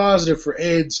test positive for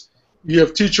AIDS, you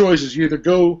have two choices. You either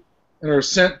go and are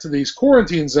sent to these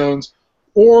quarantine zones,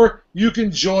 or you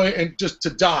can join and just to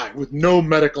die with no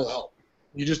medical help.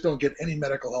 You just don't get any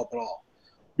medical help at all.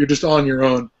 You're just on your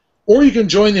own. Or you can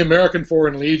join the American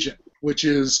Foreign Legion, which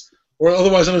is, or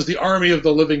otherwise known as the Army of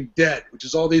the Living Dead, which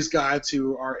is all these guys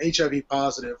who are HIV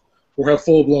positive or have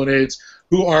full-blown AIDS,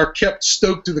 who are kept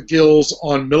stoked to the gills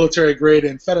on military-grade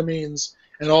amphetamines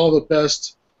and all the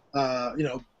best,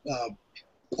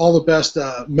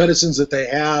 medicines that they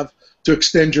have to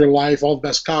extend your life, all the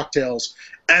best cocktails,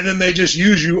 and then they just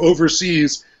use you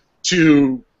overseas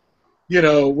to,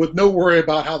 with no worry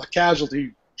about how the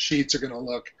casualty sheets are going to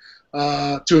look,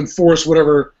 to enforce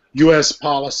whatever U.S.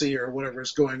 policy or whatever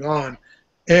is going on.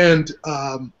 And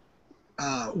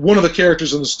one of the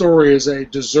characters in the story is a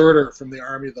deserter from the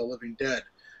Army of the Living Dead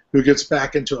who gets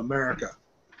back into America.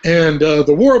 And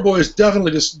the War Boys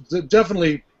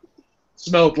definitely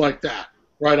smelled like that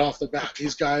right off the bat.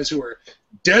 These guys who are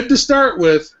dead to start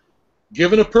with,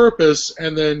 given a purpose,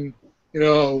 and then,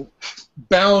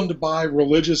 bound by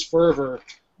religious fervor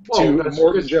to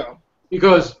Morgan Joe.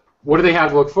 Because what do they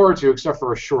have to look forward to except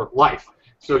for a short life?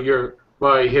 So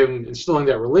by him instilling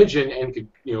that religion and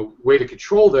way to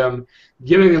control them,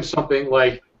 giving them something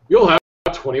like you'll have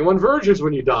 21 virgins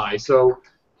when you die. So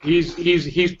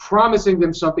he's promising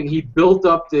them something. He built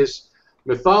up this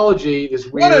mythology, this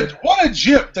weird. What a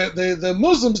jip! The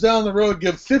Muslims down the road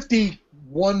give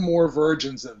 51 more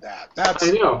virgins than that. That's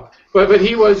I know, but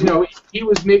he was he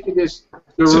was making this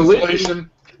the religion. inflation.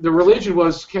 The religion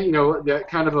was that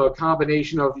kind of a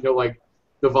combination of like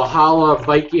the Valhalla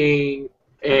Viking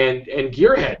and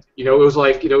Gearhead. It was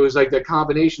like the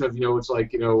combination of it's like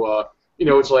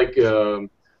it's like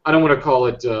I don't want to call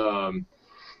it.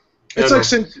 It's like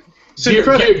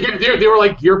syncretic. They were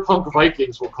like gear punk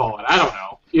Vikings, we'll call it. I don't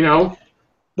know.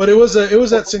 But it was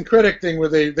that syncretic thing where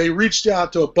they reached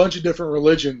out to a bunch of different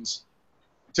religions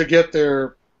to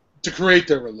create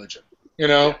their religion.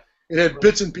 It had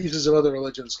bits and pieces of other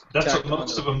religions. That's what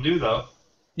most of them do, though.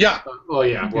 Yeah. Well,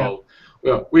 yeah. Well,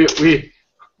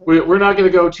 we're not going to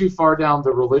go too far down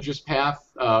the religious path,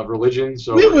 religion.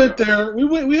 So we went there.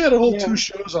 We had a whole 2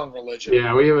 shows on religion.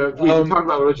 Yeah, we talk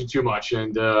about religion too much,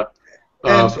 and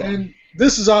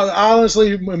this is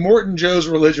honestly, Morton Joe's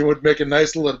religion would make a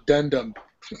nice little addendum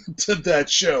to that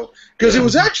show because it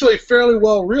was actually fairly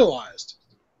well realized.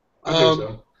 I think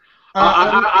so.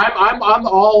 I'm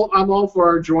all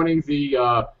for joining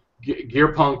the gear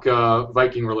punk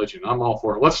Viking religion. I'm all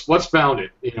for it. Let's found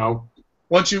it.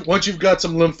 Once you've got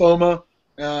some lymphoma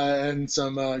and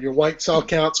some your white cell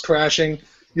counts crashing,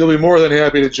 you'll be more than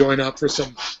happy to join up for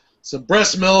some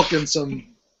breast milk and some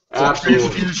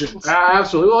transfusions.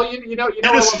 Absolutely. Well,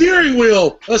 and a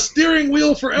steering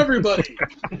wheel for everybody.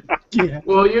 Yeah.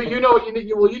 Well, you know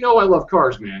I love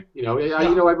cars, man. I've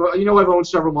owned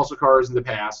several muscle cars in the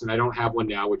past, and I don't have one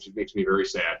now, which makes me very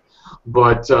sad.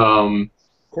 But I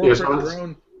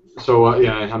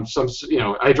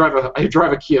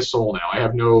drive a Kia Soul now. I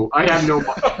have no I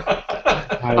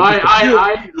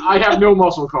have no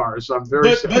muscle cars. So I'm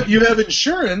very sad. But you have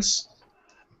insurance.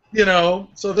 So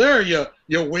there you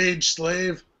wage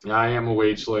slave. I am a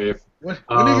wage slave. When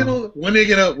are you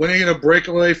gonna break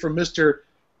away from Mr.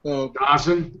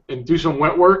 Johnson and do some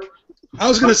wet work? I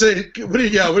was gonna say, what are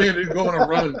you gonna do? Go on a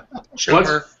run,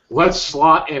 Chummer? Let's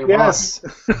slot and yes.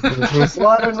 run.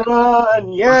 Slot and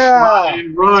run. Yeah. Slot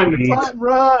and run. Slot and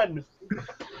run.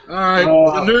 All right,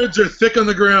 the nerds are thick on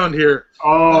the ground here.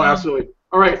 Oh, absolutely.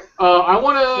 All right, I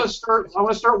want to start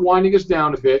winding us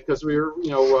down a bit because we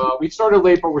started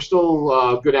late, but we're still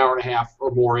a good hour and a half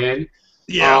or more in.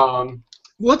 Yeah.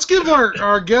 Let's give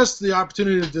our guests the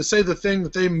opportunity to say the thing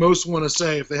that they most want to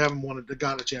say if they haven't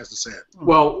gotten a chance to say it.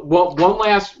 Well, one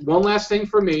last thing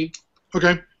for me.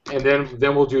 Okay. And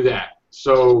then we'll do that.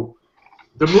 So,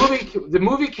 the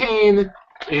movie came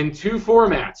in 2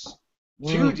 formats,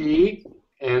 2D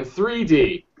and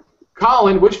 3D.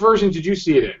 Colin, which version did you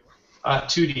see it in?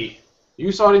 2D.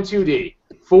 You saw it in 2D.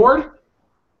 Ford?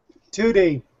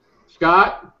 2D.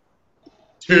 Scott?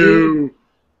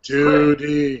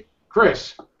 2D.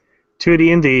 Chris?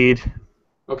 2D indeed.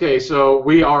 Okay, so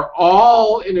we are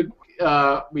all in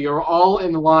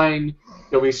the line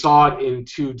that we saw it in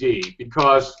 2D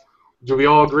because do we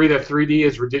all agree that 3D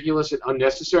is ridiculous and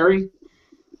unnecessary?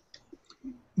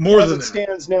 More As than it that.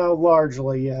 stands now,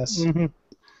 largely, yes. Mm-hmm.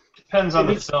 Depends on It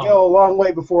the needs to film. go a long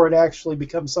way before it actually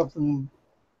becomes something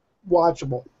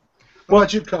watchable. How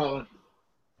about you, Colin?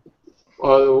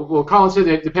 Well, Colin said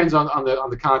it depends on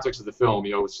the context of the film.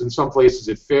 In some places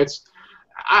it fits.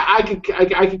 I can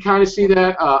kind of see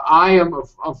that. I am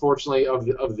unfortunately of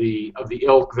the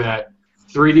ilk that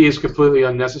 3D is completely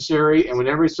unnecessary. And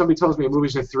whenever somebody tells me a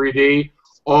movie's in 3D,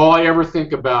 all I ever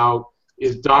think about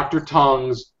is Dr.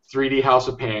 Tongue's 3D House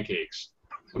of Pancakes.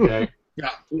 Okay.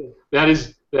 Yeah. That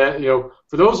is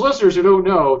for those listeners who don't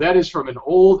know, that is from an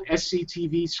old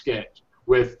SCTV sketch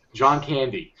with John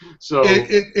Candy. So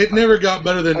it never got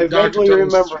better than I Dr. vaguely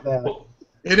Tongue's. remember that.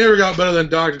 It never got better than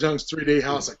Dr. Tongue's 3D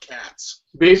House of Cats.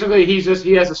 basically he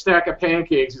has a stack of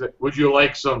pancakes. He's like, "Would you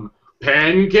like some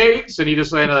pancakes?" And he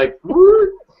just like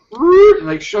and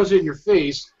like shoves it in your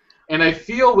face. And I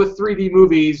feel with 3D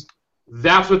movies,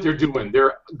 that's what they're doing.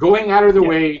 They're going out of their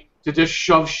way to just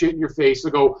shove shit in your face.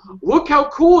 To go, look how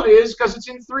cool it is because it's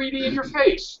in 3D in your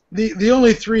face. The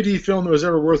only 3D film that was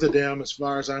ever worth a damn, as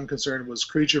far as I'm concerned, was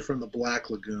Creature from the Black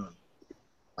Lagoon,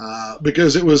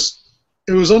 because it was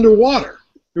underwater.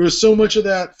 There was so much of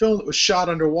that film that was shot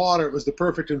underwater. It was the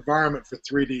perfect environment for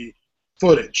 3D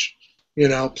footage. You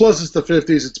know, plus it's the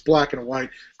 50s. It's black and white.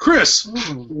 Chris,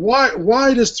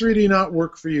 why does 3D not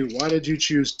work for you? Why did you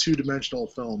choose two-dimensional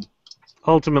film?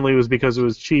 Ultimately, it was because it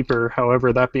was cheaper.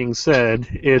 However, that being said,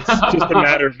 it's just a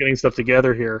matter of getting stuff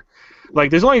together here.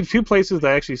 Like, there's only two places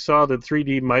that I actually saw that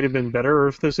 3D might have been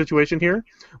better for the situation here.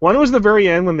 One was the very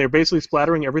end when they're basically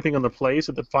splattering everything on the place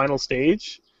at the final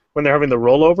stage, when they're having the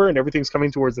rollover and everything's coming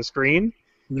towards the screen.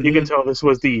 Mm-hmm. You can tell this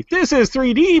was the "this is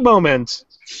 3D" moment.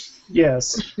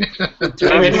 Yes.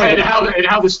 and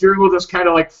how the steering wheel just kind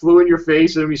of like flew in your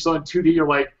face, and when you saw it in 2D, you're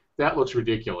like, that looks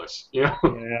ridiculous. You know?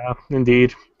 Yeah,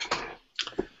 indeed.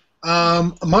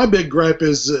 My big gripe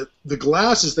is that the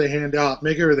glasses they hand out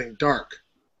make everything dark,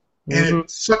 and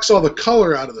it sucks all the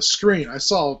color out of the screen. I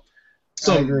saw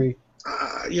some. I agree.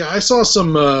 I saw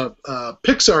some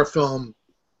Pixar film,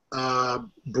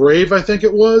 Brave, I think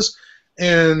it was,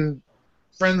 and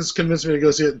friends convinced me to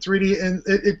go see it in 3D, and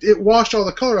it washed all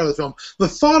the color out of the film. The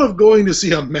thought of going to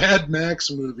see a Mad Max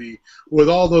movie with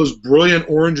all those brilliant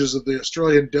oranges of the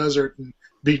Australian desert and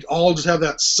all just have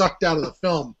that sucked out of the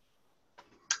film,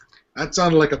 that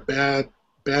sounded like a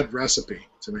bad recipe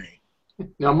to me.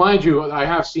 Now, mind you, I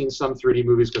have seen some 3D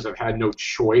movies because I've had no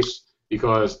choice,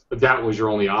 because that was your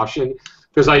only option.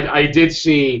 Because I did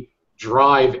see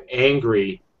Drive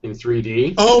Angry in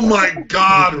 3D. Oh my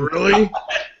God, really?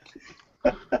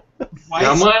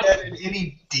 Why is that in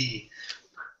any D?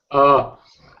 No,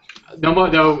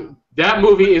 that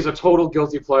movie is a total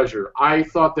guilty pleasure. I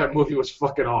thought that movie was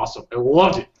fucking awesome. I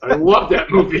loved it. I loved that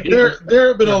movie. There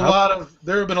have been a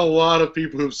lot of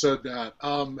people who've said that.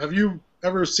 Have you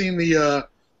ever seen there's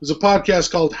a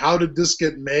podcast called How Did This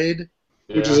Get Made,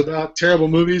 which is about terrible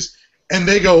movies, and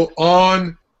they go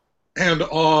on and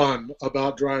on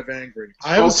about Drive Angry.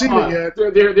 I haven't seen it yet.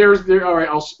 All right,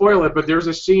 I'll spoil it, but there's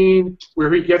a scene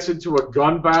where he gets into a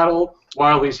gun battle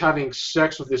while he's having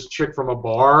sex with this chick from a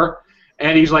bar,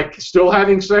 and he's like still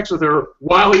having sex with her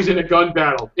while he's in a gun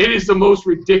battle. It is the most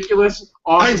ridiculous,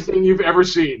 awesome thing you've ever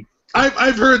seen.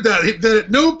 I've heard that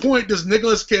at no point does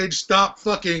Nicolas Cage stop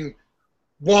fucking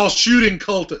while shooting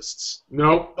cultists.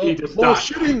 Nope, he does not.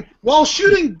 While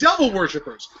shooting devil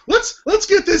worshippers. Let's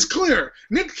get this clear.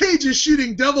 Nick Cage is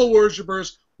shooting devil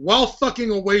worshippers while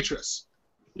fucking a waitress.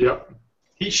 Yep.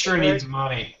 He sure needs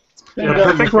money. Yeah,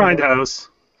 perfect grindhouse.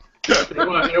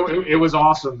 It was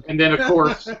awesome. And then of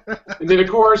course,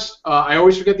 I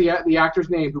always forget the actor's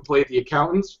name who played the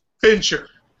accountant. Fincher.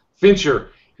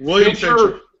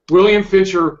 William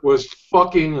Fincher was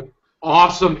fucking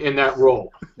awesome in that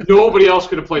role. Nobody else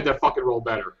could have played that fucking role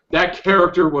better. That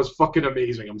character was fucking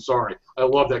amazing. I'm sorry. I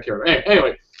love that character.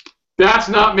 Anyway, that's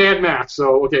not Mad Max.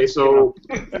 So, okay, so...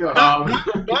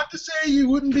 Not to say you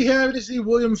wouldn't be happy to see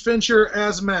William Fincher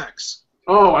as Max.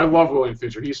 Oh, I love William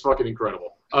Fincher. He's fucking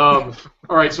incredible. All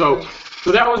right, so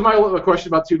that was my question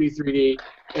about 2D, 3D.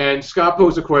 And Scott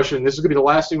posed a question. This is going to be the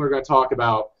last thing we're going to talk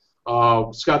about.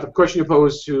 Scott, the question you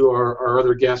posed to our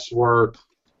other guests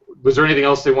was there anything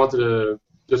else they wanted to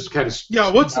just kind of... Yeah,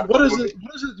 what is it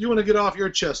you want to get off your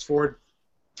chest, Ford?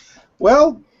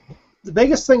 Well, the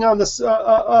biggest thing on this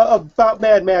about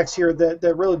Mad Max here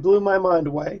that really blew my mind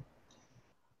away,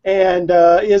 and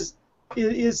is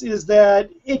that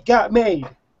it got made.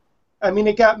 I mean,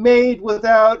 it got made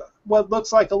without what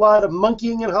looks like a lot of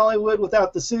monkeying in Hollywood,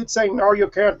 without the suit saying, no, you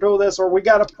can't do this, or we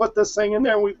got to put this thing in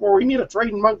there, or we need a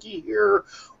trained monkey here,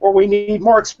 or we need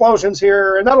more explosions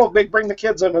here, and that'll bring the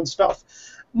kids in and stuff.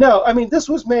 No, I mean, this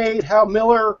was made how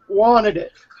Miller wanted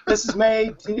it. This is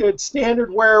made to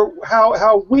standard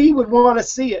how we would want to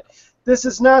see it. This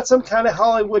is not some kind of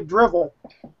Hollywood drivel.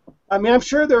 I mean, I'm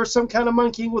sure there was some kind of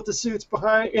monkeying with the suits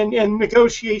behind and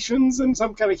negotiations and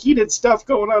some kind of heated stuff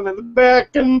going on in the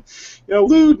back, and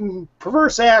lewd and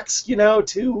perverse acts,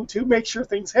 to make sure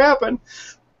things happen.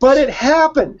 But it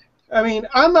happened. I mean,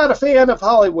 I'm not a fan of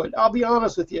Hollywood, I'll be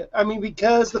honest with you. I mean,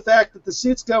 because the fact that the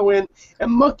suits go in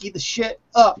and monkey the shit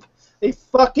up. They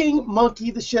fucking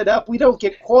monkey the shit up. We don't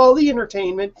get quality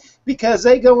entertainment because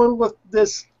they go in with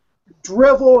this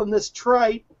drivel and this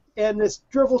trite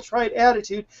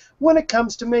attitude when it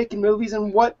comes to making movies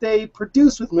and what they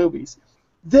produce with movies.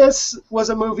 This was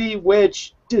a movie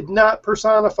which did not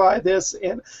personify this,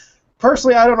 and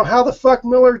personally, I don't know how the fuck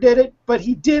Miller did it, but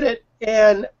he did it,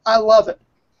 and I love it.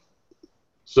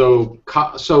 So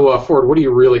Ford, what do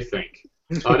you really think?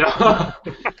 No.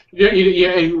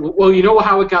 Well, you know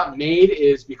how it got made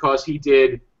is because he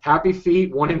did Happy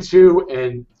Feet 1 and 2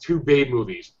 and 2 Babe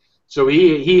movies. So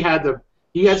he had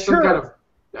some kind of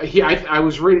he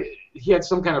had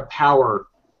some kind of power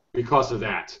because of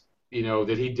that.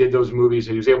 That he did those movies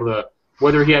and he was able to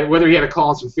whether he had to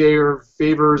call in some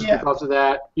favors because of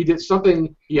that. He did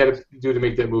something he had to do to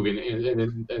make that movie,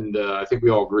 and I think we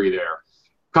all agree there.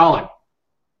 Colin.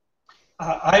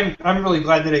 I'm really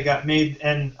glad that it got made,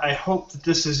 and I hope that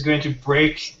this is going to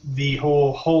break the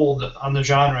whole hold on the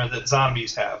genre that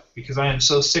zombies have, because I am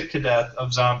so sick to death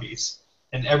of zombies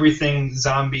and everything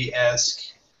zombie-esque.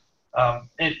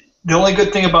 And the only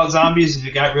good thing about zombies is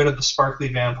it got rid of the sparkly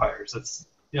vampires. That's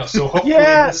so hopefully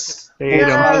this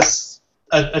has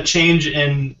a change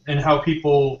in how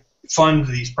people fund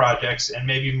these projects, and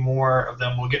maybe more of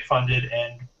them will get funded,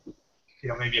 and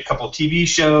maybe a couple of TV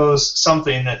shows,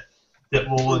 something that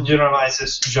will legitimize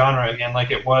this genre again,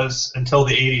 like it was until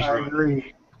the 80s. I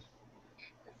agree.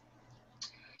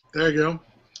 There you go.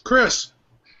 Chris.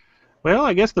 Well,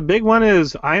 I guess the big one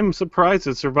is I'm surprised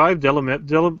it survived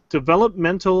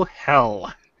developmental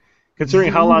hell.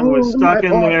 Considering how long it was stuck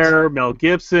in there, Mel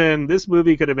Gibson, this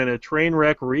movie could have been a train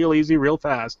wreck real easy, real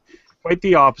fast. Quite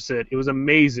the opposite. It was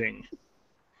amazing.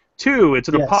 2, it's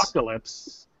an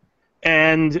apocalypse.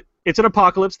 And it's an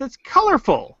apocalypse that's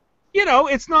colorful.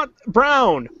 It's not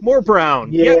brown, more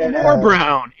brown, yet more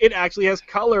brown. It actually has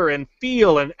color and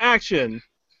feel and action.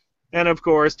 And, of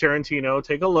course, Tarantino,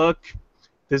 take a look.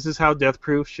 This is how Death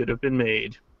Proof should have been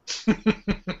made. You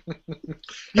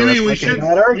mean you should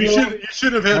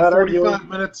have had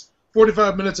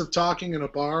 45 minutes of talking in a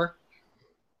bar?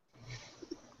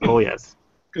 Oh, yes.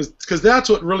 Because that's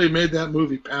what really made that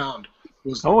movie pound.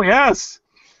 Oh, yes.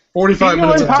 45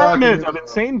 minutes of talking. Of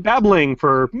insane babbling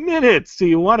for minutes, so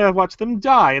you want to watch them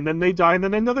die, and then they die, and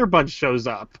then another bunch shows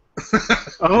up.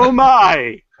 Oh,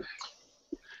 my.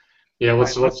 Yeah,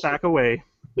 let's back away.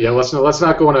 Yeah, let's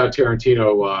not go on a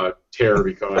Tarantino tear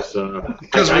because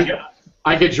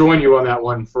I could join you on that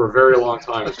one for a very long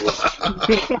time as well.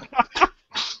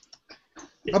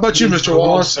 How about you, Mr.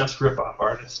 Wallace? Best rip-off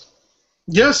artist.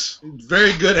 Yes,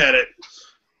 very good at it.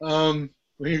 When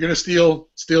you're going to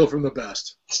steal from the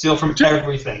best. Steal from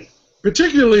everything.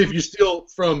 Particularly if you steal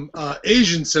from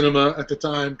Asian cinema at the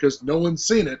time, because no one's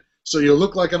seen it, so you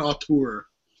look like an auteur.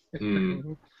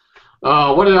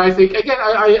 What did I think? Again,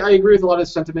 I agree with a lot of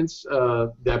sentiments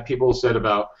that people said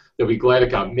about that. We're glad it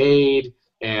got made,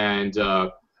 and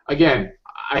again,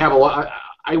 I have a lot.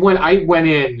 I went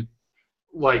in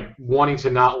like wanting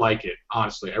to not like it.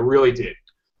 Honestly, I really did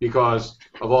because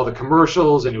of all the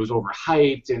commercials and it was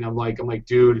overhyped, and I'm like,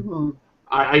 dude,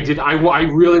 I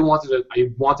really wanted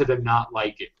to not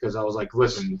like it because I was like,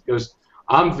 listen, because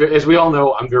as we all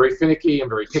know, I'm very finicky, I'm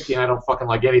very picky, and I don't fucking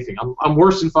like anything. I'm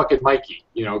worse than fucking Mikey,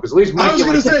 because at least Mikey. I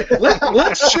was gonna say,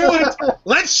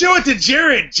 let's show it to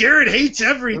Jared. Jared hates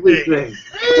everything.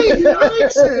 Hey, he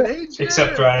likes it. Hey, Jared.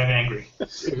 Except driving angry.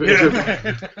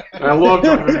 I love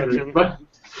driving angry, but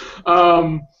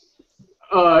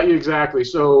exactly.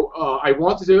 So I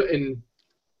wanted to, and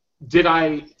did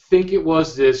I think it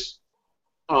was this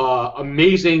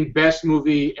amazing, best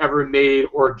movie ever made,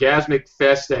 orgasmic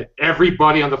fest that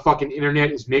everybody on the fucking internet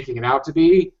is making it out to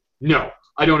be? No,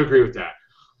 I don't agree with that.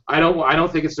 I don't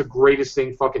think it's the greatest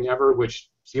thing fucking ever, which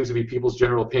seems to be people's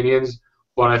general opinions.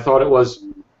 But I thought it was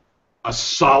a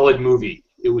solid movie.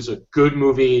 It was a good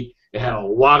movie. It had a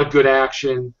lot of good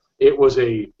action. It was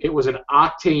an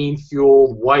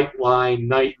octane-fueled, white line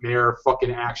nightmare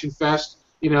fucking action fest.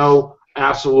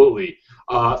 Absolutely.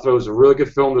 So it was a really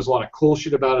good film. There's a lot of cool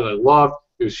shit about it I loved.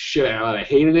 There's shit I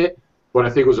hated it, but I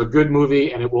think it was a good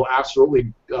movie, and it will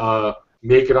absolutely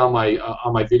make it on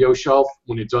my video shelf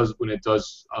when it does.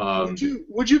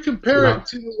 Would you compare it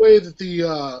to the way that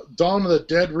the Dawn of the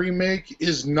Dead remake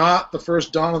is not the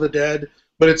first Dawn of the Dead,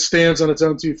 but it stands on its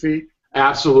own 2 feet?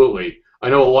 Absolutely. I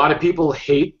know a lot of people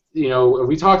hate.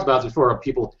 We talked about this before.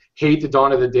 People hate the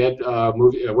Dawn of the Dead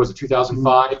movie. Was it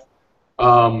 2005?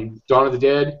 Dawn of the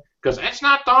Dead. Because it's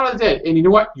not Dawn of the Dead. And you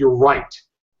know what? You're right.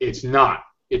 It's not.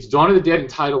 It's Dawn of the Dead in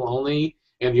title only,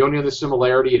 and the only other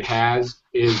similarity it has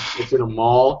is it's in a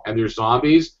mall and there's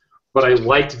zombies. But I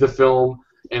liked the film,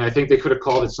 and I think they could have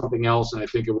called it something else, and I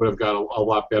think it would have got a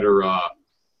lot better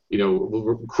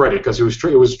credit because it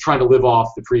was trying to live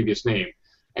off the previous name.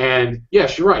 And,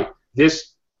 yes, you're right.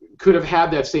 This could have had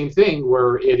that same thing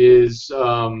where it is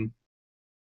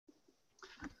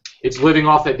it's living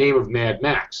off that name of Mad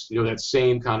Max, that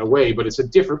same kind of way, but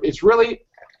it's really,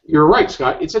 you're right,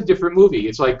 Scott, it's a different movie.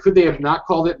 It's like, could they have not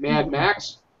called it Mad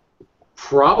Max?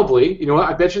 Probably.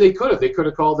 I bet you they could have. They could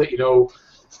have called it,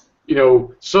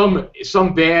 some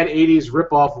bad 80s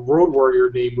rip-off Road Warrior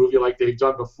name movie like they've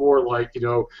done before, like,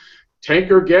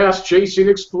 Tanker Gas Chasing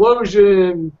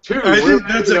Explosion 2.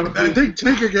 I think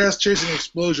Tanker Gas Chasing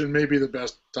Explosion may be the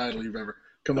best title you've ever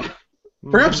come on.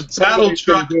 Perhaps Battle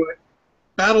Truck 2.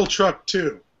 Battle Truck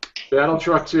 2,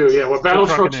 yeah. What Battle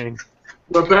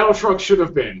Truck should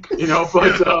have been, but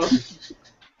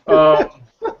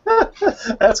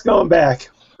that's going back.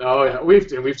 Oh yeah,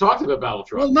 we've talked about Battle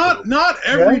Truck. Well, not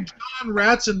every John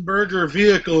Ratzenberger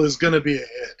vehicle is going to be a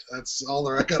hit. That's all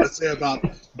I got to say about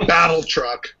Battle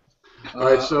Truck. All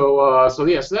right, so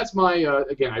that's my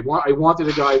again. I wanted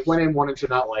a guy. I went in wanting to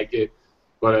not like it,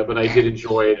 but I did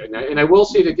enjoy it, and I will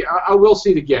see it again. I will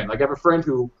see it again. Like I have a friend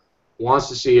who wants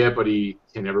to see it, but he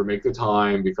can never make the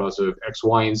time because of X,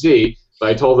 Y, and Z. But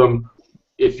I told him,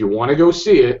 if you want to go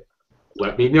see it,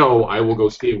 let me know. I will go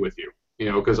see it with you. You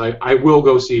know, because I will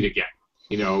go see it again.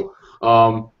 You know,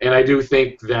 and I do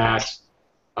think that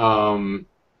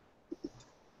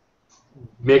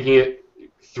making it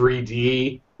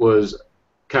 3D was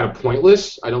kind of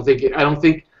pointless. I don't think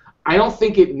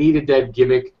it needed that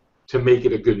gimmick to make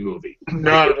it a good movie.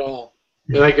 Not at all.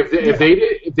 Like if they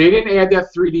didn't add that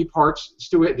 3D parts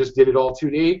to it, just did it all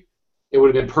 2D, it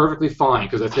would have been perfectly fine.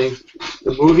 Because I think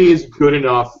the movie is good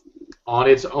enough on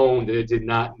its own that it did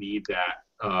not need that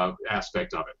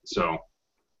aspect of it. So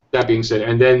that being said,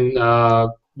 and then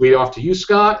lead off to you,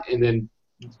 Scott, and then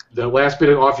the last bit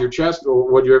off your chest, or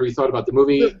whatever you thought about the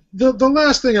movie. The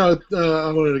last thing I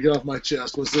wanted to get off my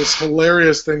chest was this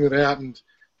hilarious thing that happened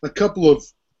a couple of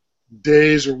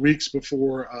days or weeks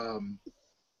before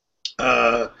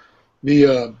the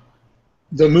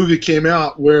movie came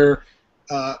out, where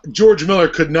George Miller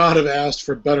could not have asked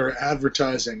for better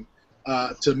advertising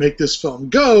to make this film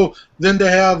go than to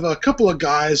have a couple of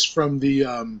guys from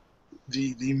the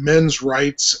men's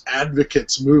rights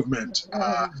advocates movement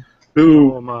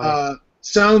who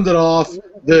sounded off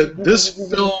that this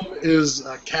film is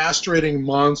a castrating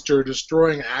monster,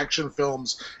 destroying action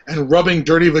films, and rubbing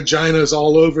dirty vaginas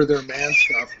all over their man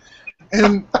stuff.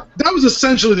 And that was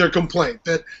essentially their complaint.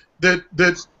 That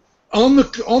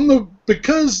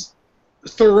because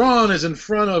Theron is in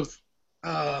front of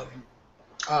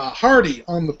Hardy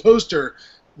on the poster,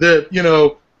 that, you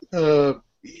know,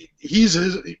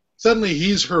 suddenly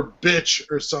he's her bitch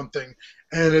or something,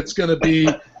 and it's going to be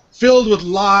filled with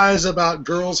lies about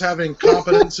girls having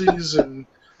competencies and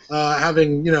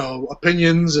having, you know,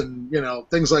 opinions and, you know,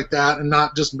 things like that, and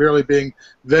not just merely being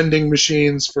vending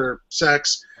machines for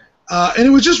sex. And it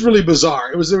was just really bizarre.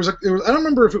 I don't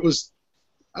remember if it was,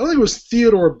 I don't think it was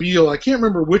Theodore Beale. I can't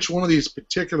remember which one of these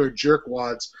particular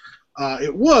jerkwads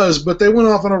it was, but they went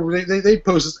off on they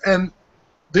posted, and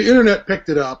the internet picked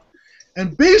it up,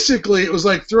 and basically it was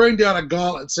like throwing down a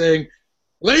gauntlet saying,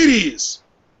 ladies,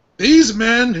 these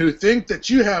men who think that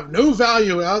you have no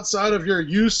value outside of your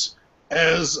use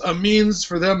as a means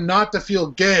for them not to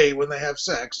feel gay when they have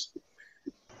sex,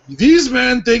 these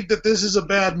men think that this is a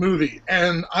bad movie,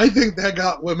 and I think that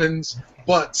got women's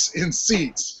butts in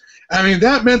seats. I mean,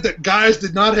 that meant that guys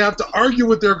did not have to argue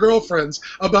with their girlfriends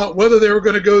about whether they were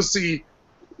going to go see,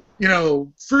 you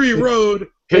know, Fury Road,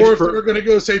 or if they were going to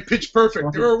go say Pitch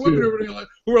Perfect. There were women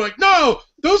who were like, no,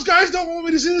 those guys don't want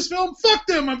me to see this film. Fuck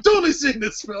them. I'm totally seeing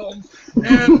this film.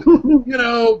 And, you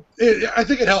know, I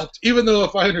think it helped. Even though,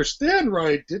 if I understand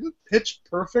right, didn't Pitch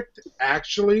Perfect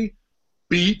actually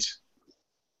beat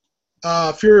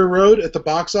Fury Road at the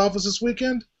box office this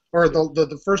weekend? Or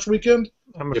the first weekend?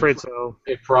 I'm afraid so.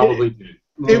 It probably did.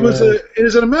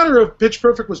 Is it a matter of Pitch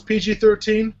Perfect was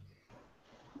PG-13?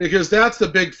 Because that's the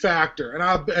big factor,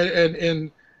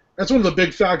 and that's one of the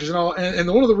big factors, and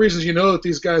one of the reasons you know that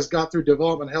these guys got through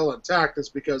development hell intact is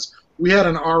because we had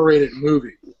an R-rated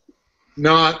movie,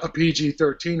 not a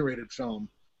PG-13 rated film,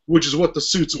 which is what the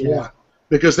suits want,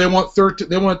 because they want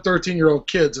 13-year-old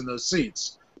kids in those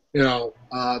seats. You know,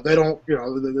 they don't. You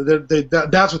know,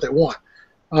 that's what they want,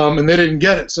 and they didn't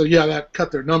get it. So yeah, that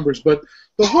cut their numbers. But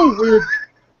the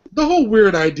whole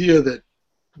weird idea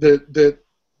that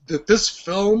this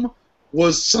film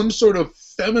was some sort of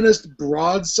feminist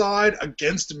broadside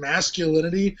against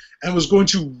masculinity and was going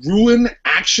to ruin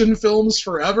action films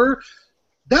forever.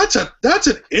 That's an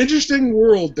interesting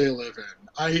world they live in.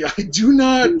 I do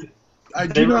not.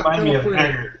 They remind me of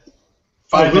Haggard.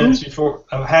 5 minutes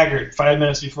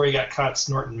before he got caught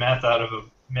snorting meth out of a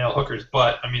male hooker's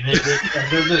butt. I mean,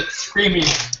 they're screaming.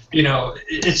 You know,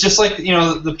 it's just like, you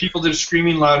know, the people that are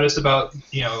screaming loudest about,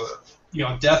 you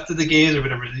know, death to the gays or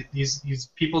whatever. These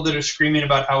people that are screaming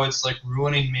about how it's like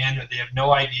ruining manhood. They have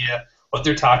no idea what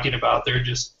they're talking about. They're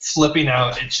just flipping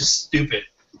out. It's just stupid.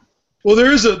 Well,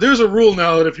 there's a rule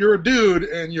now that if you're a dude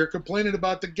and you're complaining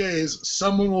about the gays,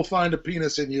 someone will find a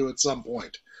penis in you at some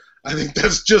point. I think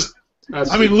that's just.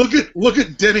 I mean, look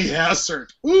at Denny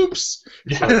Hassert. Oops.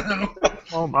 Yeah.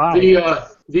 Oh my.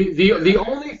 The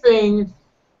only thing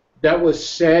that was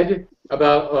said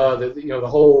about the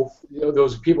whole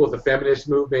those people with the feminist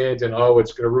movement and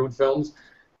it's going to ruin films.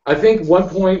 I think one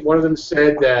point one of them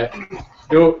said that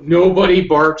nobody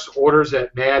barks orders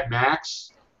at Mad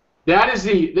Max. That's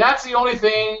the only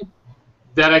thing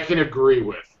that I can agree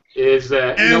with is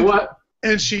that you know what?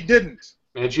 And she didn't.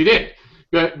 And she did.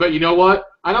 But you know what?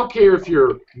 I don't care if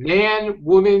you're man,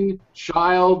 woman,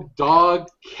 child, dog,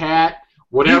 cat,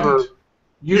 whatever.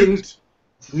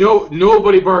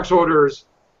 Nobody barks orders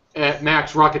at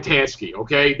Max Rockatansky.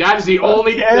 Okay, that is the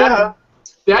only that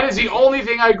is the only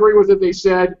thing I agree with that they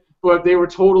said. but they were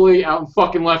totally out in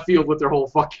fucking left field with their whole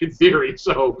fucking theory.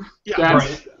 So that's.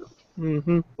 Right.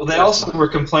 Well, they also were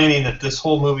complaining that this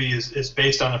whole movie is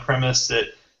based on the premise that,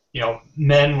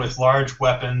 men with large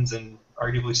weapons and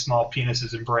arguably small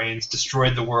penises and brains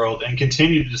destroyed the world and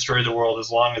continue to destroy the world as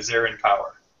long as they're in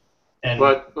power. And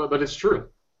but it's true.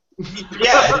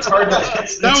 Yeah, it's hard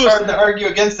to argue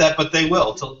against that, but they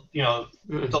will till the end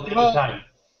of time.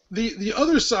 The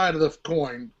other side of the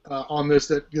coin on this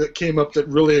that came up that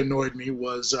really annoyed me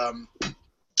was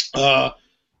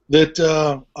that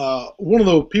one of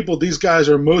the people these guys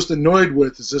are most annoyed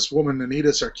with is this woman Anita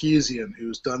Sarkeesian,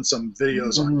 who's done some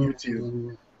videos on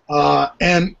YouTube,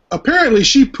 and apparently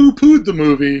she poo-pooed the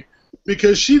movie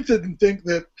because she didn't think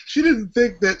that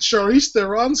Charlize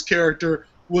Theron's character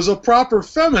was a proper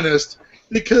feminist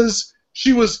because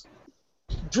she was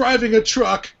driving a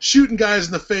truck, shooting guys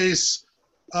in the face,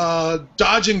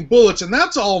 dodging bullets, and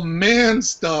that's all man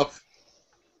stuff.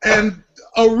 And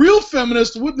a real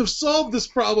feminist wouldn't have solved this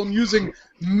problem using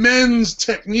men's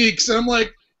techniques. And I'm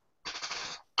like,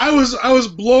 I was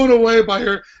blown away by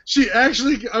her. She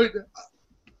actually,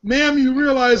 ma'am, you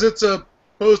realize it's a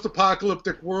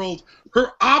post-apocalyptic world.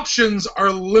 Her options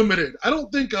are limited. I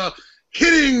don't think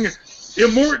hitting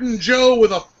Immortan Joe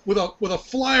with a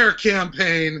flyer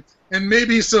campaign and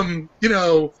maybe some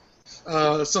some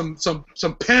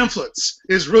pamphlets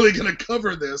is really going to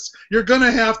cover this. You're going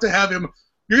to have him.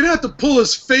 You're going to have to pull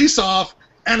his face off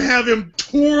and have him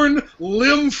torn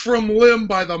limb from limb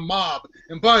by the mob.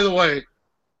 And by the way,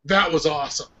 that was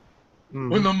awesome.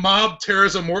 When the mob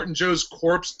tears Immortan Joe's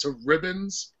corpse to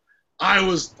ribbons, I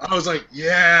was like,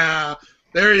 yeah,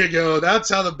 there you go. That's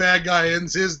how the bad guy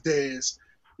ends his days.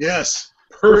 Yes,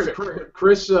 perfect.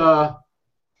 Chris made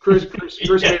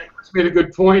a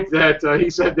good point that he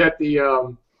said that the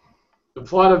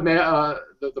plot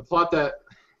that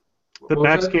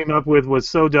Max came up with was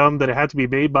so dumb that it had to be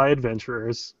made by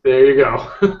adventurers. There you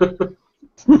go.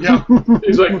 Yeah.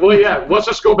 He's like, well, yeah, let's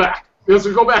just go back. Let's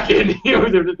go back in.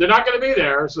 They're not going to be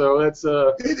there, so that's.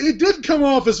 It did come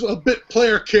off as a bit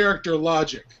player character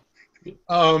logic.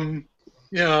 There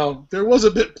was a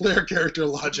bit player character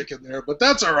logic in there, but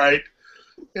that's all right.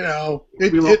 We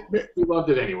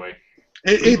loved it anyway.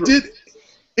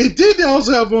 It did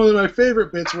also have one of my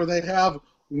favorite bits where they have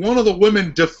one of the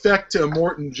women defect to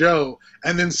Immortan Joe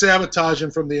and then sabotage him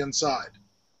from the inside.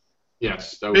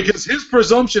 Yes. Because his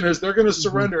presumption is they're going to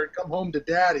surrender and come home to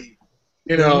daddy,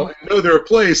 and know their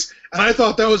place. And I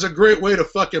thought that was a great way to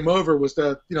fuck him over was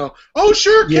that, oh,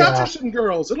 sure, capture some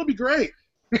girls. It'll be great.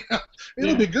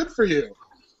 It'll be good for you.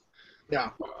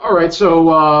 Yeah. All right,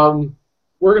 so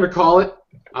we're going to call it.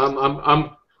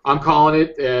 I'm calling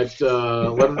it at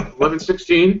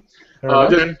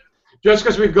 11:16. Just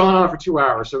because we've gone on for 2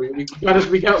 hours, so we got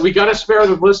to spare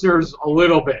the listeners a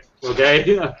little bit,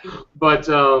 okay? But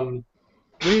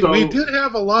we did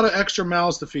have a lot of extra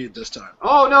mouths to feed this time.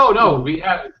 Oh no, we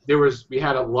had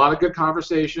a lot of good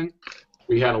conversation.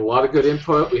 We had a lot of good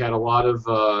input. We had a lot of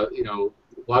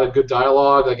good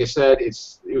dialogue. Like I said, it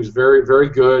was very, very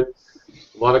good.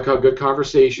 A lot of good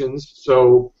conversations.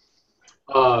 So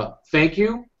thank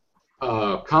you,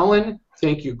 Colin.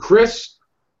 Thank you, Chris.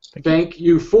 Thank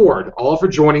you, Ford, all for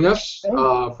joining us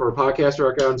for Podcast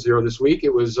Ground Zero this week.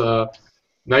 It was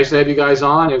nice to have you guys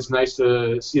on. It was nice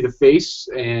to see the face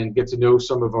and get to know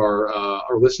some of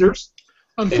our listeners.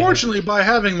 Unfortunately, by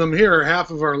having them here,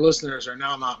 half of our listeners are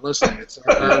now not listening.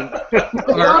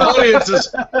 Our audience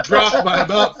has dropped by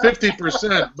about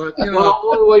 50%. But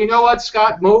well, you know what,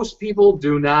 Scott? Most people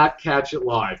do not catch it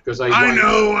live because I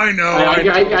know.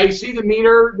 I see the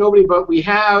meter. Nobody, but we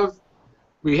have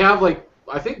like.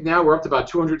 I think now we're up to about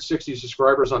 260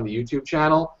 subscribers on the YouTube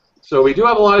channel, so we do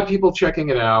have a lot of people checking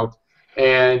it out,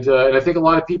 and I think a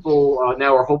lot of people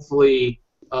now are hopefully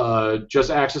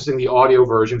just accessing the audio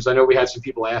version, because I know we had some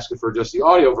people asking for just the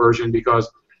audio version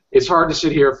because it's hard to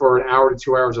sit here for an hour to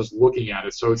 2 hours just looking at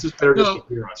it, so it's just better just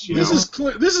to hear us.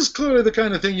 This is clearly the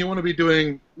kind of thing you want to be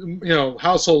doing,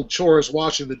 household chores,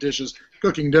 washing the dishes,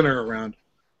 cooking dinner around.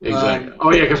 Exactly.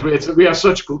 Oh yeah, because we have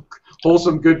such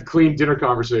wholesome, good, clean dinner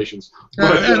conversations.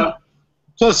 But,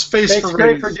 plus face for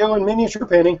great for doing miniature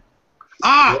painting.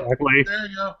 Exactly. There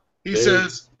you go. He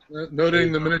says,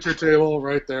 noting the miniature table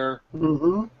right there.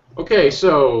 Mm-hmm. Okay,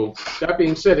 so that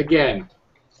being said, again,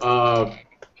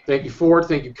 thank you, Ford.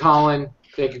 Thank you, Colin.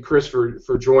 Thank you, Chris,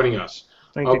 for joining us.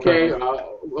 Thank you,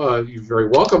 you're very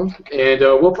welcome. And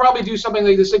we'll probably do something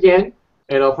like this again.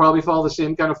 And I'll probably follow the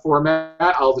same kind of format.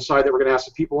 I'll decide that we're going to have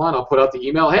some people on. I'll put out the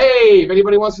email. Hey, if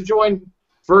anybody wants to join,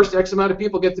 first X amount of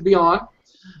people get to be on.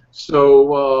 So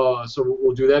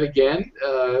we'll do that again.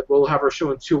 We'll have our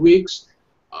show in 2 weeks.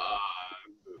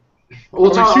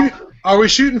 Are we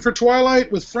shooting for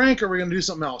Twilight with Frank, or are we going to do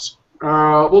something else?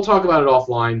 We'll talk about it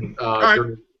offline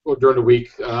right. during the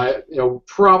week.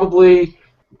 Probably,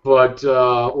 but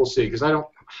we'll see, because I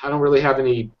don't really have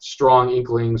any strong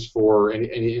inklings for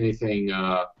anything.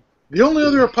 The only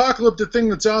other apocalyptic thing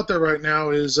that's out there right now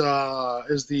is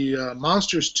the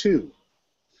Monsters 2.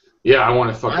 Yeah, I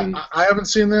want to fucking. I haven't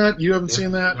seen that. You haven't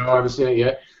seen that? No, I haven't seen it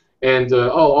yet. And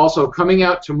also coming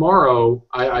out tomorrow,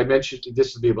 I mentioned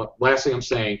this will be the last thing I'm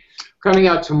saying. Coming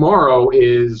out tomorrow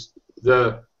is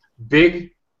the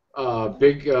big what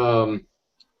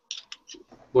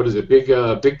is it?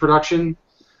 Big production,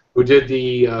 who did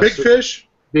the Big Fish?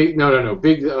 Big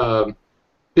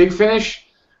Finish.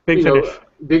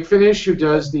 Big Finish, who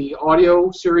does the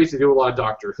audio series. They do a lot of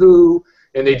Doctor Who,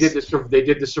 and they did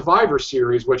the Survivor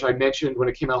series, which I mentioned when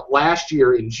it came out last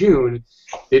year in June.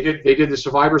 They did the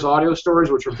Survivor's audio stories,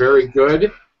 which were very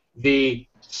good. The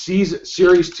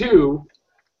series 2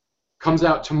 comes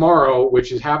out tomorrow, which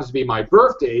happens to be my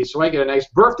birthday, so I get a nice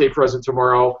birthday present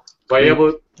tomorrow by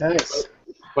able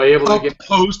to get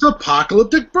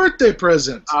post-apocalyptic birthday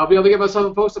present. I'll be able to get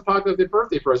myself a post-apocalyptic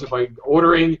birthday present by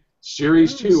ordering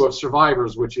Series 2 of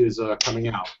Survivors, which is coming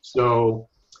out. So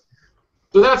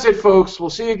that's it, folks.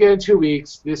 We'll see you again in 2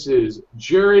 weeks. This is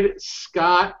Jared,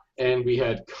 Scott, and we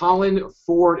had Colin,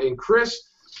 Ford, and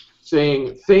Chris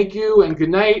saying thank you and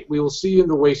good night. We will see you in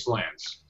the wastelands.